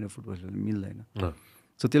 12 महिना फुटबल खेल्नु मिल्दैन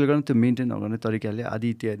सो त्यसले गर्दा त्यो मेन्टेन नगर्ने तरिकाले आदि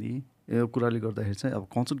इत्यादि यो कुराले गर्दाखेरि चाहिँ अब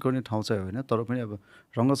कन्सर्ट गर्ने ठाउँ चाहिँ होइन तर पनि अब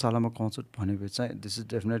रङ्गशालामा कन्सर्ट भनेपछि चाहिँ दिस इज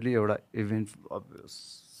डेफिनेटली एउटा इभेन्ट अब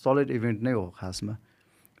सलिड इभेन्ट नै हो खासमा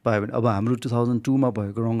पायो भने अब हाम्रो 2002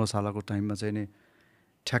 भएको रङ्गशालाको टाइममा चाहिँ नि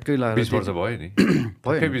ठ्याक्कै लागेर 20 वर्ष भयो नि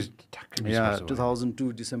यहाँ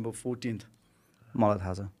 2002 December 14th मलाई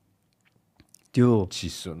थाहा छ त्यो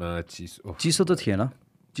चिसो त थिएन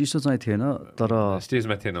चिसो चाहिँ थिएन तर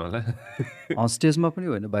स्टेजमा थिएन होला स्टेजमा पनि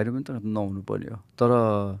होइन बाहिर पनि त नहुनु पर्ने हो तर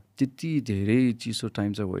त्यति धेरै चिसो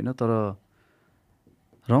टाइम चाहिँ होइन तर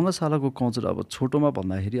रङ्गशालाको कन्सर्ट अब छोटोमा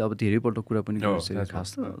भन्दाखेरि अब धेरैपल्ट कुरा पनि गरिसकेको खास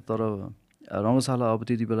त तर रङ्गशाला अब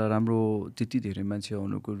त्यति बेला राम्रो त्यति धेरै मान्छे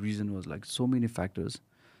आउनुको reason was like so many factors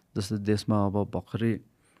जस्तै देशमा अब भर्खरै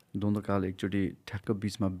द्वन्द्वकाल एकचोटि ठ्याक्क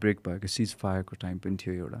बिचमा ब्रेक भएको सिज फायरको टाइम पनि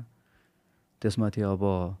थियो एउटा त्यसमाथि अब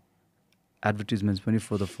एडभर्टिजमेन्ट्स पनि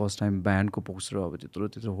for the first time ब्यान्डको poster अब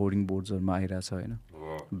त्यत्रो होर्डिङ बोर्ड्सहरूमा आइरहेछ होइन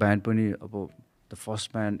ब्यान्ड पनि अब the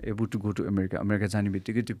first band able to go to America जाने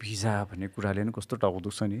बित्तिकै त्यो भिजा भन्ने कुराले नै कस्तो टाउको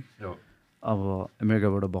दुख्छ नि अब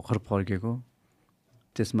अमेरिकाबाट भर्खर फर्केको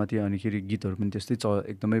त्यसमाथि अनिखेरि गीतहरू पनि त्यस्तै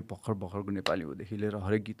एकदमै भर्खरको नेपालीदेखि लिएर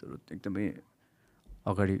हरेक गीतहरू एकदमै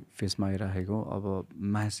अगाडि फेसमा आइराखेको अब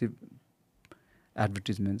म्यासिभ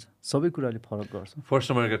एडभर्टिजमेन्ट्स सबै कुराले फरक गर्छ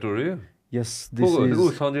फर्स्ट अमेरिका टुर हो यस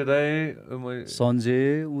सञ्जय दाई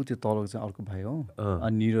सञ्जय ऊ त्यो तलको चाहिँ अर्को भाइ हो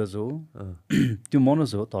अनि निरज हो त्यो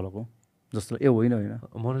मनोज हो तलको जस्तो ए होइन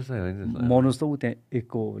मनोज त होइन मनोज त ऊ त्यहाँ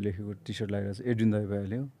एकको लेखेको टी सर्ट लगाइरहेको छ एड्रिन दाई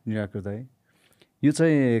भाइले हो निराकर दाई यो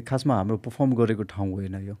चाहिँ खासमा हाम्रो पर्फर्म गरेको ठाउँ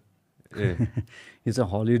होइन यो यो चाहिँ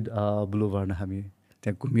हलिउड ब्लुबार्ड हामी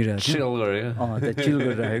त्यहाँ घुमिरहेको थियौँ त्यहाँ चिल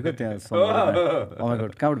गरिरहेको त्यहाँ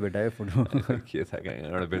कहाँबाट भेटायो फोटो के थाहा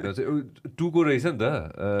कहाँबाट भेट्दा चाहिँ टूको रहेछ नि त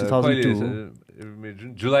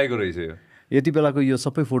 2002 जुलाईको रहेछ यो यति बेलाको यो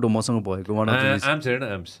सबै फोटो मसँग भएको आम्स हेर्न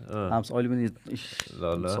आम्स अहिले पनि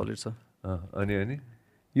सलिड छ अनि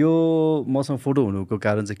यो मसँग फोटो हुनुको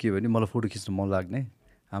कारण चाहिँ के भयो भने मलाई फोटो खिच्नु मन लाग्ने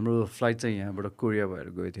हाम्रो फ्लाइट चाहिँ यहाँबाट कोरिया भएर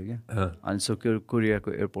गएको थियो क्या अनि सो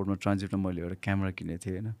कोरियाको एयरपोर्टमा ट्रान्जिटमा मैले एउटा क्यामेरा किनेको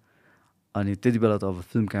थिएँ होइन अनि त्यति बेला त अब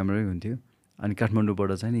फिल्म क्यामेरै हुन्थ्यो अनि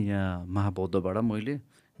काठमाडौँबाट चाहिँ नि यहाँ महाबौद्धबाट मैले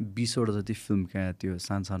 20वटा जति फिल्म क्या त्यो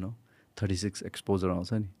सानो 36 एक्सपोजर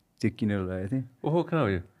आउँछ नि त्यो किनेर ल्याएको थिएँ ओहो कहाँ हो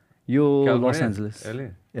यो यो California? Los Angeles LA?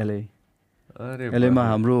 LA अरे एलएमा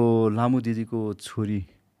हाम्रो लामु दिदीको छोरी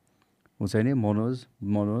हुन्छ नि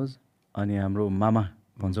मनोज अनि हाम्रो मामा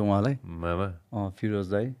भन्छ उहाँलाई मामा फिरोज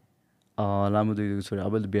दाई लामु दिदीको छोरी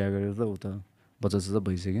अब बिहा गरेर त उता बच्चा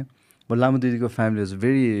भइसक्यो बट लामु दिदीको family is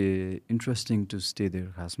very interesting to stay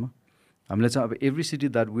there खासमा हामीलाई चाहिँ अब every city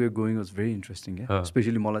that we are going was very interesting क्या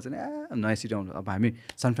स्पेसली मलाई चाहिँ नयाँ सिटी आउनु अब हामी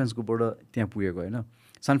सान फ्रान्सिस्कोबाट त्यहाँ पुगेको होइन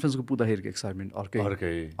सान फ्रान्सिस्को पुग्दाखेरिको एक्साइटमेन्ट अर्कै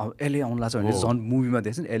अब एलए आउनु लाग्छ भने झन् मुभीमा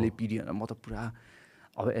देख्छ नि एलएपिडी भनेर म त पुरा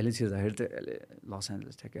अब एलए छिर्दाखेरि त एलए लस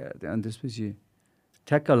एन्जलस ठ्याक्कै त्यहाँ अनि त्यसपछि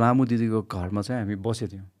ठ्याक्क लामु दिदीको घरमा चाहिँ हामी बसेको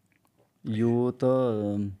थियौँ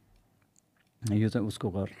यो चाहिँ उसको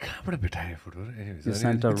घर कहाँबाट भेटायो फोटोहरू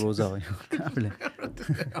सेन्टा रोजा हो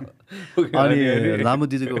अनि लामु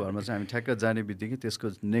दिदीको घरमा चाहिँ हामी ठ्याक्क जाने बित्तिकै त्यसको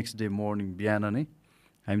नेक्स्ट डे मर्निङ बिहान नै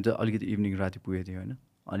हामी त अलिकति इभिनिङ राति पुगेको थियौँ होइन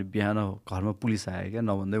अनि बिहान घरमा पुलिस आयो क्या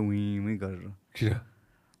नभन्दै उहीँ गरेर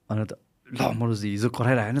अनि त ल मनोज हिजो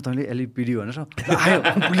कराएर आएन तैँले एलइपिडी भनेर आयो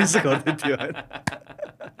पुलिस गर्दै थियो होइन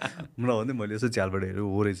मलाई भन्दै मैले यसो झ्यालबाट हेरेर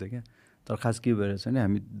हो रहेछ क्या तर खास के भएर चाहिँ नि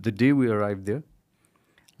हामी the day we arrive there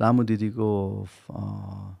Lamu दिदीको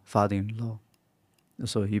फादर इन ल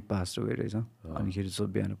सो हि पास गइरहेछ अनिखेरि सो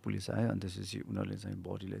बिहान पुलिस आयो अनि त्यसपछि उनीहरूले चाहिँ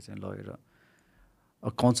बडीलाई चाहिँ लगेर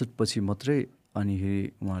कन्सर्ट पछि मात्रै अनिखेरि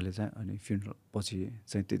उहाँहरूले चाहिँ अनि फ्युनरल पछि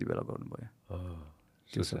चाहिँ त्यति बेला गर्नुभयो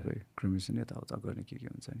त्यो सबै क्रिमेसन यताउता गर्ने के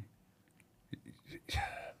हुन्छ नि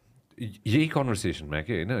यही कन्भर्सेसनमा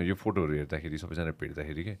के होइन यो फोटोहरू हेर्दाखेरि सबैजना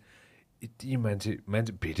भेट्दाखेरि के यति मान्छे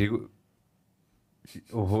भेटेको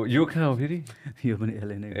ओहो यो कहाँ हो फेरि यो पनि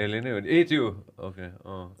एलए नै हो ए त्यो ओके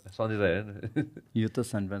सन्जय दाइ होइन यो त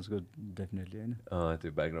सान फ्रान्सिस्को डेफिनेटली होइन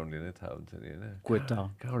त्यो ब्याकग्राउन्डले नै थाहा हुन्छ नि होइन क्वेटा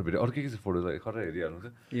कहाँबाट भेट्यो अर्कै के फोटो खर हेरिहाल्नु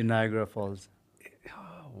त यो नायग्रा फल्स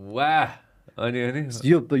वाह अनि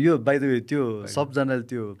यो बाइ द वे त्यो सबजनाले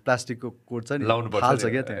त्यो प्लास्टिकको कोट छ नि थाल्छ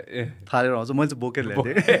क्या त्यहाँ थालेर आउँछ मैले चाहिँ बोकेर ल्याएको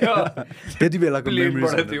थिएँ त्यति बेलाको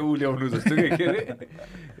त्यो उ ल्याउनु जस्तो के अरे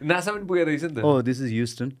नासा पनि पुगेर रहेछ नि त ओ दिस इज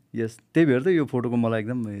ह्युस्टन यस त्यही भएर त यो फोटोको मलाई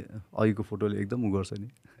एकदम अघिको फोटोले एकदम उ गर्छ नि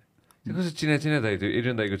त्यो कस्तो चिना दाइ थियो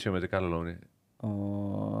एरियन दाइको छेउमा चाहिँ कालो लाउने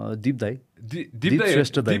दिप दाई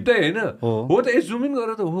श्रेष्ठ दाइ होइन हो त जुम इन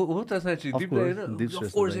गरेर त हो त साँच्ची दिप दाइ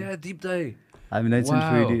होइन दिप दाइ हामी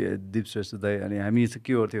 1950 दिप श्रेष्ठ दाई अनि हामी चाहिँ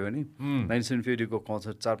के गर्थ्यौँ भने 1950को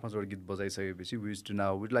कन्सर्ट 4-5 वटा गीत बजाइसकेपछि we to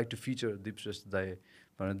now would like to feature दिप श्रेष्ठ दाई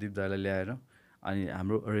भनेर दिप दाईलाई ल्याएर अनि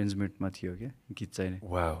हाम्रो अरेन्जमेन्टमा थियो क्या गीत चाहिने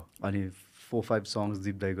अनि 4-5 सङ्ग्स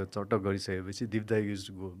दिप दाईको चट्ट गरिसकेपछि दिप दाई use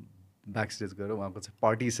to go back stage गएर उहाँको चाहिँ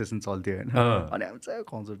पार्टी सेसन चल्थ्यो होइन अनि हामी चाहिँ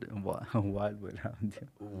कन्सर्ट वाइल्ड भएर आउँथ्यो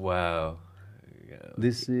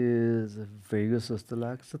दिस इज भेगस जस्तो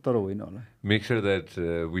लाग्छ तर होइन होला make sure that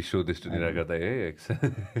we show this to निराकार दाइ है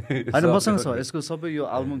होइन मसँग छ यसको सबै यो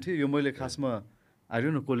एल्बम थियो यो मैले खासमा आई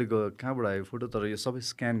डोन्ट नो कसले कहाँबाट आयो फोटो तर यो सबै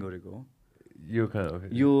स्क्यान गरेको हो यो कहाँ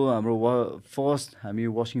यो हाम्रो फर्स्ट हामी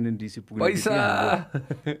वासिङटन डिसी पुग्यो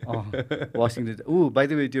वासिङटन बाइ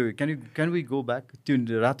द वे त्यो क्यान वी गो ब्याक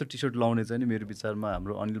त्यो रातो टी सर्ट लाउने चाहिँ नि मेरो विचारमा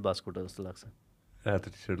हाम्रो अनिल बास्कोटा जस्तो लाग्छ रातो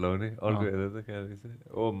टी सर्ट लाउने अर्को हेर्दा त कहाँ रहेछ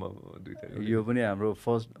ओ दुईटा यो पनि हाम्रो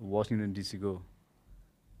फर्स्ट वासिङटन डिसीको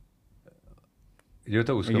यो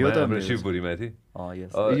त उसको हाम्रो शिवपुरीमा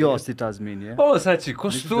थियो यो अस्ति टाजमेनिया साँच्ची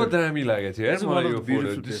कस्तो दामी लागेको थियो यार मलाई यो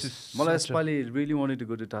फोटो मलाई यसपालि really wanted to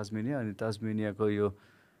go to टाजमेनिया अनि टाजमेनियाको यो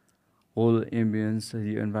होल एम्बियन्स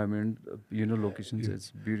यो environment you know locations it's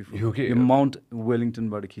beautiful यो माउन्ट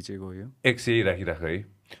वेलिङटनबाट खिचेको हो यो एकसै राखिराख है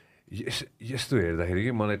यस्तो हेर्दाखेरि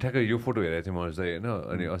कि मलाई ठ्याक्कै यो फोटो हेरेको थिएँ मनोज दाइ होइन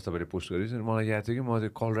अनि अस्ति तपाईँले पोस्ट गरेपछि मलाई याद थियो कि म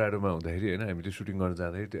चाहिँ कलराडोमा हुँदाखेरि होइन हामी त्यो सुटिङ गर्न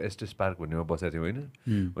जाँदाखेरि त्यो एस्टेस पार्क भन्नेमा बसेको थियौँ होइन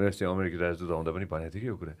मैले अस्ति अमेरिकी राजदूत आउँदा पनि भनेको थिएँ कि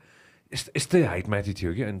यो कुरा यस्तै हाइट माथि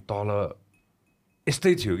थियो कि अनि तल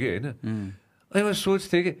यस्तै थियो कि होइन अनि म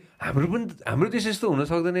सोच्थेँ कि हाम्रो देश यस्तो हुन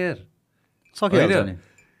सक्दैन यार होइन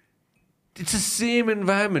it's a same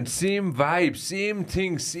environment same vibe same thing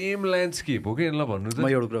same landscape हो कि ल भन्नु त म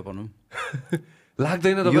एउटा कुरा भनौँ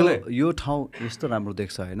लाग्दैन तपाईँलाई यो ठाउँ यस्तो राम्रो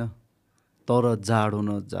देख्छ होइन तर जाडो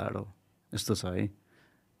न जाडो यस्तो छ है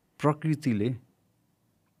प्रकृतिले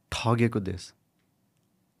ठगेको देश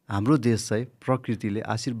हाम्रो देश चाहिँ प्रकृतिले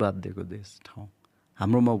आशीर्वाद दिएको देश ठाउँ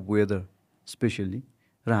हाम्रोमा वेदर स्पेसली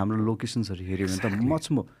र हाम्रो लोकेसन्सहरू हेऱ्यो भने त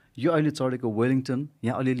मचमो यो अहिले चढेको वेलिङटन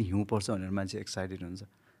यहाँ अलिअलि हिउँ पर्छ भनेर मान्छे एक्साइटेड हुन्छ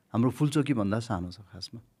हाम्रो फुलचोकी भन्दा सानो छ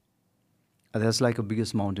खासमा that's like a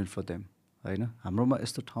biggest mountain for them होइन हाम्रोमा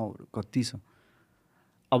यस्तो ठाउँहरू कति छ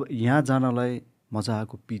अब यहाँ जानलाई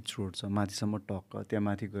मजाको पिच रोड छ माथिसम्म टक्क त्यहाँ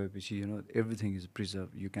माथि गएपछि you know everything is preserve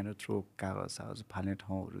you cannot throw कागज सागज फाल्ने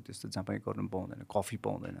ठाउँहरू त्यस्तो जहाँ पनि गर्नु पाउँदैन कफी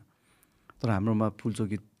पाउँदैन तर हाम्रोमा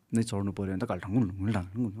फुलचोकी नै चढ्नु पऱ्यो भने त घल्टाङ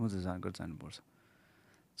जानुपर्छ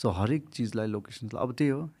सो हरेक चिजलाई लोकेसन्सलाई अब त्यही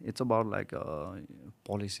हो it's about like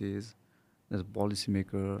policies policy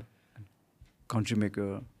maker country maker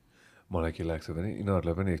मलाई के लाग्छ भने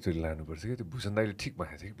यिनीहरूलाई पनि एकचोटि लानुपर्छ कि त्यो भूषण दाइले ठिक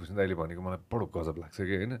भनेको थियो कि भूषण दाइले भनेको मलाई बडो गजब लाग्छ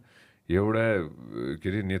कि होइन एउटा के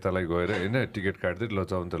अरे नेतालाई गएर होइन टिकट काट्दै ल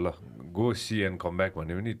जाउँ त ल go C and come back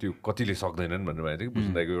भन्यो भने त्यो कतिले सक्दैनन् भनेर भनेको थियो कि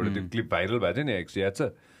भूषण दाइको एउटा त्यो क्लिप भाइरल भएको थियो नि याद छ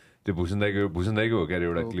त्यो भूषण दाइको हो क्यारे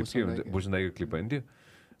एउटा क्लिप के हुन्छ भूषण दाइको क्लिप होइन त्यो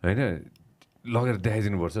होइन लगेर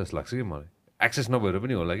देखाइदिनुपर्छ जस्तो लाग्छ कि मलाई एक्सेस नभएर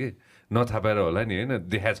पनि होला कि नथाहा पाएर होला नि होइन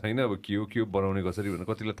देखाएको छैन अब के हो बनाउने कसरी भनेर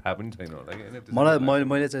कतिलाई थाहा पनि छैन होला कि होइन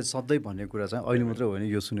मैले चाहिँ सधैँ भन्ने कुरा चाहिँ अहिले मात्रै होइन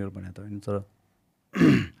यो सुनेर भने त होइन तर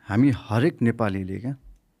हामी हरेक नेपालीले क्या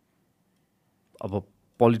अब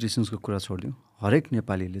पोलिटिसियन्सको कुरा छोडिदिउँ हरेक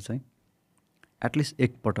नेपालीले चाहिँ एटलिस्ट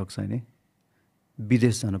एकपटक चाहिँ नि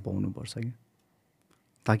विदेश जान पाउनुपर्छ कि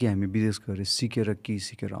ताकि हामी विदेश गएर सिकेर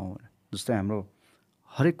सिकेर आउँ जस्तै हाम्रो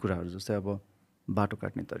हरेक कुराहरू जस्तै अब बाटो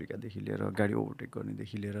काट्ने तरिकादेखि लिएर गाडी ओभरटेक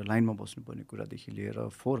गर्नेदेखि लिएर लाइनमा बस्नुपर्ने कुरादेखि लिएर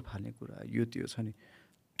फोहोर फाल्ने कुरा यो त्यो छ नि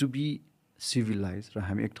टु बी सिभिलाइज र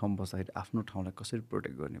हामी एक ठाउँमा बस्दाखेरि आफ्नो ठाउँलाई कसरी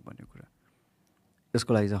प्रोटेक्ट गर्ने भन्ने कुरा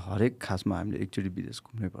यसको लागि चाहिँ हरेक खासमा हामीले एकचोटि विदेश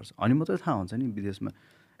घुम्नैपर्छ अनि मात्रै थाहा हुन्छ नि विदेशमा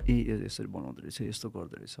यसरी बनाउँदो रहेछ यस्तो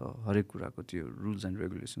गर्दो रहेछ हरेक कुराको त्यो रुल्स एन्ड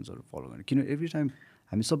रेगुलेसन्सहरू फलो गर्ने किन एभ्री टाइम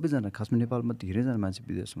हामी सबैजना खासमा नेपालमा धेरैजना मान्छे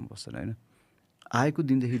विदेशमा बस्छन् होइन आएको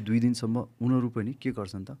दिनदेखि 2 दिनसम्म उनीहरू पनि के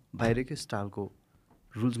गर्छन् त बाहिरकै स्टाइलको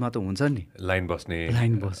रुल्समा त हुन्छ नि लाइन बस्ने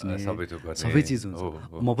सबै चिज हुन्छ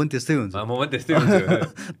म पनि त्यस्तै हुन्छ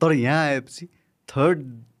तर यहाँ आएपछि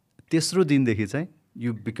तेस्रो दिनदेखि चाहिँ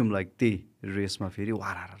यु बिकम लाइक त्यही रेसमा फेरि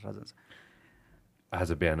वारा जान्छ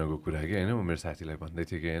आज बिहानको कुरा कि होइन म मेरो साथीलाई भन्दै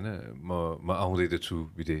थिएँ कि होइन म आउँदै त छु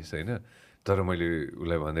विदेश होइन तर मैले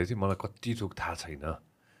उसलाई भन्दै थिएँ मलाई कति थोक थाहा छैन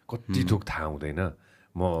कति थोक थाहा हुँदैन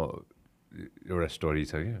म एउटा स्टोरी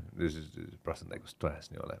छ क्या प्रशान्त दाइको कस्तो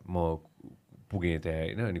हाँस्ने होला म पुगेँ त्यहाँ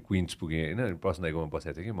होइन अनि क्विन्स पुगेँ होइन अनि प्रशान्त दाइकोमा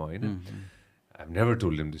बसेको थिएँ कि म होइन I never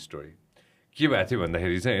told him this story के भएको थियो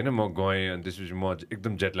भन्दाखेरि चाहिँ होइन म गएँ अनि त्यसपछि म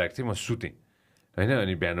एकदम जेट ल्याग थिएँ म सुतेँ होइन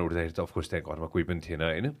अनि बिहान उठ्दाखेरि त अफकोर्स त्यहाँ घरमा कोही पनि थिएन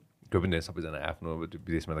होइन कोही पनि सबैजना आफ्नो अब त्यो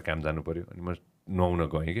विदेशमा त काम जानु पऱ्यो अनि म नुहाउन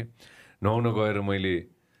गएँ कि नुहाउन गएर मैले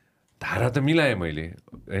धारा त मिलाएँ मैले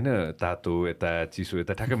होइन तातो यता चिसो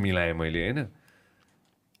यता ठ्याक्क मिलाएँ मैले होइन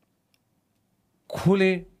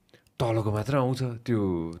खोलेँ तलको मात्र आउँछ त्यो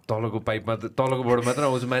तलको पाइपमा त तलकोबाट मात्र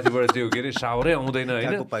आउँछ माथिबाट त्यो के अरे सावरै आउँदैन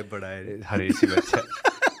होइन पाइपबाट आएर अनि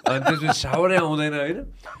त्यसपछि सावरै आउँदैन होइन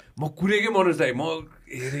म कुरेकै मनोज दाइ म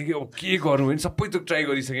हेरेँ कि अब के गर्नु होइन सबै थोक ट्राई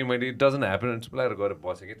गरिसकेँ मैले इट डजन्ट ह्यापन चुप्लाएर गएर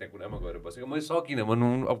बसेँ कि त्यहाँ कुरामा गएर बसेँ मैले सकिनँ म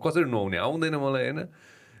नुहाउनु अब कसरी नुहाउने आउँदैन मलाई होइन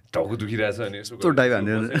टाउको दुखिरहेछ अनि यसो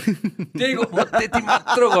त्यही म त्यति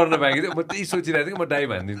मात्र गर्न बाँकी थियो म त्यही सोचिरहेको थिएँ कि म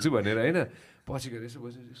डाइभ हानिदिन्छु भनेर होइन पछि गएर यसो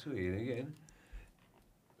बसेर यसो हेरेँ कि होइन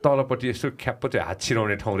तलपट्टि यसो ख्याप्प त्यो हात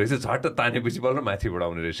छिराउने ठाउँ रहेछ झट्ट तानेपछि बल्ल माथिबाट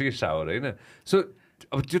आउने रहेछ कि सावर होइन सो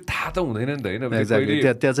अब त्यो थाहा त हुँदैन नि त होइन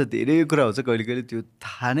त्यहाँ चाहिँ धेरै कुरा हुन्छ कहिले कहिले त्यो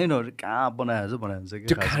थाहा नै नभएर कहाँ बनाएको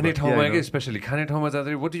त्यो खाने ठाउँमा क्या स्पेसली खाने ठाउँमा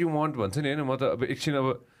जाँदाखेरि वाट यु वान्ट भन्छ नि होइन म त अब एकछिन अब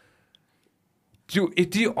त्यो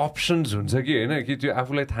यति अप्सन्स हुन्छ कि होइन कि त्यो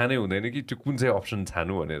आफूलाई थाहा नै हुँदैन कि त्यो कुन चाहिँ अप्सन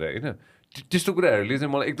छानु भनेर होइन त्यस्तो कुराहरूले चाहिँ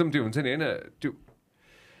मलाई एकदम त्यो हुन्छ नि होइन त्यो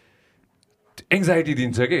एङ्जाइटी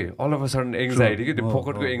दिन्छ कि all of a sudden anxiety कि त्यो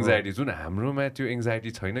फोकटको एङ्जाइटी जुन हाम्रोमा त्यो एङ्जाइटी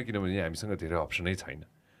छैन किनभने हामीसँग धेरै अप्सनै छैन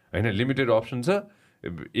होइन लिमिटेड अप्सन छ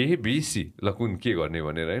एबिसी ल कुन के गर्ने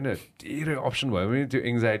भनेर होइन धेरै अप्सन भयो भने त्यो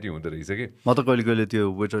एङ्जाइटी हुँदो रहेछ कि म त कहिले कहिले त्यो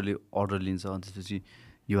वेटरले अर्डर लिन्छ अनि त्यसपछि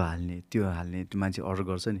यो हाल्ने त्यो मान्छे अर्डर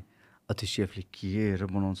गर्छ नि त्यो सेफले के हेरेर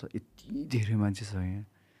बनाउँछ यति धेरै मान्छे छ यहाँ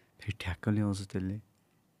फेरि ठ्याक्क ल्याउँछ त्यसले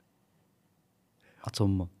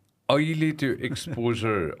अचम्म अहिले त्यो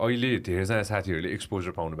एक्सपोजर अहिले धेरैजना साथीहरूले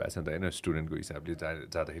एक्सपोजर पाउनु भएको छ नि त होइन स्टुडेन्टको हिसाबले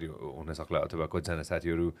जाँदाखेरि हुनसक्ला अथवा कतिजना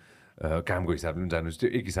साथीहरू कामको हिसाबले पनि जानुहोस् त्यो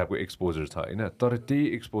एक हिसाबको एक्सपोजर छ होइन तर त्यही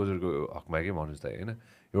एक्सपोजरको हकमा के भन्नुहोस् त होइन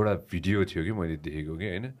एउटा भिडियो थियो कि मैले देखेको कि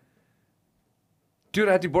होइन त्यो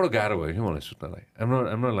राति बडो गाह्रो भयो कि मलाई सुत्नलाई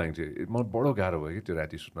हाम्रो लाइन थियो मलाई बडो गाह्रो भयो कि त्यो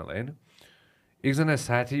राति सुत्नलाई होइन एकजना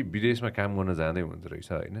साथी विदेशमा काम गर्न जाँदै हुँदो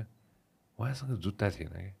रहेछ होइन उहाँसँग जुत्ता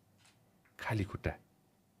थिएन कि खाली खुट्टा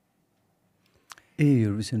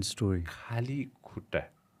रिसेन्ट स्टोरी खाली खुट्टा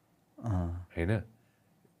होइन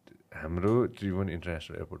हाम्रो त्रिभुवन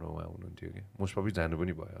इन्टरनेसनल एयरपोर्टमा उहाँ हुनुहुन्थ्यो कि मोस्ट प्रब्ली जानु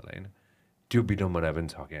पनि भयो होला होइन त्यो विडम्बना पनि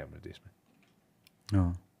छ क्या हाम्रो देशमा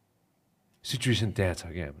सिचुएसन त्यहाँ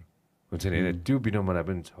छ क्या हाम्रो हुन्छ नि होइन त्यो विडम्बना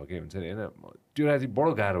पनि छ कि हुन्छ नि होइन त्यो राति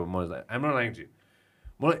बडो गाह्रो मलाई हाम्रो लागि थियो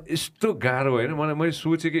मलाई यस्तो गाह्रो होइन मैले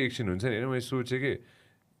सोचेँ कि एकछिन हुन्छ नि होइन मैले सोचेँ कि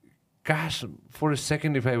काश for a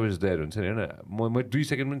second if I was there हुन्छ नि होइन म 2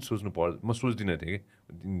 सेकेन्ड पनि सोच्नु म सोच्दिनँ थिएँ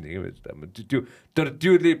कि त्यो तर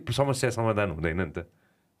त्योले समस्या समाधान हुँदैन नि त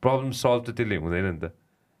प्रब्लम सल्भ त त्यसले हुँदैन नि त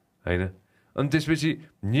होइन अनि त्यसपछि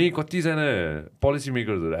यहीँ कतिजना पोलिसी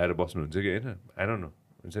मेकर्सहरू आएर बस्नुहुन्छ कि होइन आई डोन्ट नो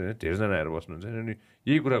हुन्छ नि धेरैजना आएर बस्नुहुन्छ अनि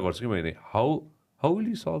यही कुरा गर्छु कि मैले how will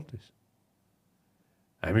you solve this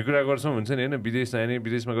हामी कुरा गर्छौँ हुन्छ नि होइन विदेश जाने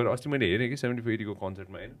विदेशमा गएर अस्ति मैले हेरेँ कि 7480 को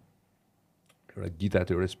कन्सर्टमा होइन एउटा गीत आएको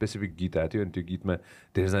थियो एउटा स्पेसिफिक गीत आएको थियो अनि त्यो गीतमा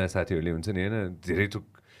धेरैजना साथीहरूले हुन्छ नि होइन धेरै थोक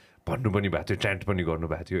भन्नु पनि भएको थियो च्यान्ट पनि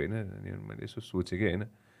गर्नुभएको थियो होइन अनि मैले यसो सोचेँ कि होइन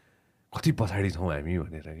कति पछाडि छौँ हामी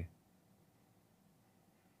भनेर कि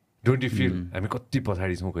डोन्ट यु फिल हामी कति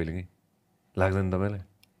पछाडि छौँ कहिले काहीँ लाग्दैन तपाईँलाई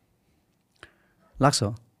लाग्छ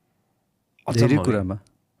धेरै कुरामा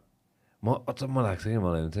म अचम्म लाग्छ कि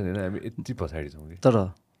मलाई हुन्छ नि होइन हामी यति पछाडि छौँ कि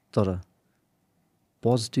तर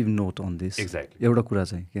positive note on this exactly एउटा कुरा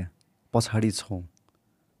चाहिँ क्या पछाडि छौँ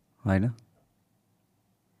होइन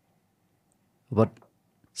but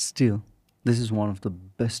still this is one of the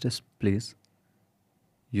bestest place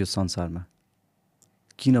यो संसारमा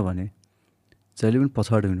किनभने जहिले पनि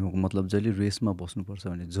पछाडि हुनुको मतलब जहिले रेसमा बस्नुपर्छ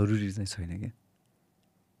भने जरुरी चाहिँ छैन क्या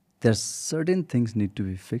there certain things need to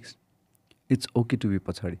be fixed it's okay to be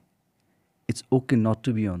पछाडि it's okay not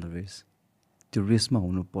to be on the race त्यो रेसमा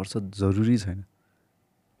हुनुपर्छ जरुरी छैन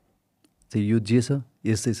त्यो यो जे छ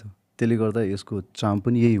यस्तै छ त्यसले गर्दा यसको चाम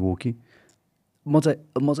पनि यही हो कि म चाहिँ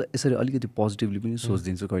यसरी अलिकति पोजिटिभली पनि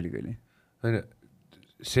सोचिदिन्छु कहिले कहिले होइन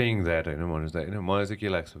सेयिङ द्याट होइन मनोज दाइ होइन मलाई चाहिँ के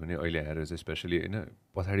लाग्छ भने अहिले आएर चाहिँ स्पेसली होइन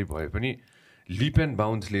पछाडि भए पनि लिप एन्ड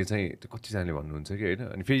बााउन्सले चाहिँ त्यो कतिजनाले भन्नुहुन्छ कि होइन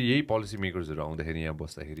अनि फेरि यही पोलिसी मेकर्सहरू आउँदाखेरि यहाँ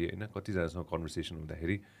बस्दाखेरि होइन कतिजनासँग कन्भर्सेसन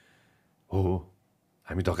हुँदाखेरि हो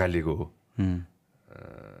हामी धकालिएको हो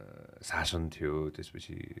शासन थियो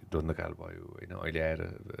त्यसपछि द्वन्द्वकाल भयो होइन अहिले आएर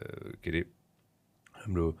के अरे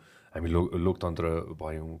हामी लोकतन्त्र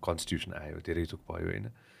भयौँ कन्स्टिट्युसन आयो धेरै थोक भयो होइन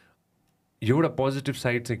एउटा पोजिटिभ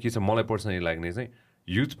साइड चाहिँ के छ मलाई पर्सनली लाग्ने चाहिँ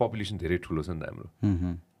युथ पपुलेसन धेरै ठुलो छ नि त हाम्रो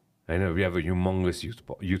होइन we have a humongous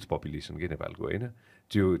youth population के नेपालको होइन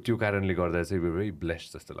त्यो कारणले गर्दा चाहिँ भेरी ब्लेस्ड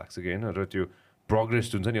जस्तो लाग्छ कि होइन र त्यो प्रोग्रेस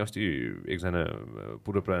जुन छ नि अस्ति एकजना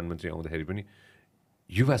पूर्व प्रधानमन्त्री आउँदाखेरि पनि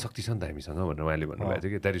युवा शक्ति छ नि त हामीसँग भनेर उहाँले भन्नुभएको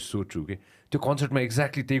थियो कि द्याट इज सो ट्रु कि त्यो कन्सर्टमा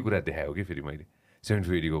एक्ज्याक्टली त्यही कुरा देखायो कि फेरि मैले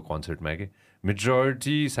 7480 को कन्सर्टमा कि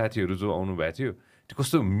मेजोरिटी साथीहरू जो आउनु भएको थियो त्यो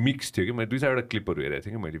कस्तो मिक्स थियो कि मैले 2-4वटा क्लिपहरू हेरेको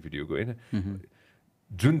थिएँ कि मैले भिडियोको होइन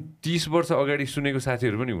जुन 30 वर्ष अगाडि सुनेको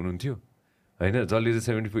साथीहरू पनि हुनुहुन्थ्यो होइन जसले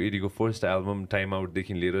चाहिँ 7480 को फर्स्ट एल्बम टाइम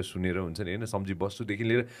आउटदेखि लिएर सुनेर हुन्छ नि होइन सम्झी बस्तुदेखि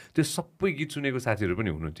लिएर त्यो सबै गीत सुनेको साथीहरू पनि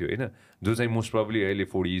हुनुहुन्थ्यो होइन जो चाहिँ मोस्ट प्रब्ली अहिले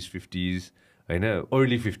 40s 50s होइन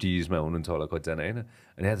अर्ली 50s मा हुनुहुन्छ होला कतिजना होइन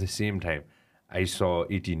अनि at the same time I स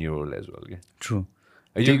 18-year-old एज वेल क्या ट्रु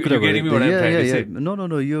नो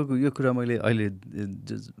यो कुरा मैले अहिले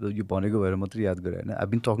यो भनेको भएर मात्रै याद गरेँ होइन I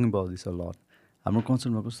been talking about this a lot हाम्रो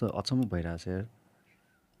कन्सर्टमा कस्तो अचम्म भइरहेछ यार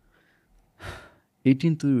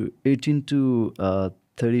 18 to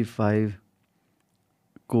 35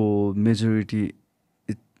 को majority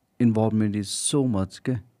involvement is so much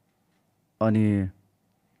क्या अनि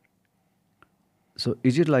so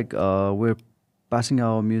is it like where passing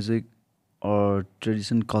our music or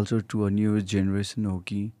tradition culture to a new generation हो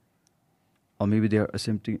कि or maybe they are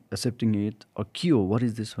accepting it or के हो what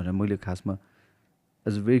is this भनेर मैले खासमा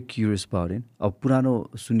as very curious about it अब पुरानो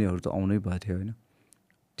सुन्नेहरू त आउनै भएको थियो होइन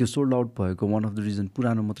त्यो सोल्ड आउट भएको वान अफ द रिजन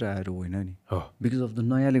पुरानो मात्रै आएर होइन नि बिकज अफ द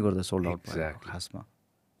नयाँले गर्दा सोल्ड आउट भयो खासमा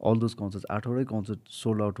all those concert 8वटै concert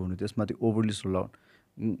sold out हुने त्यसमाथि ओभरली सोल्ड आउट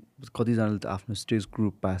कतिजनाले त आफ्नो स्टेज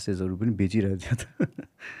ग्रुप पासेसहरू पनि बेचिरहेको थियो त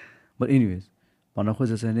बट एनिवेज भन्न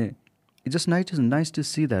खोजेको चाहिँ नि it's just nice to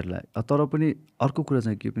see that like तर पनि अर्को कुरा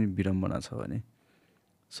चाहिँ के पनि विडम्बना छ भने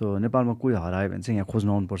सो नेपालमा कोही हरायो भने चाहिँ यहाँ खोज्न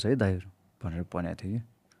आउनुपर्छ है दाइहरू भनेर भनेको थियो कि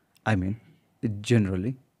आई मिन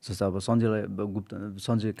जेनरली जस्तो अब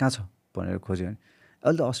सञ्जय कहाँ छ भनेर खोज्यो भने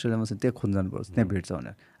अहिले त अस्ट्रेलियामा चाहिँ त्यहाँ खोज्न जानुपर्छ त्यहाँ भेट्छ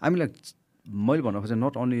भनेर हामीलाई मैले भन्न खोजेँ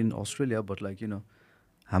not only in Australia but like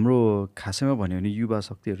हाम्रो खासैमा भन्यो भने युवा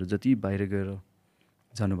शक्तिहरू जति बाहिर गएर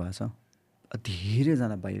जानुभएको छ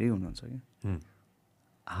धेरैजना बाहिरै हुनुहुन्छ कि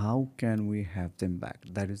how can we have them back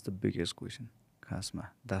that is the biggest question खासमा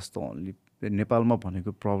द्याट्स द ओन्ली नेपालमा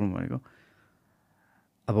भनेको प्रब्लम भनेको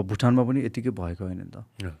अब भुटानमा पनि यतिकै भएको होइन नि त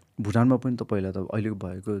भुटानमा पनि त पहिला त अहिलेको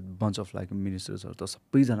भएको बन्च अफ लाइक मिनिस्टर्सहरू त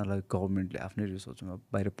सबैजनालाई गभर्मेन्टले आफ्नै रिसोर्समा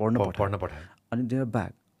बाहिर पढ्न पठायो अनि they are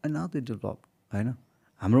back and now they develop होइन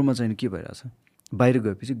हाम्रोमा चाहिँ के भइरहेछ बाहिर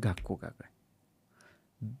गएपछि गएकै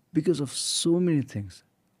because of so many things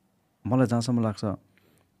मलाई जहाँसम्म लाग्छ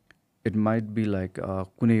इट माइट बी लाइक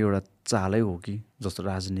कुनै एउटा चालै हो कि जस्तो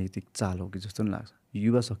राजनैतिक चाल हो कि जस्तो पनि लाग्छ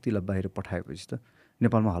युवा शक्तिलाई बाहिर पठाएपछि त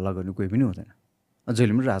नेपालमा हल्ला गर्ने कोही पनि हुँदैन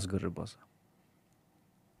जहिले पनि राज गरेर बस्छ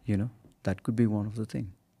that could be one of the thing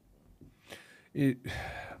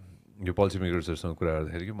यो पोलिसी मेकर्सहरूसँग कुरा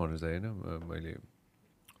गर्दाखेरि कि मनोज होइन मैले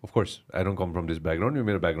of course I don't come from this background यो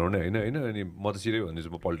मेरो ब्याकग्राउन्ड होइन होइन अनि म त सिधै भन्दैछु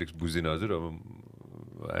म पोलिटिक्स बुझ्दिनँ हजुर अब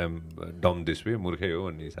I am dumb this way मूर्खै हो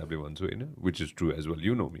भन्ने हिसाबले भन्छु होइन which is true as well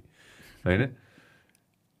you know me होइन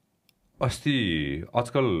अस्ति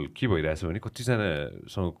आजकल के भइरहेछ भने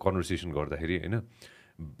कतिजनासँग कन्भर्सेसन गर्दाखेरि होइन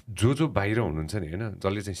जो बाहिर हुनुहुन्छ नि होइन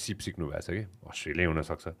जसले चाहिँ सिप सिक्नु भएको छ कि अस्ट्रेलिया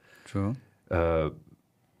हुनसक्छ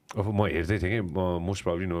अब म हेर्दै थिएँ कि म मोस्ट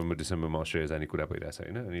प्रब्ली नोभेम्बर डिसेम्बरमा अस्ट्रेलिया जाने कुरा भइरहेछ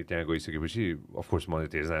होइन अनि त्यहाँ गइसकेपछि अफकोर्स मलाई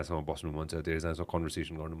धेरैजनासँग बस्नु मन छ धेरैजनासँग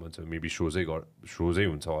कन्भर्सेसन गर्नु मन छ मेबी सोजै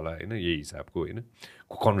हुन्छ होला होइन यही हिसाबको होइन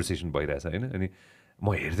कन्भर्सेसन भइरहेछ होइन अनि म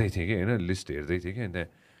हेर्दै थिएँ कि होइन लिस्ट हेर्दै थिएँ कि अनि त्यहाँ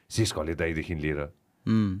शेष घले दाइदेखि लिएर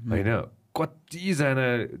होइन कतिजना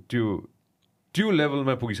त्यो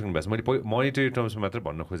लेभलमा पुगिसक्नु भएको छ मैले मोनिटरी टर्म्समा मात्र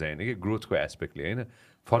भन्न खोजेँ होइन कि ग्रोथको एस्पेक्टले होइन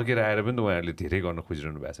फर्केर आएर पनि त उहाँहरूले धेरै गर्न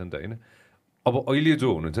खोजिरहनु भएको छ नि त होइन अब अहिले जो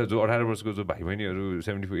हुनुहुन्छ जो 18 वर्षको जो भाइ बहिनीहरू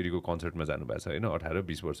 7480 को कन्सर्टमा जानुभएको छ होइन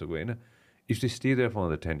 18-20 वर्षको होइन if they stay there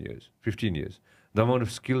for 10 years 15 years the amount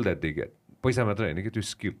of skill that they get पैसा मात्र होइन कि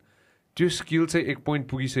त्यो स्किल चाहिँ एक पोइन्ट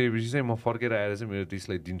पुगिसकेपछि चाहिँ म फर्केर आएर चाहिँ मेरो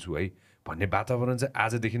देशलाई दिन्छु है भन्ने वातावरण चाहिँ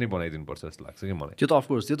आजदेखि नै बनाइदिनुपर्छ जस्तो लाग्छ कि मलाई त्यो त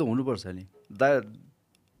अफकोर्स त्यो त हुनुपर्छ नि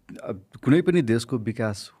कुनै पनि देशको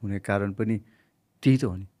विकास हुने कारण पनि त्यही त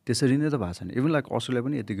हो नि त्यसरी नै त भएको छ नि इभन लाइक अस्ट्रेलिया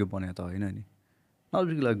पनि यतिकै बनायो त होइन नि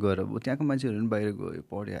नजिक लाइक गएर अब त्यहाँको मान्छेहरू पनि बाहिर गयो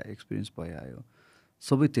पढ्यो एक्सपिरियन्स भइआयो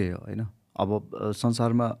सबै त्यही हो होइन अब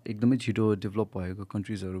संसारमा एकदमै छिटो डेभलप भएको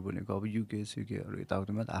कन्ट्रिजहरू भनेको अब युकेहरू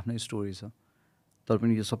यताउतिमा त आफ्नै स्टोरी छ तर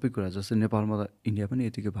पनि यो सबै कुरा जस्तै नेपालमा त इन्डिया पनि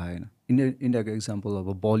यतिकै भएन इन्डियाको एक्जाम्पल अब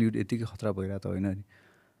बलिउड यतिकै खतरा भइरहेको त होइन नि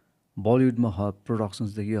बलिउडमा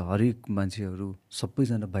प्रोडक्सन्सदेखि हरेक मान्छेहरू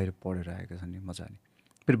सबैजना बाहिर पढेर आएका छन् नि मजाले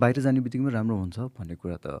फेरि बाहिर जाने बित्तिकैमा राम्रो हुन्छ भन्ने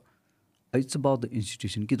कुरा त इट्स अबाउट द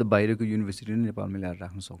इन्स्टिट्युसन कि त बाहिरको युनिभर्सिटी नै नेपालमा ल्याएर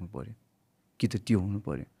राख्न सक्नु पऱ्यो कि त त्यो हुनु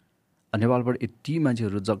पऱ्यो नेपालबाट यति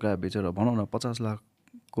मान्छेहरू जग्गा बेचेर भनौँ न 50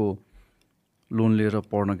 लाखको लोन लिएर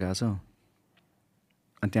पढ्न गएको छ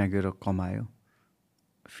अनि त्यहाँ गएर कमायो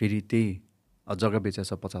फेरि त्यही जग्गा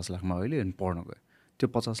बेचेछ 50 लाखमा अहिले अनि पढ्न गयो त्यो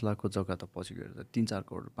 50 लाखको जग्गा त पछि गएर त 3-4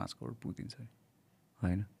 करोड 5 करोड पुगिदिन्छ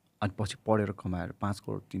होइन अनि पछि पढेर कमाएर 5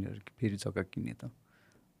 करोड तिनीहरू फेरि जग्गा किन्ने त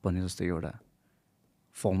भन्ने जस्तो एउटा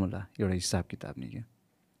फर्मुला एउटा हिसाब किताब नि क्या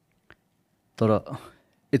तर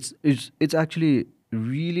it's actually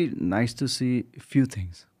really nice to see few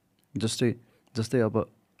things जस्तै अब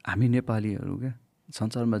हामी नेपालीहरू क्या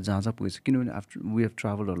संसारमा जहाँ पुगेछ किनभने after we have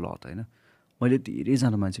travel a lot होइन मैले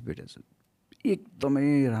धेरैजना मान्छे भेटेको छु एकदमै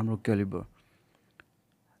राम्रो क्यालिबर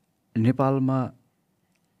नेपालमा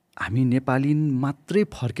हामी नेपाली मात्रै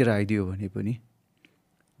फर्केर आइदियो भने पनि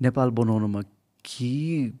नेपाल बनाउनमा के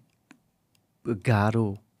गाह्रो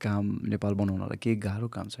काम नेपाल बनाउनलाई केही गाह्रो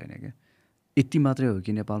काम छैन क्या यति मात्रै हो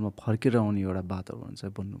कि नेपालमा फर्केर आउने एउटा वातावरण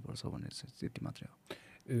चाहिँ बन्नुपर्छ भन्ने चाहिँ त्यति मात्रै हो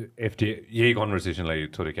एफडिआई यही कन्भर्सेसनलाई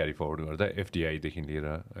थोरै क्यारी फरवर्ड गर्दा एफडिआईदेखि लिएर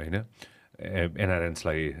होइन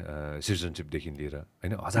एनआरएन्सलाई सिटिजनसिपदेखि लिएर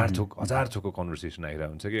होइन हजार थोकको कन्भर्सेसन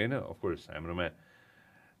आइरहेको हुन्छ कि होइन अफकोर्स हाम्रोमा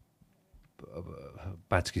अब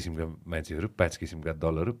 5 किसिमका मान्छेहरू 5 किसिमका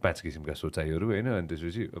दलहरू 5 किसिमका सोचाइहरू होइन अनि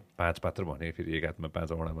त्यसपछि 5 पात्र भने फेरि एक हातमा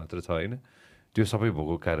 5 औँडा मात्र छ होइन त्यो सबै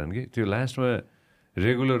भएको कारण कि त्यो लास्टमा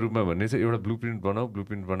रेगुलर रूपमा भन्ने चाहिँ एउटा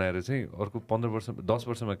ब्लुप्रिन्ट बनाएर चाहिँ अर्को 15 वर्ष 10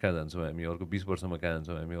 वर्षमा कहाँ जान्छौँ हामी अर्को 20 वर्षमा कहाँ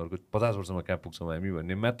जान्छौँ हामी अर्को 50 वर्षमा कहाँ पुग्छौँ हामी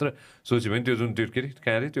भन्ने मात्र सोच्यो भने त्यो जुन त्यो के अरे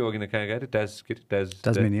कहाँ अरे त्यो अघि नै कहाँ गएर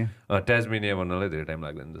ट्याजमेनिया भन्नलाई धेरै टाइम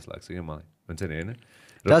लाग्दैन जस्तो लाग्छ कि मलाई हुन्छ नि होइन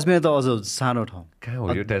टास्मेनिया त अझ सानो ठाउँ कहाँ हो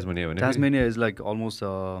यो टास्मेनिया भने टास्मेनिया इज लाइक अलमोस्ट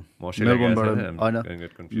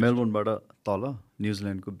मेलबोर्नबाट तल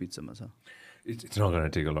न्युजिल्यान्डको बिचमा छ It's not going to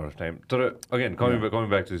take a lot of time. तर again coming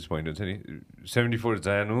back to this point हुन्छ नि 74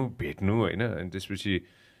 जानु भेट्नु होइन अनि त्यसपछि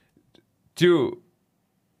त्यो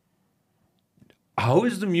how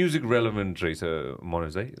is the music relevant रहेछ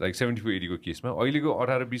मनोज है लाइक 7480 को केसमा अहिलेको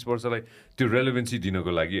 18-20 वर्षलाई त्यो रेलेभेन्सी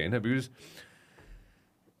दिनको लागि होइन बिकज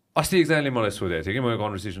अस्ति एकजनाले मलाई सोधेको थियो कि मैले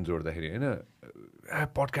कन्भर्सेसन जोड्दाखेरि होइन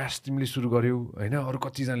पडकास्ट तिमीले सुरु गर्यौ होइन अरू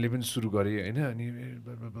कतिजनाले पनि सुरु गरे होइन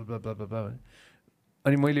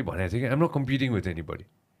अनि मैले भनेको थिएँ कि आम नट कम्पिटिङ विथ एनीबडी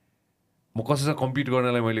म कसैसँग कम्पिट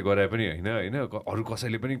गर्नलाई मैले गराए पनि होइन अरू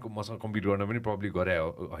कसैले पनि मसँग कम्पिट गर्न पनि प्रब्लली गराए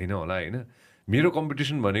होइन होला होइन मेरो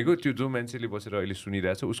कम्पिटिसन भनेको त्यो जो मान्छेले बसेर अहिले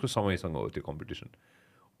सुनिरहेछ उसको समयसँग हो त्यो कम्पिटिसन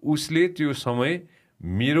उसले त्यो समय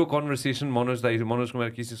मेरो कन्भर्सेसन मनोज कुमार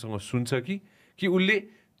केसीसँग सुन्छ कि उसले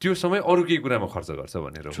त्यो समय अरू केही कुरामा खर्च गर्छ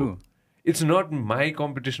भनेर हो it's not my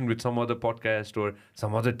competition with some other podcast or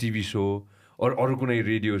some other TV show अरू कुनै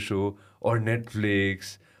रेडियो सो अर नेटफ्लिक्स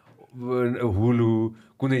हुलु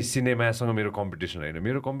कुनै सिनेमासँग मेरो कम्पिटिसन होइन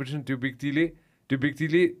मेरो कम्पिटिसन त्यो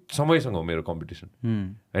व्यक्तिले समयसँग हो मेरो कम्पिटिसन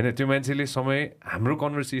होइन त्यो मान्छेले समय हाम्रो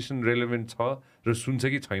कन्भर्सेसन रेलेभेन्ट छ र सुन्छ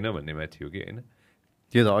कि छैन भन्नेमा थियो कि होइन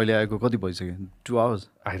त्यो त अहिले आएको कति भइसक्यो 2 hours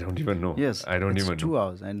I don't even know. Yes, I don't it's even 2 know.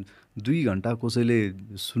 hours and 2 घन्टा कसैले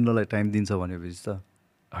सुन्नलाई टाइम दिन्छ भनेपछि त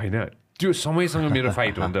होइन त्यो समयसँग मेरो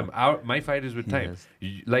फाइट हो नि त my fight is with time. Yes.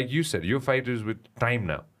 Like you said, your fight is with time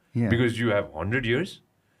now. Yeah. Because you have 100 years.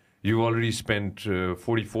 You've already spent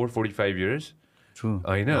 44, 45 years. True.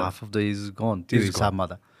 I know. Half of the is gone त्यो हिसाबमा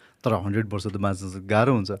त तर 100 वर्ष त बाँच्न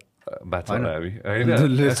गाह्रो हुन्छ बाँच्छ होला हामी होइन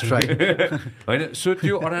Let's try. होइन सो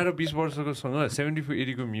त्यो 18-20 वर्षकोसँग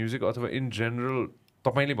 74-80 को म्युजिक अथवा इन जेनरल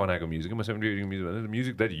तपाईँले बनाएको म्युजिक म 74-80 म्युजिक भन्दा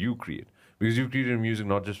music that you create because you created music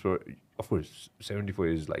not just for of course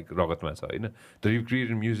 74 is like रगतमा छ होइन तर you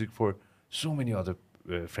created music for so many other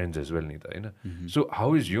friends as well नि त होइन so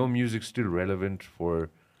how is your music still relevant for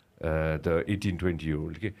the 18-20 year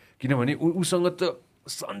old के किनभने उसँग त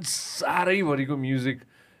संसारैभरिको म्युजिक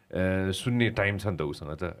सुन्ने टाइम छ नि त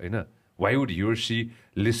उसँग त होइन why would he or C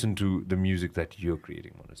listen to the music that your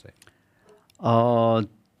creating भन्नु चाहिँ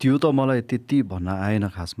त्यो त मलाई त्यति भन्न आएन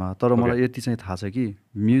खासमा तर मलाई यति चाहिँ थाहा छ कि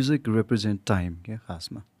म्युजिक रिप्रेजेन्ट टाइम क्या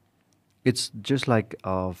खासमा इट्स जस्ट लाइक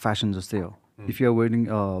फ्यासन जस्तै हो if you're wearing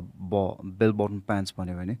bell button pants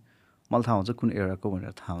भन्यो भने मलाई थाहा हुन्छ कुन एराको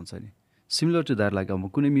भनेर थाहा हुन्छ नि सिमिलर टु द्याट लाइक अब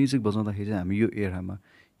कुनै म्युजिक बजाउँदाखेरि चाहिँ हामी यो एरामा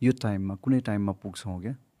यो टाइममा कुनै टाइममा पुग्छौँ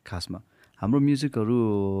क्या खासमा हाम्रो म्युजिकहरू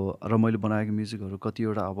र मैले बनाएको म्युजिकहरू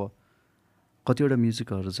कतिवटा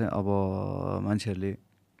म्युजिकहरू चाहिँ अब मान्छेहरूले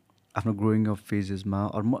आफ्नो ग्रोइङ अफ फेजेसमा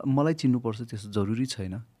अरू मलाई चिन्नुपर्छ त्यस्तो जरुरी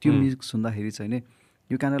छैन त्यो म्युजिक सुन्दाखेरि चाहिँ नि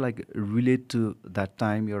you can like relate to that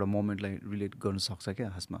time एउटा मोमेन्टलाई रिलेट गर्न सक्छ क्या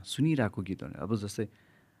खासमा सुनिरहेको गीतहरू अब जस्तै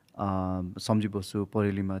सम्झिबस्छु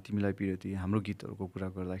परेलीमा तिमीलाई पिरती हाम्रो गीतहरूको कुरा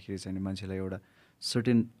गर्दाखेरि चाहिँ नि मान्छेलाई एउटा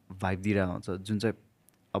सर्टेन भाइब दिइरहेको हुन्छ जुन चाहिँ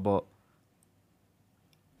अब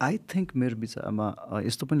आई थिङ्क मेरो विचारमा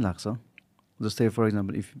यस्तो पनि लाग्छ जस्तै फर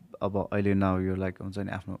इक्जाम्पल इफ अब अहिले नाउ यो लाइक हुन्छ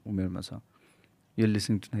नि आफ्नो उमेरमा छ यो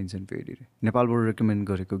लिसनिङ टु 1980 नेपालबाट रेकमेन्ड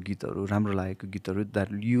गरेको गीतहरू राम्रो लागेको गीतहरू that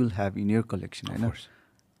you will have in your collection होइन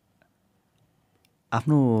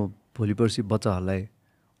आफ्नो भोलि पर्सि बच्चाहरूलाई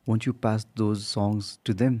want you pass those songs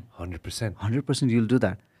to them 100% you'll do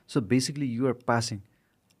that so basically you are passing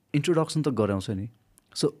introduction त गराउँछ नि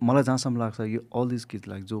सो मलाई जहाँसम्म लाग्छ यो अल दिस गीत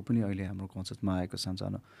लाइक जो पनि अहिले हाम्रो कन्सर्टमा आएको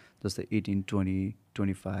सानो जस्तै 18, 20,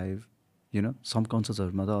 25 यु नो सम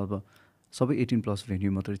कन्सर्ट्सहरूमा त अब सबै 18+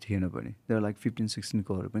 भेन्यू मात्रै थिएन भने त्यो लाइक 15-16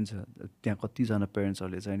 कोहरू पनि छ त्यहाँ कतिजना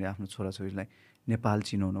पेरेन्ट्सहरूले चाहिँ नि आफ्नो छोराछोरीलाई नेपाल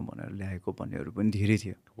चिनाउन भनेर ल्याएको भन्नेहरू पनि धेरै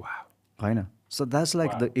थियो होइन so that's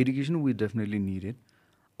like the education we definitely needed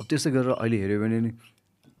अब त्यस्तै गरेर अहिले हेऱ्यो भने नि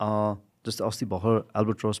जस्तै अस्ति भर्खर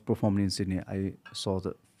एल्बर्ट्रस पर्फर्मेन्स नि आई स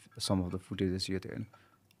the some of the footages यो थियो होइन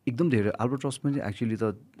एकदम धेरै एल्बर्ट्रस पनि एक्चुली त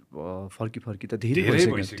फर्की त धेरै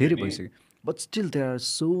भइसक्यो but still there are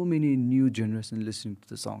so many new generation listening to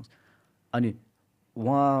the songs अनि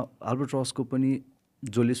उहाँ एल्बर्ट्रसको पनि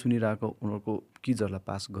जसले सुनिरहेको उनीहरूको किड्सहरूलाई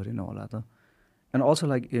पास गरेन होला त and also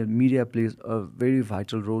like media plays a very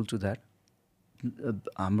vital role to that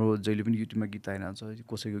हाम्रो जहिले पनि युट्युबमा गीत आइरहन्छ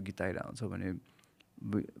कसैको गीत आइरहन्छ भने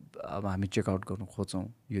अब हामी चेकआउट गर्नु खोज्छौँ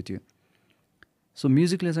यो त्यो सो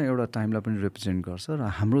म्युजिकले चाहिँ एउटा टाइमलाई पनि रिप्रेजेन्ट गर्छ र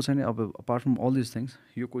हाम्रो चाहिँ अब apart from all this things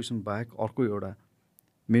यो क्वेसन बाहेक अर्को एउटा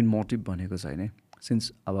मेन मोटिभ भनेको चाहिँ नि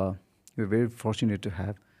सिन्स अब you very fortunate to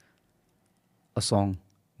have a song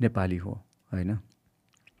Nepali हो होइन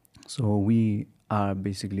सो वी आर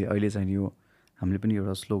बेसिकली अहिले चाहिँ यो हामीले पनि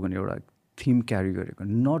एउटा स्लोगन एउटा थिम क्यारी गरेको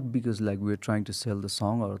not because like we are trying to sell the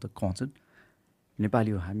song or the concert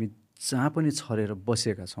Nepali हो हामी जहाँ पनि छरेर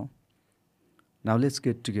बसेका छौँ now let's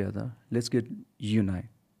get together let's get unite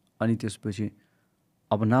अनि त्यसपछि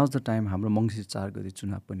अब नाउ द टाइम हाम्रो मङ्सिर 4 गते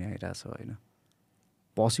चुनाव पनि आइरहेछ होइन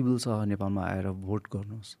पोसिबल छ नेपालमा आएर भोट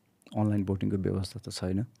गर्नुहोस् अनलाइन भोटिङको व्यवस्था त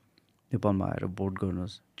छैन नेपालमा आएर भोट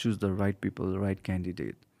गर्नुहोस् choose the right people right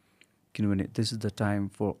candidate किनभने this is the time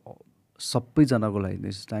for सबैजनाको लागि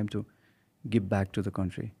this is time to give back to the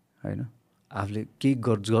country होइन आफूले केही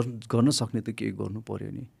गर्न सक्ने त केही गर्नु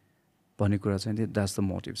पऱ्यो नि भन्ने कुरा चाहिँ द्याट्स द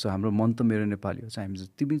मोटिभ सो हाम्रो मन त मेरो नेपाली हो चाहिँ हामी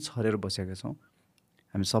जति पनि छरेर बसेका छौँ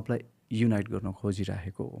हामी सबलाई युनाइट गर्न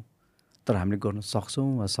खोजिराखेको हो तर हामीले गर्न सक्छौँ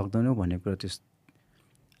वा सक्दैनौँ भन्ने कुरा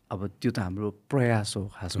अब त्यो त हाम्रो प्रयास हो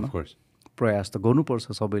खासमा प्रयास त गर्नुपर्छ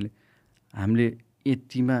सबैले हामीले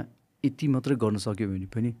यति मात्रै गर्न सक्यो भने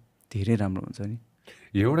पनि धेरै राम्रो हुन्छ नि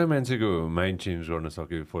एउटा मान्छेको माइन्ड चेन्ज गर्न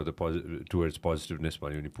सक्यो फर द टुवर्ड्स पोजिटिभनेस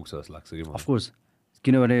भन्यो भने पुग्छ जस्तो लाग्छ कि अफकोर्स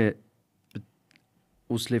किनभने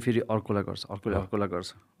उसले फेरि अर्कोलाई गर्छ अर्कोलाई गर्छ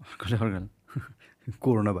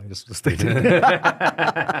कोरोना भाइरस जस्तै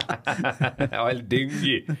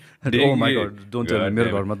मेरो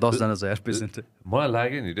घरमा 10 जना छ यार पेसेन्ट मलाई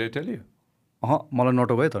लाग्यो नि टेल यु मलाई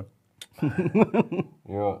नटो भयो त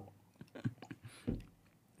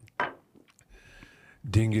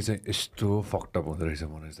डेङ्गी चाहिँ यस्तो फक्टअप हुँदो रहेछ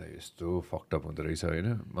मनोज दाइ यस्तो फक्टअप हुँदो रहेछ होइन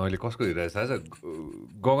मैले कसको हेरिरहेको थाहा छ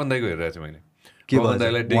गगन दाईको हेरिरहेको छु मैले गगन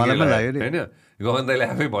दाईलाई डेङ्गी लाग्यो होइन गगन दाईले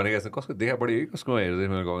आफै भनेको छ कसको देखा पऱ्यो है कसकोमा हेर्दै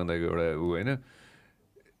मैले गगन दाईको एउटा ऊ होइन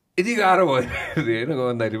यति गाह्रो भयो होइन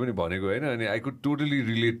गगन दाईले पनि भनेको होइन अनि I could totally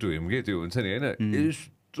relate to हिम के त्यो हुन्छ नि होइन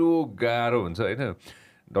यस्तो गाह्रो हुन्छ होइन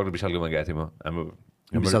डक्टर विशालकोमा गएको थिएँ म हाम्रो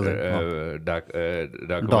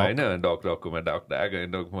डाकमा होइन डकमा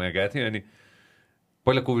डकमा गएको थिएँ अनि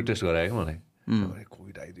पहिला कोभिड टेस्ट गराएँ क्या मलाई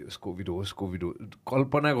कोभिड आइदियोस् कोभिड होस्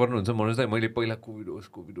कल्पना गर्नुहुन्छ मनोज दाइ मैले पहिला कोभिड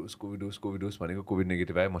होस् भनेको कोभिड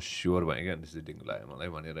नेगेटिभ आयो म स्योर भएँ क्या त्यसरी डेङ्गु लाग्यो मलाई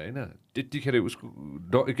भनेर होइन त्यतिखेर उसको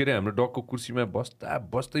के अरे हाम्रो डगको कुर्सीमा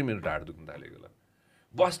बस्दै मेरो ढाड दुख्न थालेको ल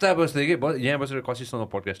बस्दै के यहाँ बसेर कसैसँग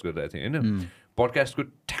पडकास्ट गरिरहेको थिएँ होइन पडकास्टको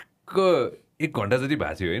ठ्याक्क 1 घन्टा जति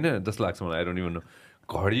भएको थियो होइन जस्तो लाग्छ मलाई आइरहने भन्नु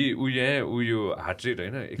घडी यो हार्ट रेट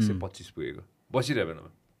होइन 125 पुगेको बसिरहेको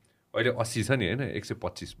बेलामा अहिले 80 छ नि होइन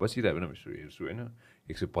 125 बसिरहेको बेलामा हेर्छु होइन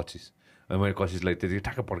 125 अनि मैले कसिसलाई त्यति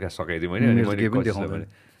ठ्याक्क पड्कास्ट सकाइदिएँ होइन अनि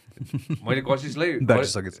मैले कसिसलाई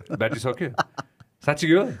ब्याट्री सक्यो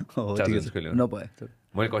साँच्चीकै हो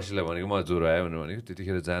मैले कसिसलाई भनेको म ज्वरो आयो भनेर भनेको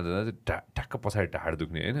त्यतिखेर जाँदा ठ्याक्क पछाडि ढाड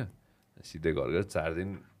दुख्ने होइन सिधै घर गएर 4 दिन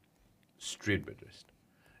स्ट्रेट बेड रेस्ट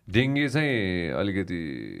डेङ्गी चाहिँ अलिकति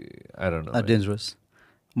डेन्जरस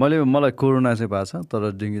मलाई कोरोना चाहिँ भएको छ तर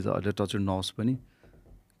डेङ्गी चाहिँ अहिले टच नहोस् पनि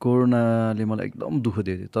कोरोनाले मलाई एकदम दुःख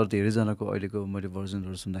दिएको थियो तर धेरैजनाको अहिलेको मैले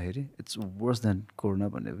भर्जनहरू सुन्दाखेरि इट्स वर्स देन कोरोना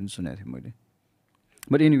भनेर पनि सुनेको थिएँ मैले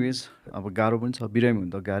बट एनिवेज अब गाह्रो पनि छ बिरामी हुन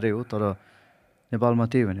त गाह्रै हो तर नेपालमा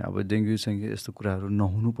त्यही भने अब डेङ्गुसँग यस्तो कुराहरू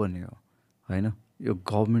नहुनु पर्ने हो होइन यो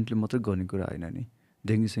गभर्मेन्टले मात्रै गर्ने कुरा होइन नि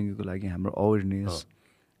डेङ्गुसँगको लागि हाम्रो अवेरनेस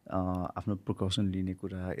आफ्नो प्रिकसन लिने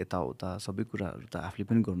कुरा यताउता सबै कुराहरू त आफूले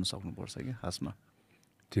पनि गर्न सक्नुपर्छ क्या खासमा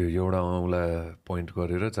त्यो एउटा औँला पोइन्ट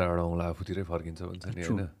गरेर 4वटा औँला आफूतिरै फर्किन्छ भन्छ नि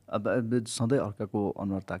होइन अब सधैँ अर्काको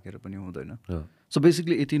अनुहार ताकेर पनि हुँदैन सो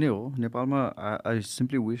बेसिकली यति नै हो नेपालमा I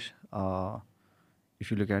simply wish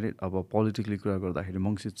if you look at it अब पोलिटिकली कुरा गर्दाखेरि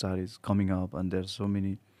मङ्सिर 4 is coming up and there so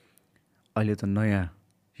many अहिले त नयाँ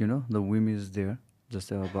you know the Vim is there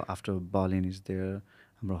जस्तै अब आफ्टर बालिन इज देयर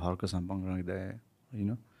हाम्रो हर्क साम्पाङ राख्दा you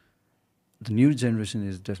know the new generation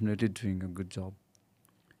is definitely doing a good जब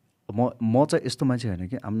म चाहिँ यस्तो मान्छे होइन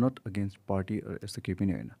कि आम नट अगेन्स्ट पार्टी यस्तो केही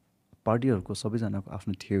पनि होइन पार्टीहरूको सबैजनाको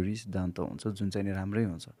आफ्नो थ्योरी सिद्धान्त हुन्छ जुन चाहिँ नि राम्रै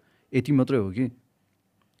हुन्छ यति मात्रै हो कि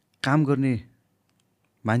काम गर्ने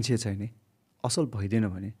मान्छे चाहिँ नि असल भइदिएन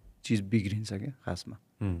भने चिज बिग्रिन्छ क्या खासमा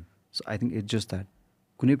so I think it's just that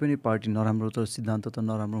कुनै पनि पार्टी नराम्रो त सिद्धान्त त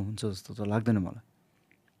नराम्रो हुन्छ जस्तो त लाग्दैन मलाई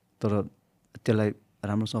तर त्यसलाई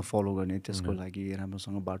राम्रोसँग फलो गर्ने त्यसको लागि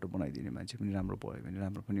राम्रोसँग बाटो बनाइदिने मान्छे पनि राम्रो भयो भने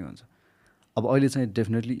राम्रो पनि हुन्छ अब अहिले चाहिँ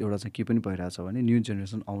डेफिनेटली एउटा चाहिँ के पनि भइरहेछ भने न्यू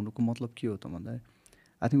जेनेरेसन आउनुको मतलब के हो त भन्दा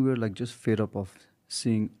I think were like just fed up of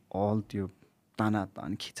seeing all त्यो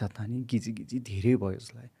तानी खिचातानी गिजी धेरै भयो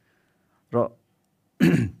यसलाई र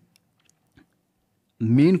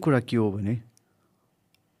मेन कुरा के हो भने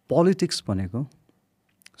पोलिटिक्स भनेको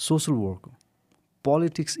सोसल वर्क हो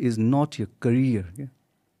politics is not your career क्या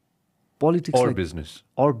पोलिटिक्स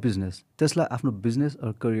अर बिजनेस त्यसलाई आफ्नो बिजनेस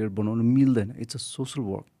अर करियर बनाउनु मिल्दैन इट्स अ सोसल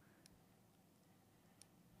वर्क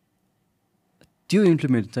त्यो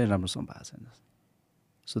इम्प्लिमेन्ट चाहिँ राम्रोसँग भएको छैन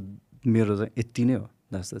सो मेरो चाहिँ यति नै हो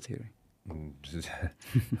that's the theory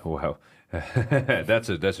Wow. That's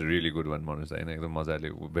a really good one, Manoj. Ekdam mazale,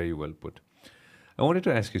 very well put. I wanted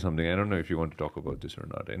to ask you something. I don't know if you want to talk about this or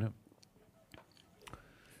not.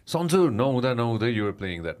 Sansu, no, you were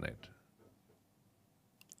playing that night.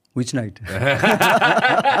 Which night? I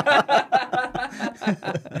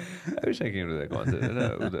wish I came to that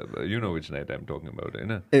concert. You know which night I'm talking about,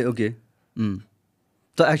 Hey, okay.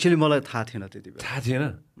 So actually मलाई थाहा थिएन त्यति बेला थाहा थिएन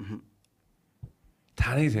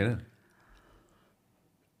थाहा नै थिएन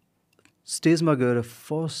स्टेजमा गएर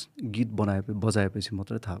फर्स्ट गीत बजाएपछि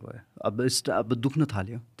मात्रै थाहा भयो अब दुख्न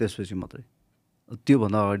थाल्यो त्यसपछि मात्रै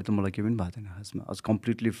त्योभन्दा अगाडि त मलाई केही पनि भएको थिएन खासमा आज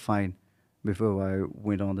completely fine before I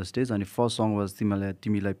went on the stage अनि फर्स्ट सङ वाज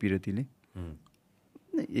तिमीलाई पिरतीले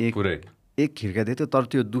एक खिर्का दिएको थियो तर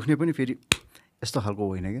त्यो दुख्ने पनि फेरि यस्तो खालको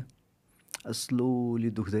होइन क्या स्लोली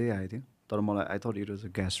दुख्दै आएको थियो तर मलाई I thought it was a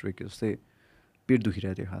gastric जस्तै पेट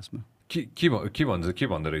दुखिरहेको थियो खासमा के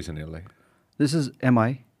भन्दो रहेछ नि यसलाई दिस इज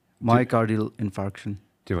एमआई मायोकार्डियल इन्फार्क्सन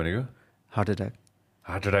त्यो भनेको heart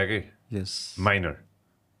एट्याकै yes minor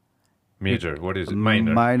major what is it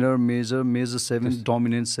minor major 7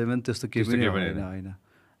 dominant 7 त्यस्तो केही पनि होइन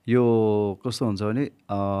यो कस्तो हुन्छ भने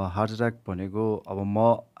हार्ट एट्याक भनेको अब म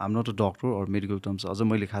आम not a doctor or medical terms अझ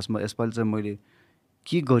मैले खासमा यसपालि चाहिँ मैले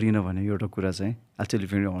के गरिनँ भने एउटा कुरा चाहिँ I tell you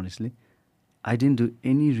very honestly I didn't do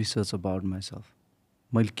any research about myself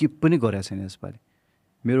मैले के पनि गरेको छैन यसपालि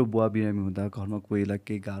मेरो बुवा बिरामी हुँदा घरमा कोहीलाई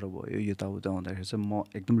केही गाह्रो भयो यताउता हुँदाखेरि चाहिँ म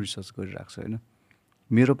एकदम रिसर्च गरिरहेको छु होइन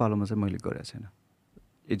मेरो पालोमा चाहिँ मैले गरेको छैन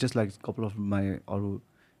it just like couple of my अरू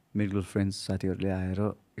मेडिकल फ्रेन्ड्स साथीहरूले आएर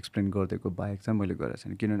एक्सप्लेन गरिदिएको बाहेक चाहिँ मैले गरेको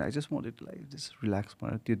छैन किनभने I just wanted like just relax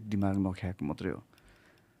भनेर त्यो दिमाग नख्याएको मात्रै हो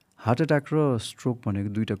हार्ट एट्याक र स्ट्रोक भनेको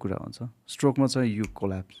दुईवटा कुरा हुन्छ स्ट्रोकमा चाहिँ you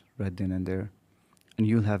collapse right then and there and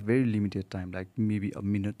you have very limited time like maybe a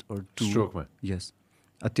minute or to स्ट्रोकमा यस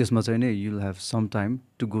त्यसमा चाहिँ नि you'll have some time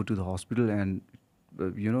to go to the hospital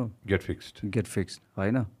and you know get fixed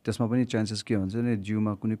होइन त्यसमा पनि chances के हुन्छ नि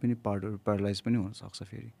जिउमा कुनै पनि पार्टहरू प्यारालाइज पनि हुनसक्छ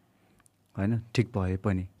फेरि होइन ठिक भए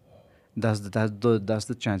पनि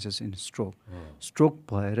that's the chances in stroke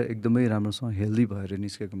भएर एकदमै राम्रोसँग हेल्दी भएर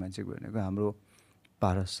निस्केको मान्छे भनेको हाम्रो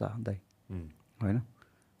पारस शाह दाइ होइन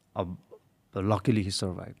अब लकिली हि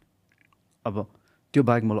सर्भाइभ अब त्यो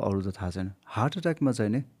बाहेक मलाई अरू त थाहा छैन हार्ट एट्याकमा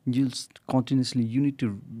चाहिँ नि यु कन्टिन्युसली युनिट टु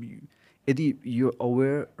यदि यो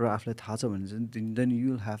अवेर र आफूलाई थाहा छ भने चाहिँ then you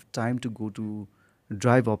will have time to go to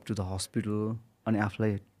drive up to the hospital अनि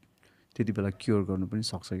आफूलाई त्यति बेला क्योर गर्नु पनि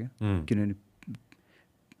सक्छ क्या किनभने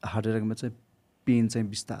हार्ट एट्याकमा चाहिँ पेन चाहिँ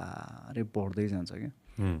बिस्तारै बढ्दै जान्छ क्या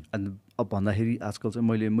अनि अब भन्दाखेरि आजकल चाहिँ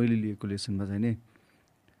मैले लिएको लेसनमा चाहिँ नि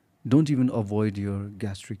don't even avoid your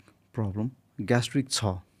gastric problem gastric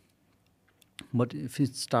छ but if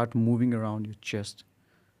it start moving around यो चेस्ट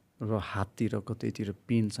र हाततिर कतैतिर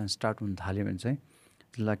पेन चाहिँ स्टार्ट हुन थाल्यो भने चाहिँ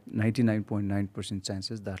like 99.9%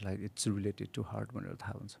 chances that like it's related to heart भनेर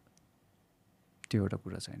थाहा हुन्छ त्यो एउटा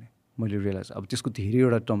कुरा छैन मैले रियलाइज अब त्यसको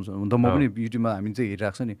धेरैवटा टर्म्स हुन त म पनि युट्युबमा हामी चाहिँ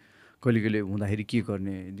हेरिरहेको छ नि कहिले कहिले हुँदाखेरि के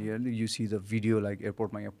गर्ने you see the video like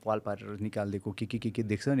एयरपोर्टमा यहाँ पाल पारेर निकालिदिएको के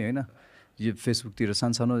देख्छ नि होइन यो फेसबुकतिर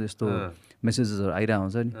सानो यस्तो मेसेजेसहरू आइरहेको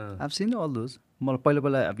हुन्छ नि अब सिन अल दोज मलाई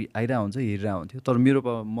पहिला अब आइरहेको हुन्छ हेरिरहेको हुन्थ्यो तर मेरो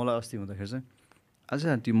मलाई अस्ति हुँदाखेरि चाहिँ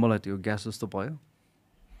अझै त्यो मलाई त्यो ग्यास जस्तो भयो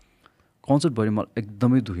कन्सर्टभरि मलाई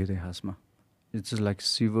एकदमै दुख्यो थियो खासमा इट्स लाइक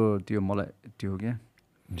सिभर त्यो मलाई त्यो क्या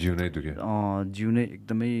जिउ नै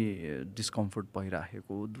एकदमै डिस्कम्फर्ट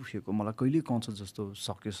भइराखेको दुखेको मलाई कहिले कन्सर्ट जस्तो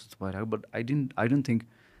सक्यो जस्तो भइरहेको but I don't think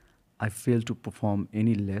I fail to perform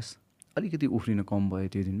any lace अलिकति उफ्रिन कम भयो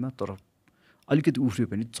त्यो दिनमा तर अलिकति उफ्रियो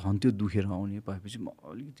भने झन् त्यो दुखेर आउने भएपछि म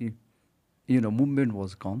अलिकति यु नो मुभमेन्ट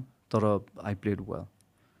वाज कम तर आई प्लेड वेल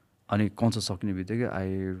अनि कन्सर्ट सकिने बित्तिकै आई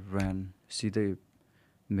ऱ्यान सिधै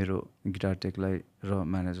मेरो गिटार टेकलाई र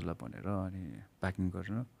म्यानेजरलाई भनेर अनि प्याकिङ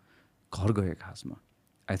गरेर घर गएँ खासमा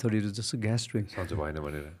I thought it is just gastric सन्चो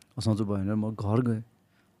भएन म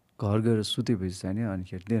घर गएर सुतेपछि चाहिँ नि अनि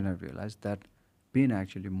then I realise that pain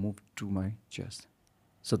actually move to my chest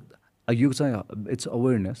so यो चाहिँ it's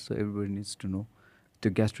awareness so everybody needs to know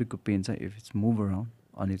त्यो ग्यास्ट्रिकको पेन चाहिँ इफ इट्स मुभ अराउन्ड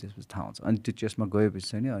अनि त्यसपछि थाहा हुन्छ अनि त्यो चेस्टमा गएपछि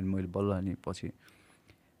चाहिँ नि अनि मैले बल्ल अनि पछि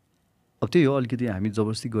अब त्यही हो अलिकति हामी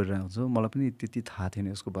जबरजस्ती गरेर हुन्छौँ मलाई पनि त्यति थाहा थिएन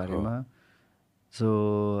यसको बारेमा सो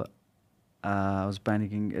आई वाज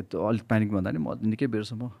प्यानिकिङ अलिक प्यानिक भन्दा नि म निकै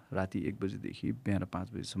बेरसम्म राति 1 बजीदेखि बिहान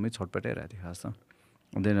 5 बजीसम्मै छटपटाइरहेको थिएँ खास त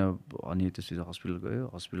देन अनि त्यसपछि हस्पिटल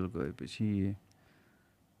गएपछि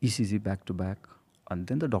इसिजी ब्याक टु ब्याक अनि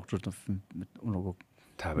देन त डक्टर त उनीहरूको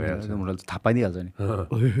उनीहरूले थाहा पाइदिइहाल्छ नि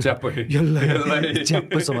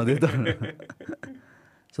च्याप्पै समात्यो त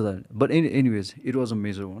so that but anyways it was a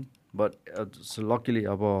major one but luckily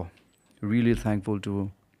अब really thankful to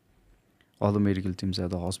all the medical teams at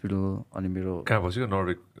the hospital अनि मेरो कहाँ बस्यो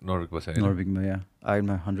नर्विकमा या आई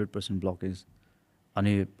माई 100% ब्लकेज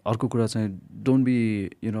अनि अर्को कुरा चाहिँ डोन्ट बी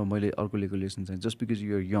यु नो मैले अर्को लिएको लेसन चाहिँ just because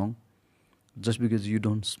you are young just because you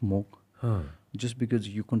don't smoke just because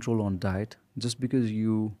you control on diet, just because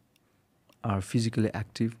you are physically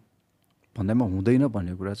active भन्दैमा हुँदैन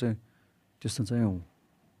भन्ने कुरा चाहिँ त्यस्तो चाहिँ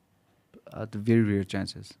एट भेरी रेयर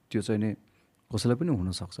चान्सेस त्यो चाहिँ नि कसैलाई पनि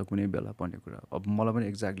हुनसक्छ कुनै बेला भन्ने कुरा अब मलाई पनि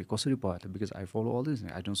एक्ज्याक्टली कसरी भयो त because I follow all this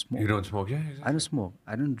I don't smoke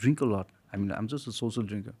I don't drink a lot I mean I'm just a social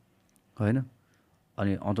drinker होइन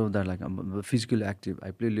अनि on top that like physically active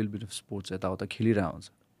I play लिल बिट अफ स्पोर्ट्स यताउता खेलिरहेको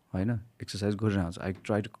हुन्छ होइन exercise गरिरहेको हुन्छ I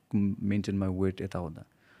try to maintain my weight यताउता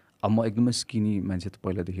अब म एकदमै स्किनी मान्छे त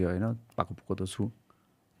पहिलादेखि होइन पाको पुको त छु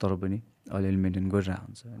तर पनि अलिअलि मेन्टेन गरिरहेको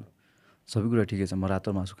हुन्छ होइन सबै कुरा ठिकै छ म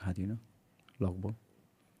रातो मासु खाँदिनँ लगभग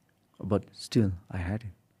but still I had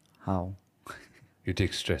it how you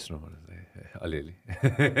take stress अलिअलि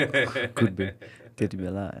कुड बी त्यति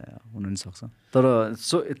बेला हुनु पनि सक्छ तर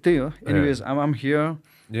सो त्यही हो anyways I'm here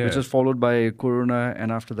which was followed by corona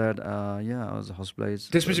and after that I was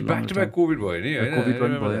hospitalized त्यसपछि ब्याक टु ब्याक कोभिड भयो नि हैन कोभिड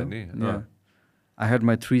पनि भयो I had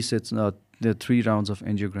my 3 sets the 3 rounds of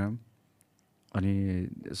angiogram अनि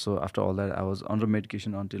so after all that I was under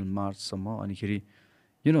medication until March सम्म अनि खेरि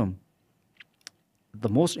you know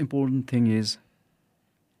the most important thing is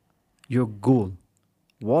your goal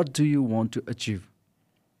what do you want to achieve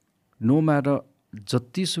no matter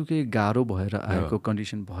जतिसुकै गाह्रो भएर आएको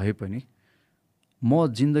condition भए पनि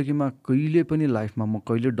म जिन्दगीमा कहिले पनि लाइफमा म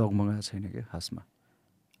कहिले डगमगाएको छैन क्या खासमा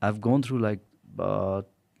I have gone through like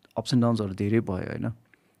ups and डाउन्सहरू धेरै भयो होइन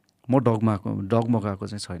म डगमगाएको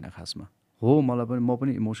चाहिँ छैन खासमा हो मलाई पनि म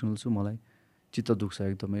पनि इमोसनल छु मलाई चित्त दुख्छ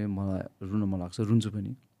एकदमै मलाई रुन मन लाग्छ रुन्छु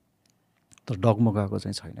पनि तर डगमगाएको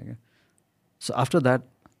चाहिँ छैन क्या सो आफ्टर द्याट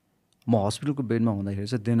म हस्पिटलको बेडमा हुँदाखेरि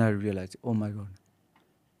चाहिँ then I realise oh my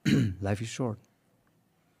God life is short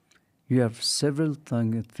you have several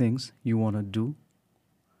things you want do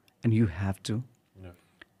and you have to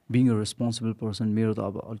being a responsible person मेरो त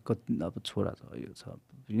अब अलिकति अब छोरा छ यो छ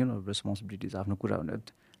यु नो रेस्पोन्सिबिलिटिज आफ्नो कुरा भने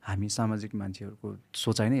हामी सामाजिक मान्छेहरूको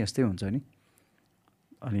सोचाइ नै यस्तै हुन्छ नि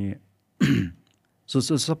अनि सो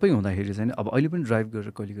सबै हुँदाखेरि चाहिँ अब अहिले पनि ड्राइभ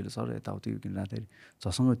गरेर कहिले कहिले सर यताउति किन राख्दाखेरि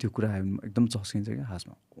जसँग त्यो कुरा आयो भने एकदम चस्किन्छ क्या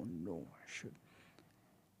खासमा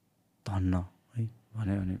धन्न है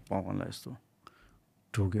भन्यो भने पवनलाई यस्तो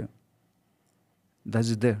ठोक्यो द्याट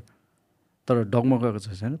इज देयर तर डगमगाएको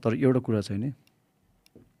छैन तर एउटा कुरा चाहिँ नि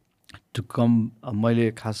टु कम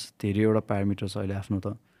मैले खास धेरैवटा प्यारामिटर्स अहिले आफ्नो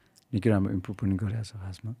त निकै राम्रो इम्प्रुभ पनि गरिरहेको छ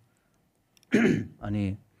खासमा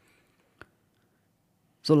अनि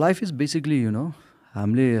so life is basically you know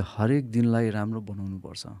हामीले हरेक दिनलाई राम्रो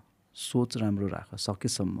बनाउनुपर्छ सोच राम्रो राख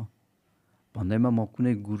सकेसम्म भन्दैमा म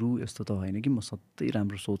कुनै गुरु यस्तो त होइन कि म सधैँ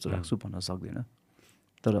राम्रो सोच राख्छु भन्न सक्दिनँ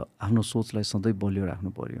तर आफ्नो सोचलाई सधैँ बलियो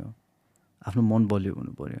राख्नु पऱ्यो आफ्नो मन बलियो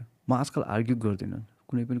हुनु पऱ्यो म आजकल आर्ग्यु गर्दिनँ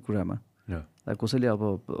कुनै पनि कुरामा कसैले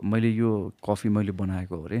अब मैले यो कफी मैले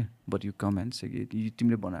बनाएको हो अरे बट यु कम एन्ड से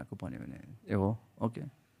तिमीले बनाएको भन्यो भने ए हो okay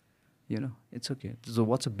you know it's okay so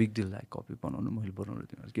what's a big deal like coffee बनाउनु मैले बनाउनु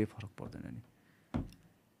तिमीहरू केही फरक पर्दैन नि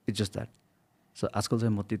इट्स जस्ट द्याट सो आजकल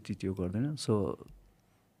चाहिँ म त्यति त्यो गर्दैन सो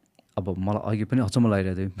अब मलाई अघि पनि अचम्म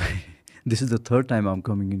लागिरहेको थियो this is the third time I'm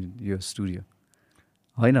coming in यो स्टुडियो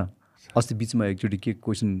होइन अस्ति बिचमा एकचोटि के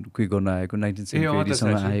क्वेसन के गर्न आएको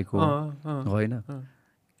 1970सँग आएको होइन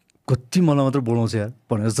कति मलाई मात्र बोलाउँछ यार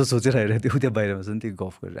भनेर जस्तो सोचेर आइरहेको थियो त्यहाँ बाहिरमा छ नि त्यो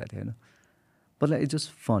गफ गरिरहेको थियो होइन but like it's just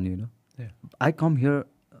fun you know I come here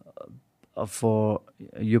for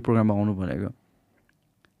यो प्रोग्राममा आउनु भनेको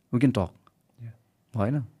वी क्यान टक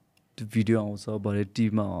होइन त्यो भिडियो आउँछ भरे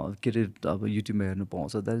टिभीमा के अरे अब युट्युबमा हेर्नु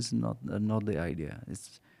पाउँछ that is not the idea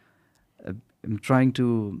it's I'm trying to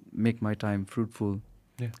make my time fruitful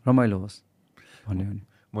रमाइलो होस् भन्यो भने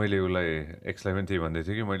मैले उसलाई एक्सलाई पनि त्यही भन्दै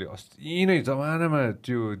थिएँ कि मैले अस्ति नै जमानामा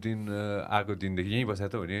त्यो दिन आएको दिनदेखि यहीँ बसेको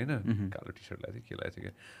त हो नि होइन कालो टी सर्ट लगाएको थिएँ के लगाएको थिएँ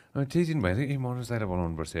कि अनि त्यही दिन भएछ ए मनोज दाइलाई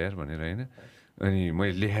बनाउनुपर्छ यार भनेर होइन अनि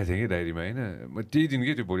मैले लेखाएको थिएँ कि डायरीमा होइन म त्यही दिन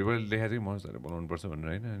के त्यो भोलिपल्ट लेखाएको थिएँ कि मनोज दाइलाई बनाउनुपर्छ भनेर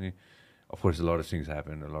होइन अनि of course lot of things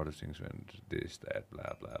happen lot of things when this that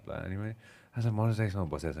blah blah blah अनि मैले आज मनोज दाइसँग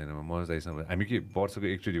बसेको छैन मनोज दाइसँग हामी के वर्षको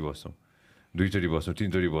एकचोटि बस्छौँ दुईचोटि बस्छौँ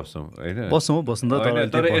तिनचोटि बस्छौँ होइन बस्नु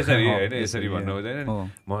तर यसरी होइन यसरी भन्नु हुँदैन नि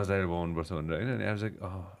मनोज दाइले बनाउनुपर्छ भनेर होइन अनि आज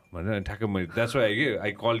भनेर ठ्याक्कै मैले द्याट्स वाइ के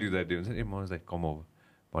I call you that day हुन्छ ए मनोज दाइ कमाउ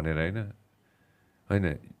भनेर होइन होइन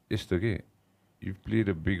यस्तो के you played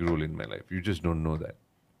a big role in my life you just don't know that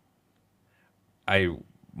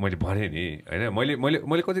मैले भनेँ नि होइन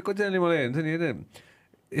मैले कतिजनाले मलाई हुन्छ नि होइन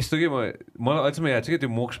यस्तो के मलाई अझसम्म याद छ कि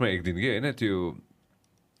त्यो मोक्समा एक दिन कि होइन त्यो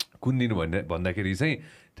कुन दिन भन्दाखेरि चाहिँ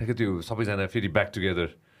ठ्याक्कै त्यो सबैजना फेरि ब्याक टुगेदर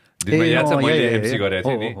दिनमा याद छ मैले एमसी गरेको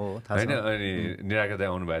थिएँ नि होइन अनि निराका दाइ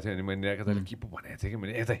आउनु भएको थियो अनि मैले निराका दाइले के पो भनेको थिएँ कि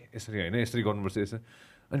मैले यतै यसरी होइन यसरी गर्नुपर्छ यसो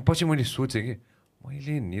अनि पछि मैले सोचेँ कि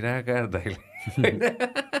मैले निराकार दाइलाई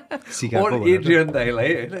एड्रियन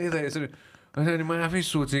दाइलाई होइन यता यसरी होइन अनि म आफै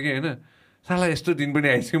सोचेँ कि होइन साला यस्तो दिन पनि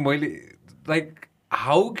आइस् कि मैले like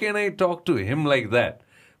how can I talk to him like that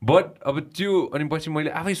but अब त्यो अनि पछि मैले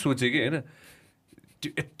आफै सोचेँ कि होइन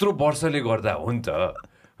त्यो यत्रो वर्षले गर्दा हो नि त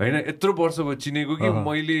होइन यत्रो वर्ष भयो चिनेको कि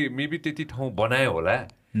मैले मेबी त्यति ठाउँ बनाएँ होला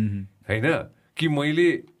होइन कि मैले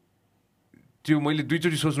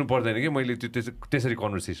दुईचोटि सोच्नु पर्दैन कि मैले त्यो त्यसरी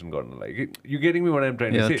कन्भर्सेसन गर्नलाई कि you getting me what I'm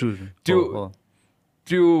trying to say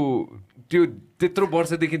त्यो त्यत्रो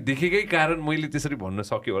वर्षदेखि देखेकै कारण मैले त्यसरी भन्न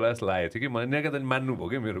सक्यो होला जस्तो लागेको थियो कि मलाई निराका दाइले मान्नुभयो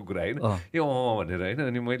क्या मेरो कुरा होइन ए भनेर होइन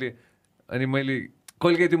अनि मैले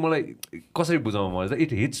कहिलेकाहीँ त्यो मलाई कसरी बुझाउनु मन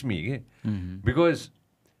इट हिट्स मी के because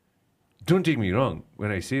don't take me wrong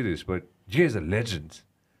when I say this but you is a legend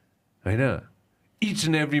होइन each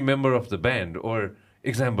and every member of the band or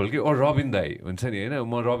example के ओर रबिन दाई हुन्छ नि होइन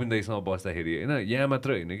म रबिन दाईसँग बस्दाखेरि होइन यहाँ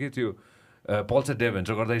मात्र होइन कि त्यो पल्सर डे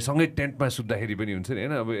भेन्चर गर्दाखेरि सँगै टेन्टमा सुत्दाखेरि पनि हुन्छ नि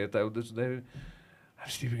होइन अब यताउता सुत्दाखेरि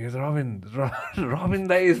रबिन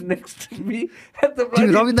दाई इज नेक्स्ट मी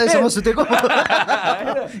रबिन दाईसँग सुतेको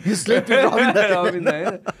रबिन दाई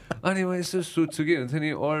अनि म यस्तो सोध्छु कि हुन्छ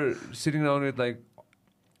नि ओर sitting down with like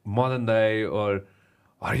Madan दाई ओर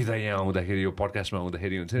हरि दाई यहाँ आउँदाखेरि यो पडकास्टमा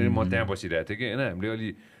आउँदाखेरि हुन्छ नि म त्यहाँ बसिरहेको थिएँ कि होइन हामीले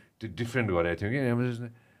अलि त्यो डिफ्रेन्ट गरेको थियौँ कि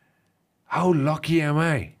हाउ लकी एम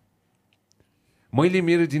आई मैले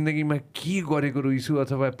मेरो जिन्दगीमा के गरेको रहेछु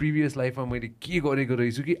अथवा प्रिभियस लाइफमा मैले के गरेको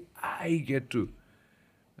रहेछु कि I get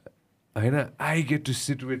to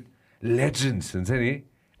sit with legends हुन्छ नि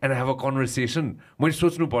एन्ड हेभ अ कन्भर्सेसन मैले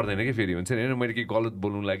सोच्नु पर्दैन कि फेरि हुन्छ नि होइन मैले केही गलत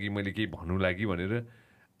बोल्नु लागि मैले केही भन्नु लागि भनेर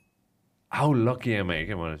हाउ लकी एम आई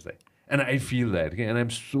क्या मनोज दाइ एन्ड आई फिल द्याट कि and I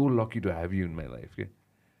am so lucky to have you in my life के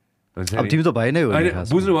अब तिमी त भाइ नै हो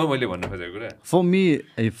बुझ्नुभयो मैले भन्नु खोजेको कुरा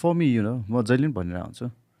फर मी यु नो म जहिले पनि भनेर आउँछु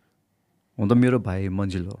हुन त मेरो भाइ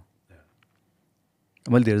मन्जिल हो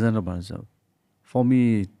मैले धेरैजना भन्छु फर मी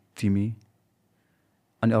तिमी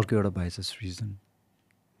अनि अर्को एउटा भाइ छ सृजन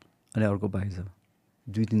अनि अर्को भाइ छ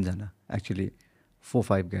 2-3जना actually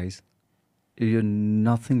 4-5 guys you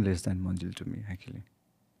nothing less than Manjil to me actually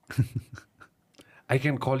I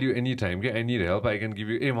can call you anytime. I need help. I can give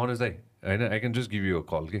you. Hey, Manoj, I can just give you a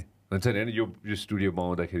call. Your studio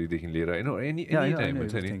देखि लिएर anytime.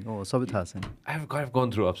 Oh, सबै थाहा छ नि. I've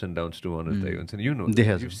gone through ups and downs too, Manoj. You know,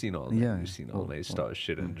 you've seen all that. You've seen all my star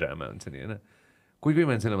shit and drama. कोही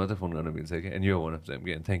मान्छेलाई मात्र phone गर्न मिल्छ कि and you're one of them.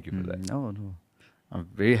 And thank you for that. No. I'm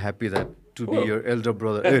very happy that to be your elder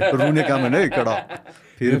brother. रुने काम हैन है कडा.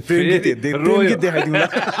 फेरि प्रेम गीत देखाइदिउँला.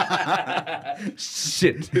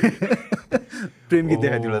 Shit. प्रेम गीत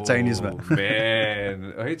देखाइदिउँला चाइनिजमा. Man,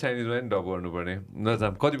 है चाइनिजमा नि डब गर्नुपर्ने.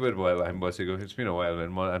 नजाम कति बेर भयो हामी बसेको. It's been a while man.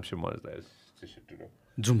 I'm sure Manoj is shit to do.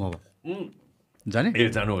 Zoom अब. जाने? ए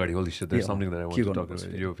जानु अगाडि Holi shit. There's something that I want to talk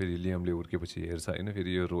about. यो फेरि लियमले उर्केपछि हेर्छ हैन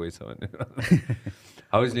फेरि यो रोएछ भने.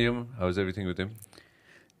 How is Liam? How's everything with him?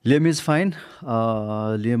 Liam is fine.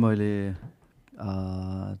 Liam अहिले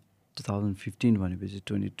 2015 भनेपछि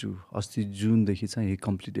 22 अस्ति जुनदेखि चाहिँ he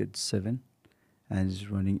completed 7 and is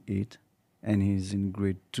running 8 and he is in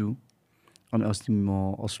grade 2 अनि अस्ति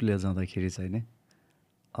म अस्ट्रेलिया जाँदाखेरि चाहिँ नि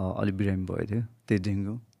अलि बिरामी भएको थियो त्यही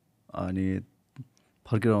डेङ्गु अनि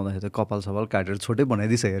फर्केर आउँदाखेरि त कपाल सपाल काटेर छोटै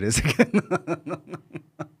बनाइदिइसकेको रहेछ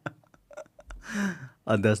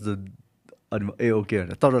and that's the अनि ए ओके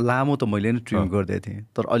भनेर तर लामो त मैले नै ट्रिम गर्दै थिएँ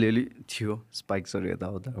तर अलिअलि थियो स्पाइक्सहरू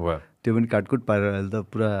यताउता त्यो पनि काटकुट पारेर अहिले त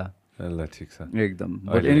पुरा ठिक छ एकदम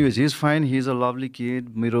but anyways he is fine he is a lovely kid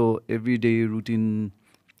मेरो every day routine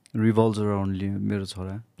revolves around मेरो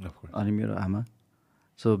छोरा अनि मेरो आमा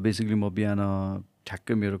सो बेसिकली म बिहान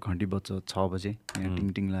ठ्याक्कै मेरो घन्टी बज्छ 6 बजे यहाँ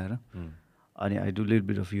टिङ टिङ लाएर अनि आई डु लिट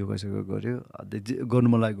बिट अफ योगा सेगा गऱ्यो गर्नु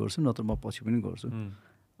मन लागि गर्छु नत्र म पछि पनि गर्छु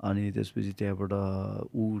अनि त्यसपछि त्यहाँबाट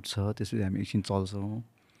उठ्छ त्यसपछि हामी एकछिन चल्छौँ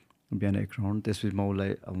बिहान एक राउन्ड त्यसपछि म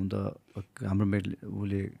उसलाई अब त हाम्रो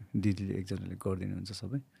उसले दिदीले एकजनाले गरिदिनुहुन्छ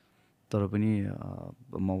सबै तर पनि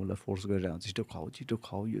म उसलाई फोर्स गरेर छिटो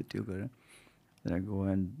खाऊ यो त्यो गरेर go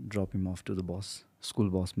and drop him of to the bus school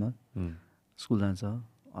बसमा स्कुल जान्छ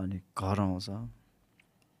अनि घर आउँछ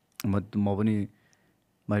म पनि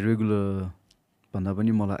माई रेगुलर भन्दा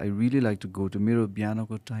पनि मलाई I really like to go to मेरो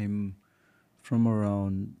बिहानको टाइम from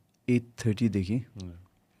around 8:30 देखि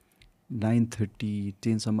 9:30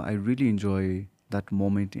 10सम्म I really enjoy that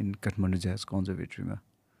moment in Kathmandu Jazz Conservatory मा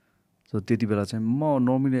so त्यति बेला चाहिँ म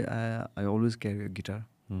normally I always carry a guitar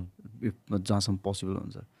if जहाँसम्म possible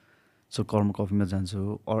हुन्छ so कर्म कफीमा जान्छु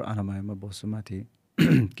or आनामायामा बस्छु माथि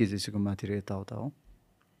केजेसीको माथि र यताउता हो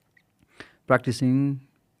प्र्याक्टिसिङ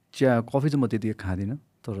चिया कफी चाहिँ म त्यति खाँदिनँ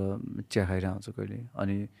तर चिया खाएर आउँछु कहिले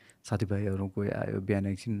अनि साथीभाइहरू कोही आयो बिहान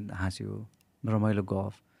एकछिन हाँस्यो रमाइलो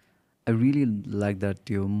गफ आई रियली लाइक द्याट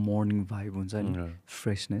त्यो मर्निङ भाइब हुन्छ नि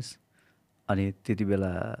फ्रेसनेस अनि त्यति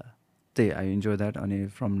बेला त्यही आई इन्जोय द्याट अनि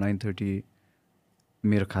फ्रम 9:30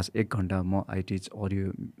 मेरो खास 1 घन्टा म I teach audio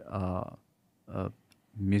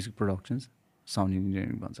music productions sound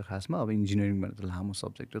engineering भन्छ खासमा अब इन्जिनियरिङ भनेर त लामो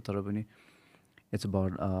सब्जेक्ट हो तर पनि इट्स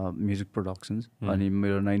अबाउट म्युजिक प्रोडक्सन्स अनि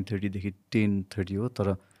मेरो 9:30 देखि 10:30 हो तर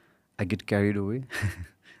आई गेट क्यारिड अवे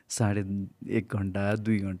 1.5 घन्टा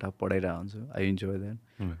 2 घन्टा पढाइरहेको हुन्छु आई इन्जोय द्याट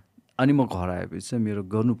अनि म घर आएपछि चाहिँ मेरो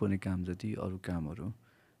गर्नुपर्ने काम जति अरू कामहरू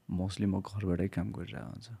मोस्टली म घरबाटै काम गरिरहेको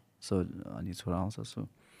हुन्छ सो अनि छोरा आउँछ so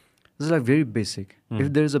it's like very basic if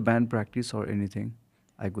there is a band practice or anything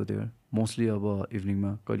I go there mostly अब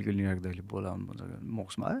इभिनिङमा कहिले कहिले राख्दाखेरि बोलाउनु भन्छ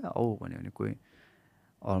मक्समा आऊ भन्यो भने कोही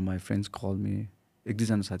or my friends call me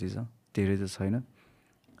 1-2जना साथी छ धेरै त छैन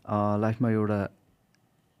लाइफमा एउटा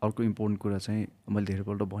अर्को इम्पोर्टेन्ट कुरा चाहिँ मैले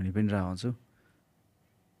धेरैपल्ट भनि पनि रहेको हुन्छु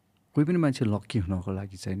कोही पनि मान्छे लक्की हुनको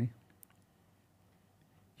लागि चाहिँ नि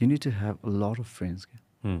you need to have a lot of friends क्या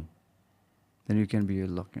then you can be A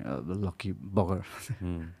lucky बगर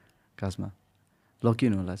खासमा लक्की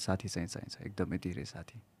हुनुलाई साथी चाहिँ चाहिन्छ एकदमै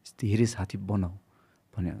धेरै साथी बनाऊ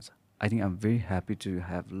भन्ने हुन्छ I think I am very happy to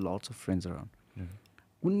have lots of friends around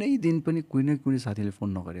कुनै दिन पनि कुनै साथीले फोन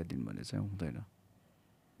नगरेको दिन भने चाहिँ हुँदैन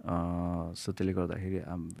सो त्यसले गर्दाखेरि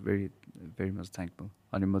आइ am very very much thankful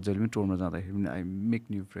अनि म जहिले पनि टुरमा जाँदाखेरि पनि आई मेक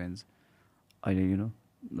न्यू फ्रेन्ड्स अहिले यु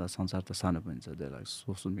नो संसार त सानो पनि छ लाइक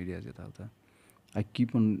सोसियल मिडिया यताउता I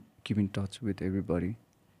keep in touch with every body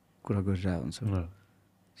कुरा गरिरहेको हुन्छ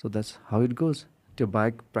so that's how it goes त्यो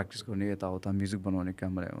बाइक प्र्याक्टिस गर्ने यताउता म्युजिक बनाउने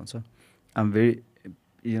काम रहेको हुन्छ आइ एम भेरी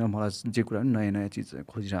यु नो मलाई जे कुरा पनि नयाँ नयाँ चिज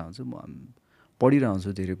खोजिरहेको हुन्छु म पढिरहेको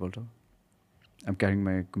हुन्छु धेरैपल्ट I'm carrying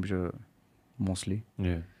my computer mostly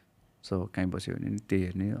so कहीँ बस्यो भने त्यही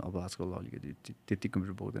हेर्ने अब आजकल अलिकति त्यति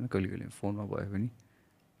कम्प्युटर बोक्दैन कहिले कहिले फोनमा भयो भने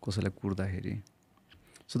कसैलाई कुर्दाखेरि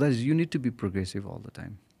so that is you need to be progressive all the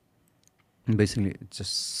time basically it's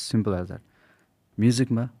just simple as that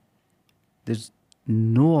म्युजिकमा there is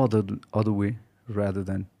no other way rather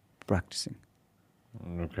than practising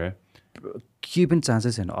केही पनि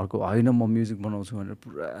चान्सै छैन अर्को होइन म म्युजिक बनाउँछु भनेर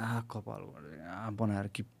पुरा कपाल गरेर बनाएर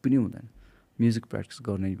के पनि हुँदैन म्युजिक प्र्याक्टिस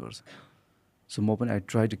गर्नै पर्छ सो म पनि I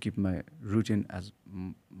try to keep my routine as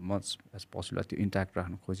much as possible त्यो इन्ट्याक्ट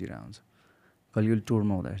राख्नु खोजिरहेको हुन्छ कहिले कहिले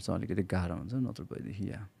टुरमा हुँदाखेरि चाहिँ अलिकति गाह्रो हुन्छ नत्र भएदेखि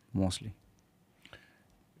या mostly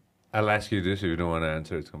I'll ask you this if you don't want to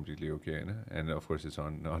answer. It's completely okay, and of course it's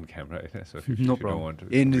on camera. So if no you problem. don't want to,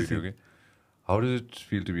 Anything. Okay. How does it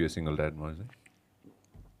feel to be a single dad, Manoj?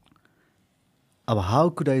 How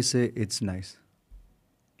could I say it's nice?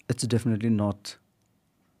 It's definitely not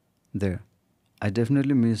there. I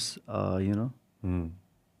definitely miss, you know,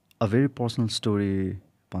 a very personal story.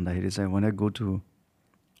 When I go to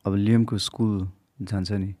Liamko school,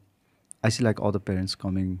 Jansani, I see like all the parents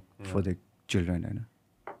coming for their children. You know?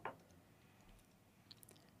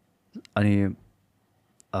 अनि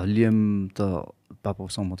Liam त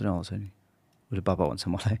पापासँग मात्रै आउँछ नि उसले पापा भन्छ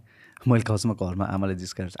मलाई मैले खासमा घरमा आमाले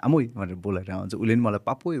जिस्काएर आमै भनेर बोलाएर आउँछ उसले नि मलाई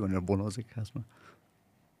पापोइ भनेर बोलाउँछ खासमा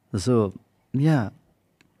so yeah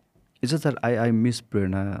it's just that I miss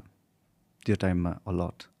प्रेरणा त्यो टाइममा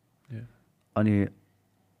अलट अनि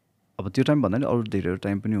अब त्यो टाइम भन्दा नि अरू धेरै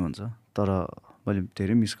टाइम पनि हुन्छ तर मैले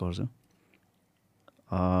धेरै मिस गर्छु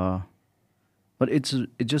but it's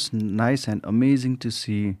just nice and amazing to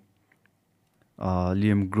see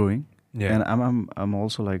Liam growing, and I'm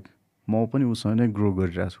also like म पनि उसँग नै ग्रो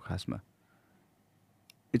गरिरहेको छु खासमा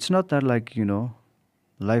it's not that like you know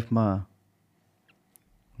लाइफमा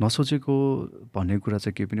नसोचेको भन्ने कुरा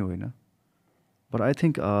चाहिँ केही पनि होइन बट आई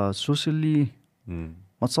थिङ्क सोसियल्ली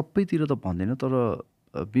म सबैतिर त भन्दैन तर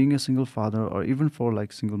being A single father or even for like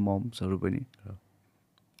single मम्सहरू पनि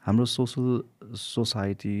हाम्रो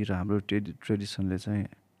सोसाइटी र हाम्रो ट्रेडिसनले चाहिँ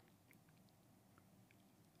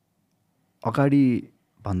अगाडि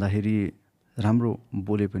भन्दाखेरि राम्रो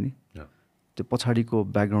बोले पनि त्यो पछाडिको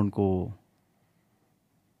ब्याकग्राउन्डको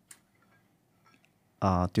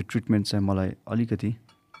त्यो ट्रिटमेन्ट चाहिँ मलाई अलिकति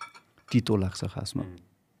तितो लाग्छ खासमा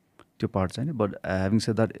त्यो पार्ट चाहिँ but having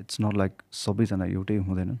shed that it's not like सबैजना एउटै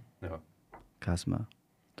हुँदैन खासमा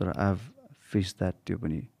तर आई हेभ फेस द्याट त्यो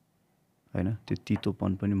पनि होइन त्यो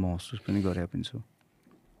तितोपन पनि महसुस पनि गरेको पनि छु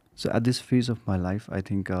so at this phase of my life I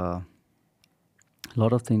think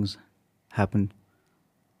lot of things happen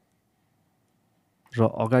र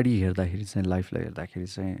अगाडि हेर्दाखेरि चाहिँ लाइफलाई हेर्दाखेरि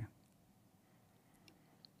चाहिँ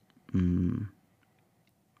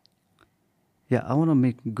yeah, I want to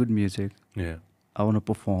make good music. Yeah. I want to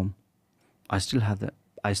perform. I still have that.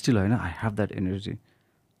 I have that energy.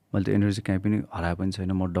 मैले त्यो energy कहीँ पनि हराए पनि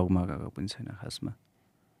छैन म डगमा गएको पनि छैन खासमा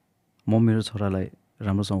म मेरो छोरालाई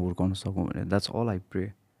राम्रोसँग हुर्काउन सकौँ भने that's all I pray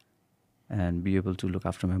and be able to look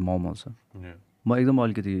after my momo also म एकदम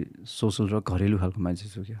अलिकति सोसल र घरेलु खालको मान्छे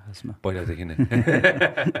छु क्या खासमा पहिलादेखि नै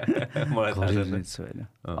घरेलु छु होइन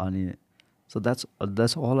अनि so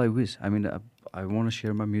that's all I wish I mean I want to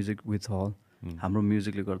share my music with all हाम्रो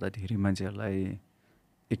म्युजिकले गर्दा धेरै मान्छेहरूलाई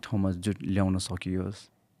एक ठाउँमा ल्याउन सकियोस्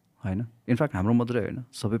होइन इनफ्याक्ट हाम्रो मात्रै होइन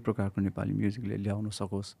सबै प्रकारको नेपाली म्युजिकले ल्याउन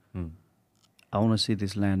सकोस् आउन सी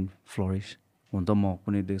दिस ल्यान्ड फ्लोरिस हुन त म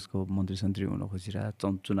कुनै देशको मन्त्री सन्त्री हुन खोजिरहेको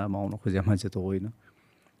चुनावमा आउन खोजेको मान्छे त होइन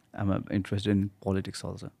आम इन्ट्रेस्टेड इन पोलिटिक्स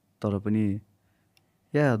अल्सो तर पनि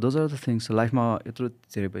या दोज आर द थिङ्स लाइफमा यत्रो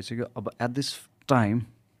धेरै भइसक्यो अब at this time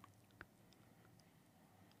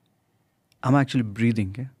I'm actually breathing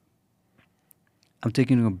क्या आम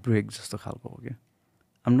टेकिङ अ ब्रेक जस्तो खालको हो क्या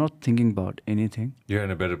I'm not thinking about anything. You're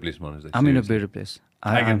in a better place, Manoj. I'm in a better place.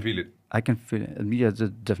 I can feel it. I can feel it. Yeah,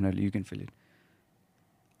 definitely, you can feel it.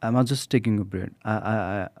 I'm not just taking a break.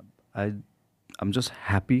 I'm just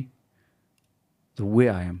happy the way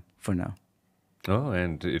I am for now. Oh,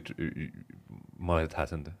 and मलाई थाहा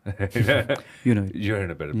छ नि त You know, you're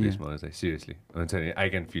in a better place, Manoj. Seriously, I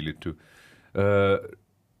can feel it too.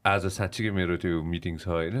 आज साँच्चीकै मेरो त्यो meeting छ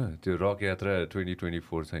होइन त्यो रक यात्रा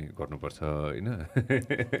 2024 चाहिँ गर्नुपर्छ होइन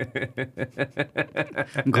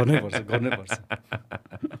गर्नैपर्छ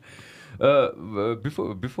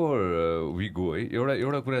बिफोर वी गो है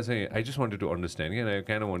एउटा कुरा चाहिँ I just wanted to understand क्या I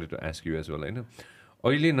can wanted to ask you as well होइन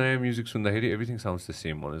अहिले नयाँ म्युजिक सुन्दाखेरि everything sounds the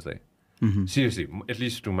same मनोजलाई seriously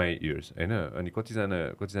at least to my years होइन अनि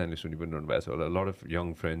कतिजनाले सुनि पनि रहनु भएको छ होला lot of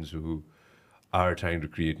young friends who are trying to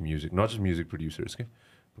create music not just music producers के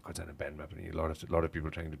कतिजना ब्यान्डमा पनि lot of people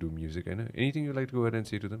trying to do music होइन anything you like to go and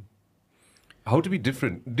say to them how to be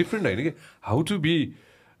different होइन कि how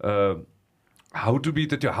to be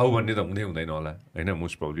त त्यो how भन्ने त हुँदैन होला होइन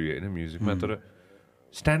मोस्ट प्रब्ली होइन म्युजिकमा तर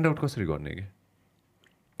स्ट्यान्ड आउट कसरी गर्ने कि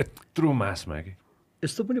यत्रो मासमा कि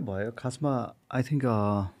यस्तो पनि भयो खासमा आई थिङ्क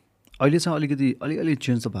अहिले चाहिँ अलिकति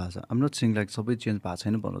चेन्ज त भएको छ आम नट सिङ लाइक सबै चेन्ज भएको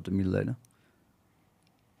छैन भन्नु त मिल्दैन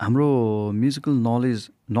हाम्रो musical knowledge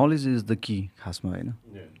is the key खासमा होइन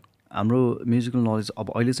हाम्रो म्युजिकल नलेज अब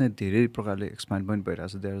अहिले चाहिँ धेरै प्रकारले एक्सपान्ड पनि भइरहेको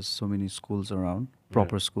छ there are so many schools around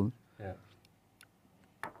proper school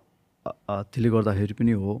त्यसले गर्दाखेरि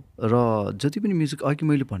पनि हो र जति पनि म्युजिक अघि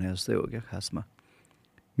मैले भने जस्तै हो क्या खासमा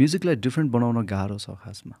म्युजिकलाई डिफ्रेन्ट बनाउन गाह्रो छ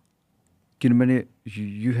खासमा किनभने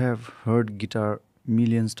you have heard guitar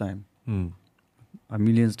millions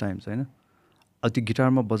times होइन त्यो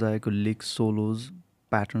गिटारमा बजाएको leak swallows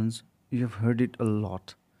patterns you have heard it a lot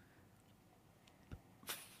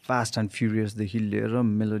fast and फ्युरियसदेखि लिएर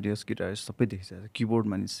मेलोडियस गिटारिस्ट सबै देखिसकेको छ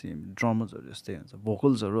किबोर्डमा नि सेम ड्रमर्सहरू जस्तै हुन्छ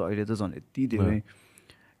भोकल्सहरू अहिले त झन् यति धेरै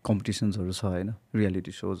कम्पिटिसन्सहरू छ होइन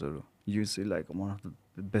reality सोजहरू युसी like one of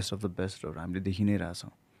the बेस्टहरू हामीले देखि नै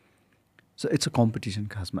रहेछौँ सो इट्स अ कम्पिटिसन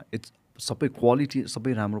खासमा इट्स सबै क्वालिटी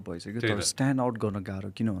सबै राम्रो भइसक्यो तर स्ट्यान्ड आउट गर्न गाह्रो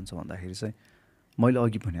किन हुन्छ भन्दाखेरि चाहिँ मैले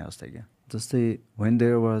अघि भने जस्तै क्या जस्तै when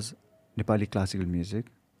there was Nepali classical music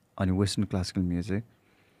अनि वेस्टर्न क्लासिकल म्युजिक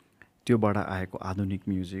त्योबाट आएको आधुनिक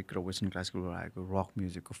म्युजिक र वेस्टर्न क्लासिकलबाट आएको रक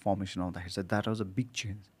म्युजिकको फर्मेसन आउँदाखेरि चाहिँ that was a big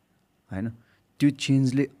change होइन त्यो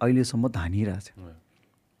चेन्जले अहिलेसम्म धानिरहेको छ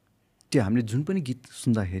त्यो हामीले जुन पनि गीत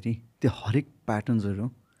सुन्दाखेरि त्यो हरेक प्याटर्न्सहरू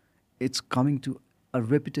it's coming to a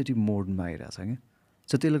repetitive मोडमा आइरहेछ क्या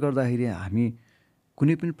सो त्यसले गर्दाखेरि हामी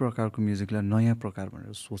कुनै पनि प्रकारको म्युजिकलाई नयाँ प्रकार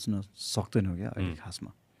भनेर सोच्न सक्दैनौँ क्या अहिले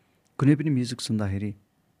खासमा कुनै पनि म्युजिक सुन्दाखेरि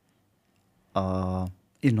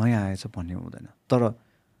ए नयाँ आएछ भन्ने हुँदैन तर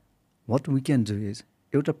what we can do is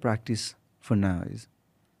एउटा प्र्याक्टिस फर नाउ इज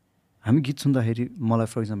हामी गीत सुन्दाखेरि मलाई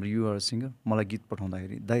for example you are singer मलाई गीत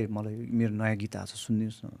पठाउँदाखेरि दाइ मलाई मेरो नयाँ गीत आएको छ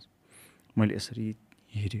सुनिदिनुहोस् न मैले यसरी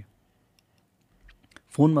हेरेँ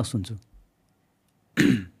फोनमा सुन्छु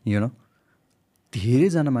यु नो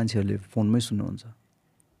धेरैजना मान्छेहरूले फोनमै सुन्नुहुन्छ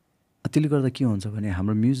त्यसले गर्दा के हुन्छ भने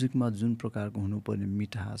हाम्रो म्युजिकमा जुन प्रकारको हुनुपर्ने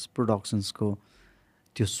मिठास प्रोडक्सन्सको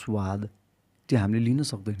त्यो स्वाद त्यो हामीले लिन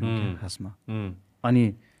सक्दैनौँ खासमा अनि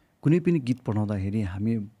कुनै पनि गीत पठाउँदाखेरि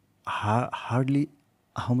हामी hardly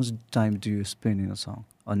how much time do you spend in a song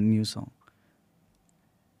a new song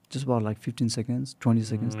just about like 15 seconds 20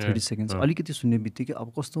 seconds 30 seconds अलिकति सुन्ने बित्तिकै अब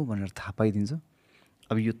कस्तो भनेर थाहा पाइदिन्छ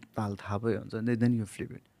अब यो ताल थाहा भयो हुन्छ then you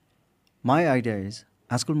flip it my idea is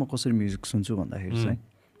आजकल म कसरी म्युजिक सुन्छु भन्दाखेरि चाहिँ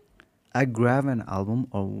I ग्राब an album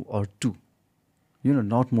or to you know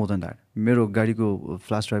not more than that मेरो गाडीको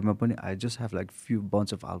फ्ल्यास ड्राइभमा पनि I just have like few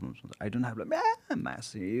bunch of albums हुन्छ I don't have like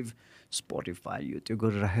massive Spotify यो त्यो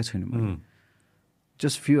गरेर राखेको छैन मैले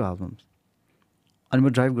जस्ट फ्यु एल्बम्स अनि म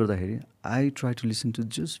ड्राइभ गर्दाखेरि I try to listen to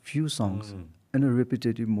just few songs in a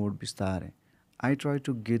repetitive मोड बिस्तारै I try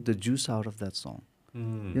to get the juice out of that song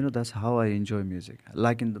you know that's how I enjoy music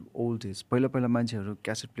like in the old days पहिला मान्छेहरू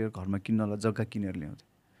cassette player घरमा किन्नलाई जग्गा किनेर ल्याउँथे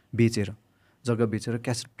जग्गा बेचेर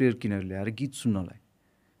cassette player किनेर ल्याएर गीत सुन्नलाई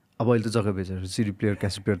अब अहिले त जग्गा बेचेर सिडी प्लेयर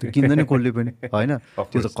क्यासेट प्लेयर त किन्दैन कसले पनि होइन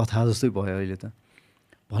त्यो त कथा जस्तै भयो अहिले त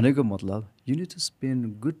भनेको मतलब you need to spend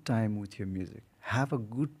good time with your music have a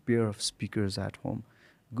good pair of speakers at home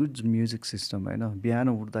good music system होइन बिहान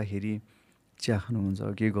उठ्दाखेरि चिया खानुहुन्छ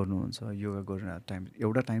के गर्नुहुन्छ योगा गर्नु टाइम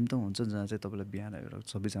एउटा टाइम त हुन्छ जहाँ चाहिँ तपाईँलाई बिहान एउटा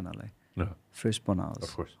सबैजनालाई फ्रेस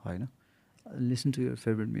बनाओस् होइन listen to your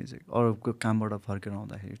favourite music अरूको कामबाट फर्केर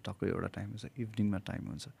आउँदाखेरि टक्कै एउटा टाइम हुन्छ इभिनिङमा टाइम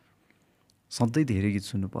हुन्छ सधैँ धेरै गीत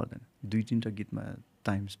सुन्नु पर्दैन 2-3टा गीतमा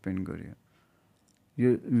टाइम स्पेन्ड गर्यो यो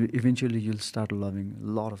eventually you'll start loving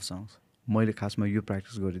lot of songs मैले खासमा यो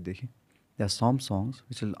प्र्याक्टिस गरेदेखि that some songs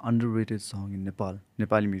which is under rated song in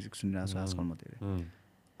Nepali music सुनिरहेको छु आजकल म धेरै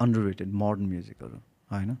अन्डर रेटेड मोडर्न म्युजिकहरू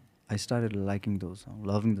होइन I started liking those song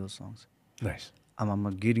loving those songs nice आमा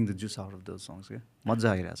getting the juice out of those songs क्या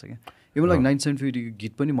मजा आइरहेको छ क्या इभन लाइक 1970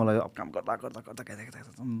 गीत पनि मलाई अब काम गर्दा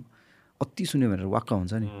अति सुन्यो भनेर वाक्क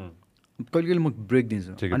हुन्छ नि कहिले कहिले म ब्रेक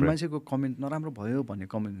दिन्छु अनि मान्छेको कमेन्ट नराम्रो भयो भन्ने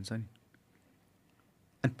कमेन्ट हुन्छ नि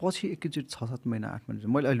अनि पछि एकैचोटि 6-7 महिना 8 महिना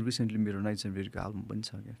मैले अहिले रिसेन्टली मेरो नाइट्स एन्ड भेरीको एल्बम पनि छ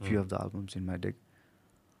क्या few of the albums in my deck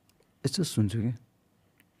यस्तो सुन्छु कि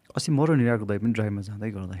अस्ति म र निराको दाई पनि ड्राइभमा जाँदै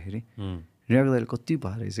गर्दाखेरि निराको दाईले कति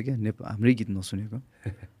भएर रहेछ क्या हाम्रै गीत नसुनेको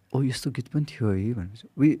ओ यस्तो गीत पनि थियो है भनेपछि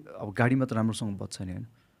अब गाडीमा त राम्रोसँग बज्छ नि होइन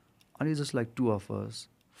अनि just like 2 of us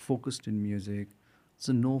focused in music so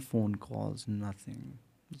no phone calls nothing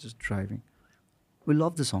just driving we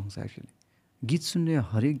love the songs actually गीत सुन्ने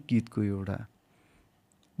हरेक गीतको एउटा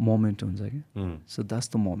मोमेन्ट हुन्छ कि सो द्याट्स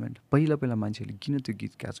द मोमेन्ट पहिला मान्छेले किन त्यो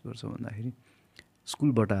गीत क्याच गर्छ भन्दाखेरि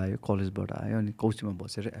स्कुलबाट आयो कलेजबाट आयो अनि कौसीमा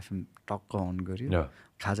बसेर एफएम टक्क अन गऱ्यो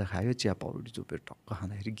खाजा खायो चिया पाउरोटी चोपेर टक्क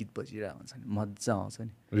खाँदाखेरि गीत बजिरहेको हुन्छ नि मजा आउँछ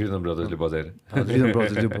नि रिदम ब्रदर्सले बजाएर रिदम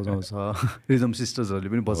ब्रदर्सले बजाउँछ रिदम सिस्टर्सहरूले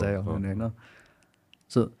पनि बजायो भने होइन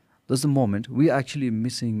so that's the moment we actually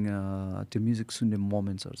missing त्यो म्युजिक सुन्ने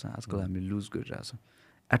मोमेन्ट्सहरू चाहिँ आजकल हामीले लुज गरिरहेछौँ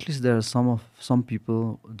at least there are some people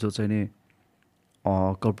जो चाहिँ नि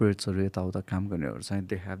कर्पोरेट्सहरू यताउता काम गर्नेहरू चाहिँ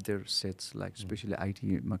they have there sets like specially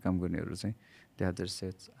आइटीमा काम गर्नेहरू चाहिँ दे हेभ देयर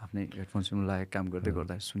सेट्स आफ्नै हेडफोन्समा लगाएर काम गर्दै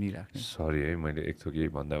गर्दा सुनिराख्ने सरी है मैले एक थोक यही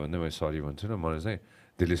भन्दा मैले सरी भन्छु न मलाई चाहिँ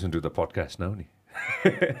they listen to the podcast now नि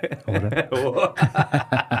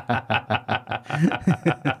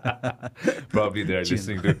Probably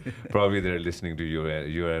they're listening to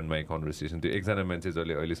your and my conversation. त्यो एकजना मान्छे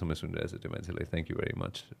जसले अहिलेसम्म सुनिरहेछ त्यो मान्छेलाई thank you very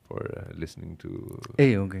much for listening to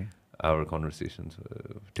our conversations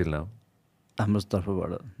till now. हाम्रो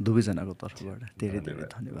तर्फबाट दुवैजनाको तर्फबाट धेरै धेरै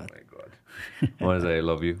धन्यवाद. Manoj, I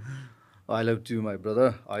love you. I love you my brother.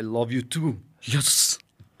 I love you too. Yes.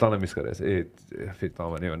 तँलाई मिस गरेछ फेरि तँ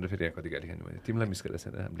भने भनेर फेरि यहाँ कति गाली खाने भने तिमीलाई मिस गरेको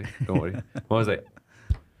छैन हामीले डोन्ट वरी Manoj,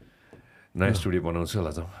 नयाँ स्टुडियो बनाउँछु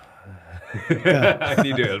होला जाउँ I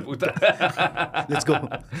need your help उता Let's go.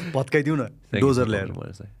 भत्काइदिउँ न डोजर ल्याएर.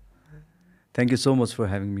 Thank you so much for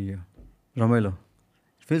having me here. रमाइलो.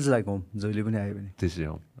 Feels like home. जहिले पनि आयो भने. This is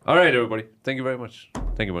home. All right, everybody. Thank you very much.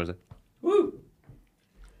 Thank you, Manoj.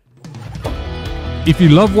 If you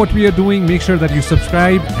love what we are doing, make sure that you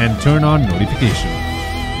subscribe and turn on notifications.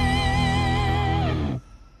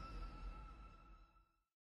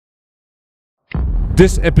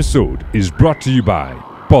 This episode is brought to you by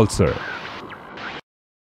Pulsar.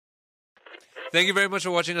 Thank you very much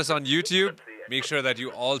for watching us on YouTube. Make sure that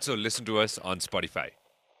you also listen to us on Spotify.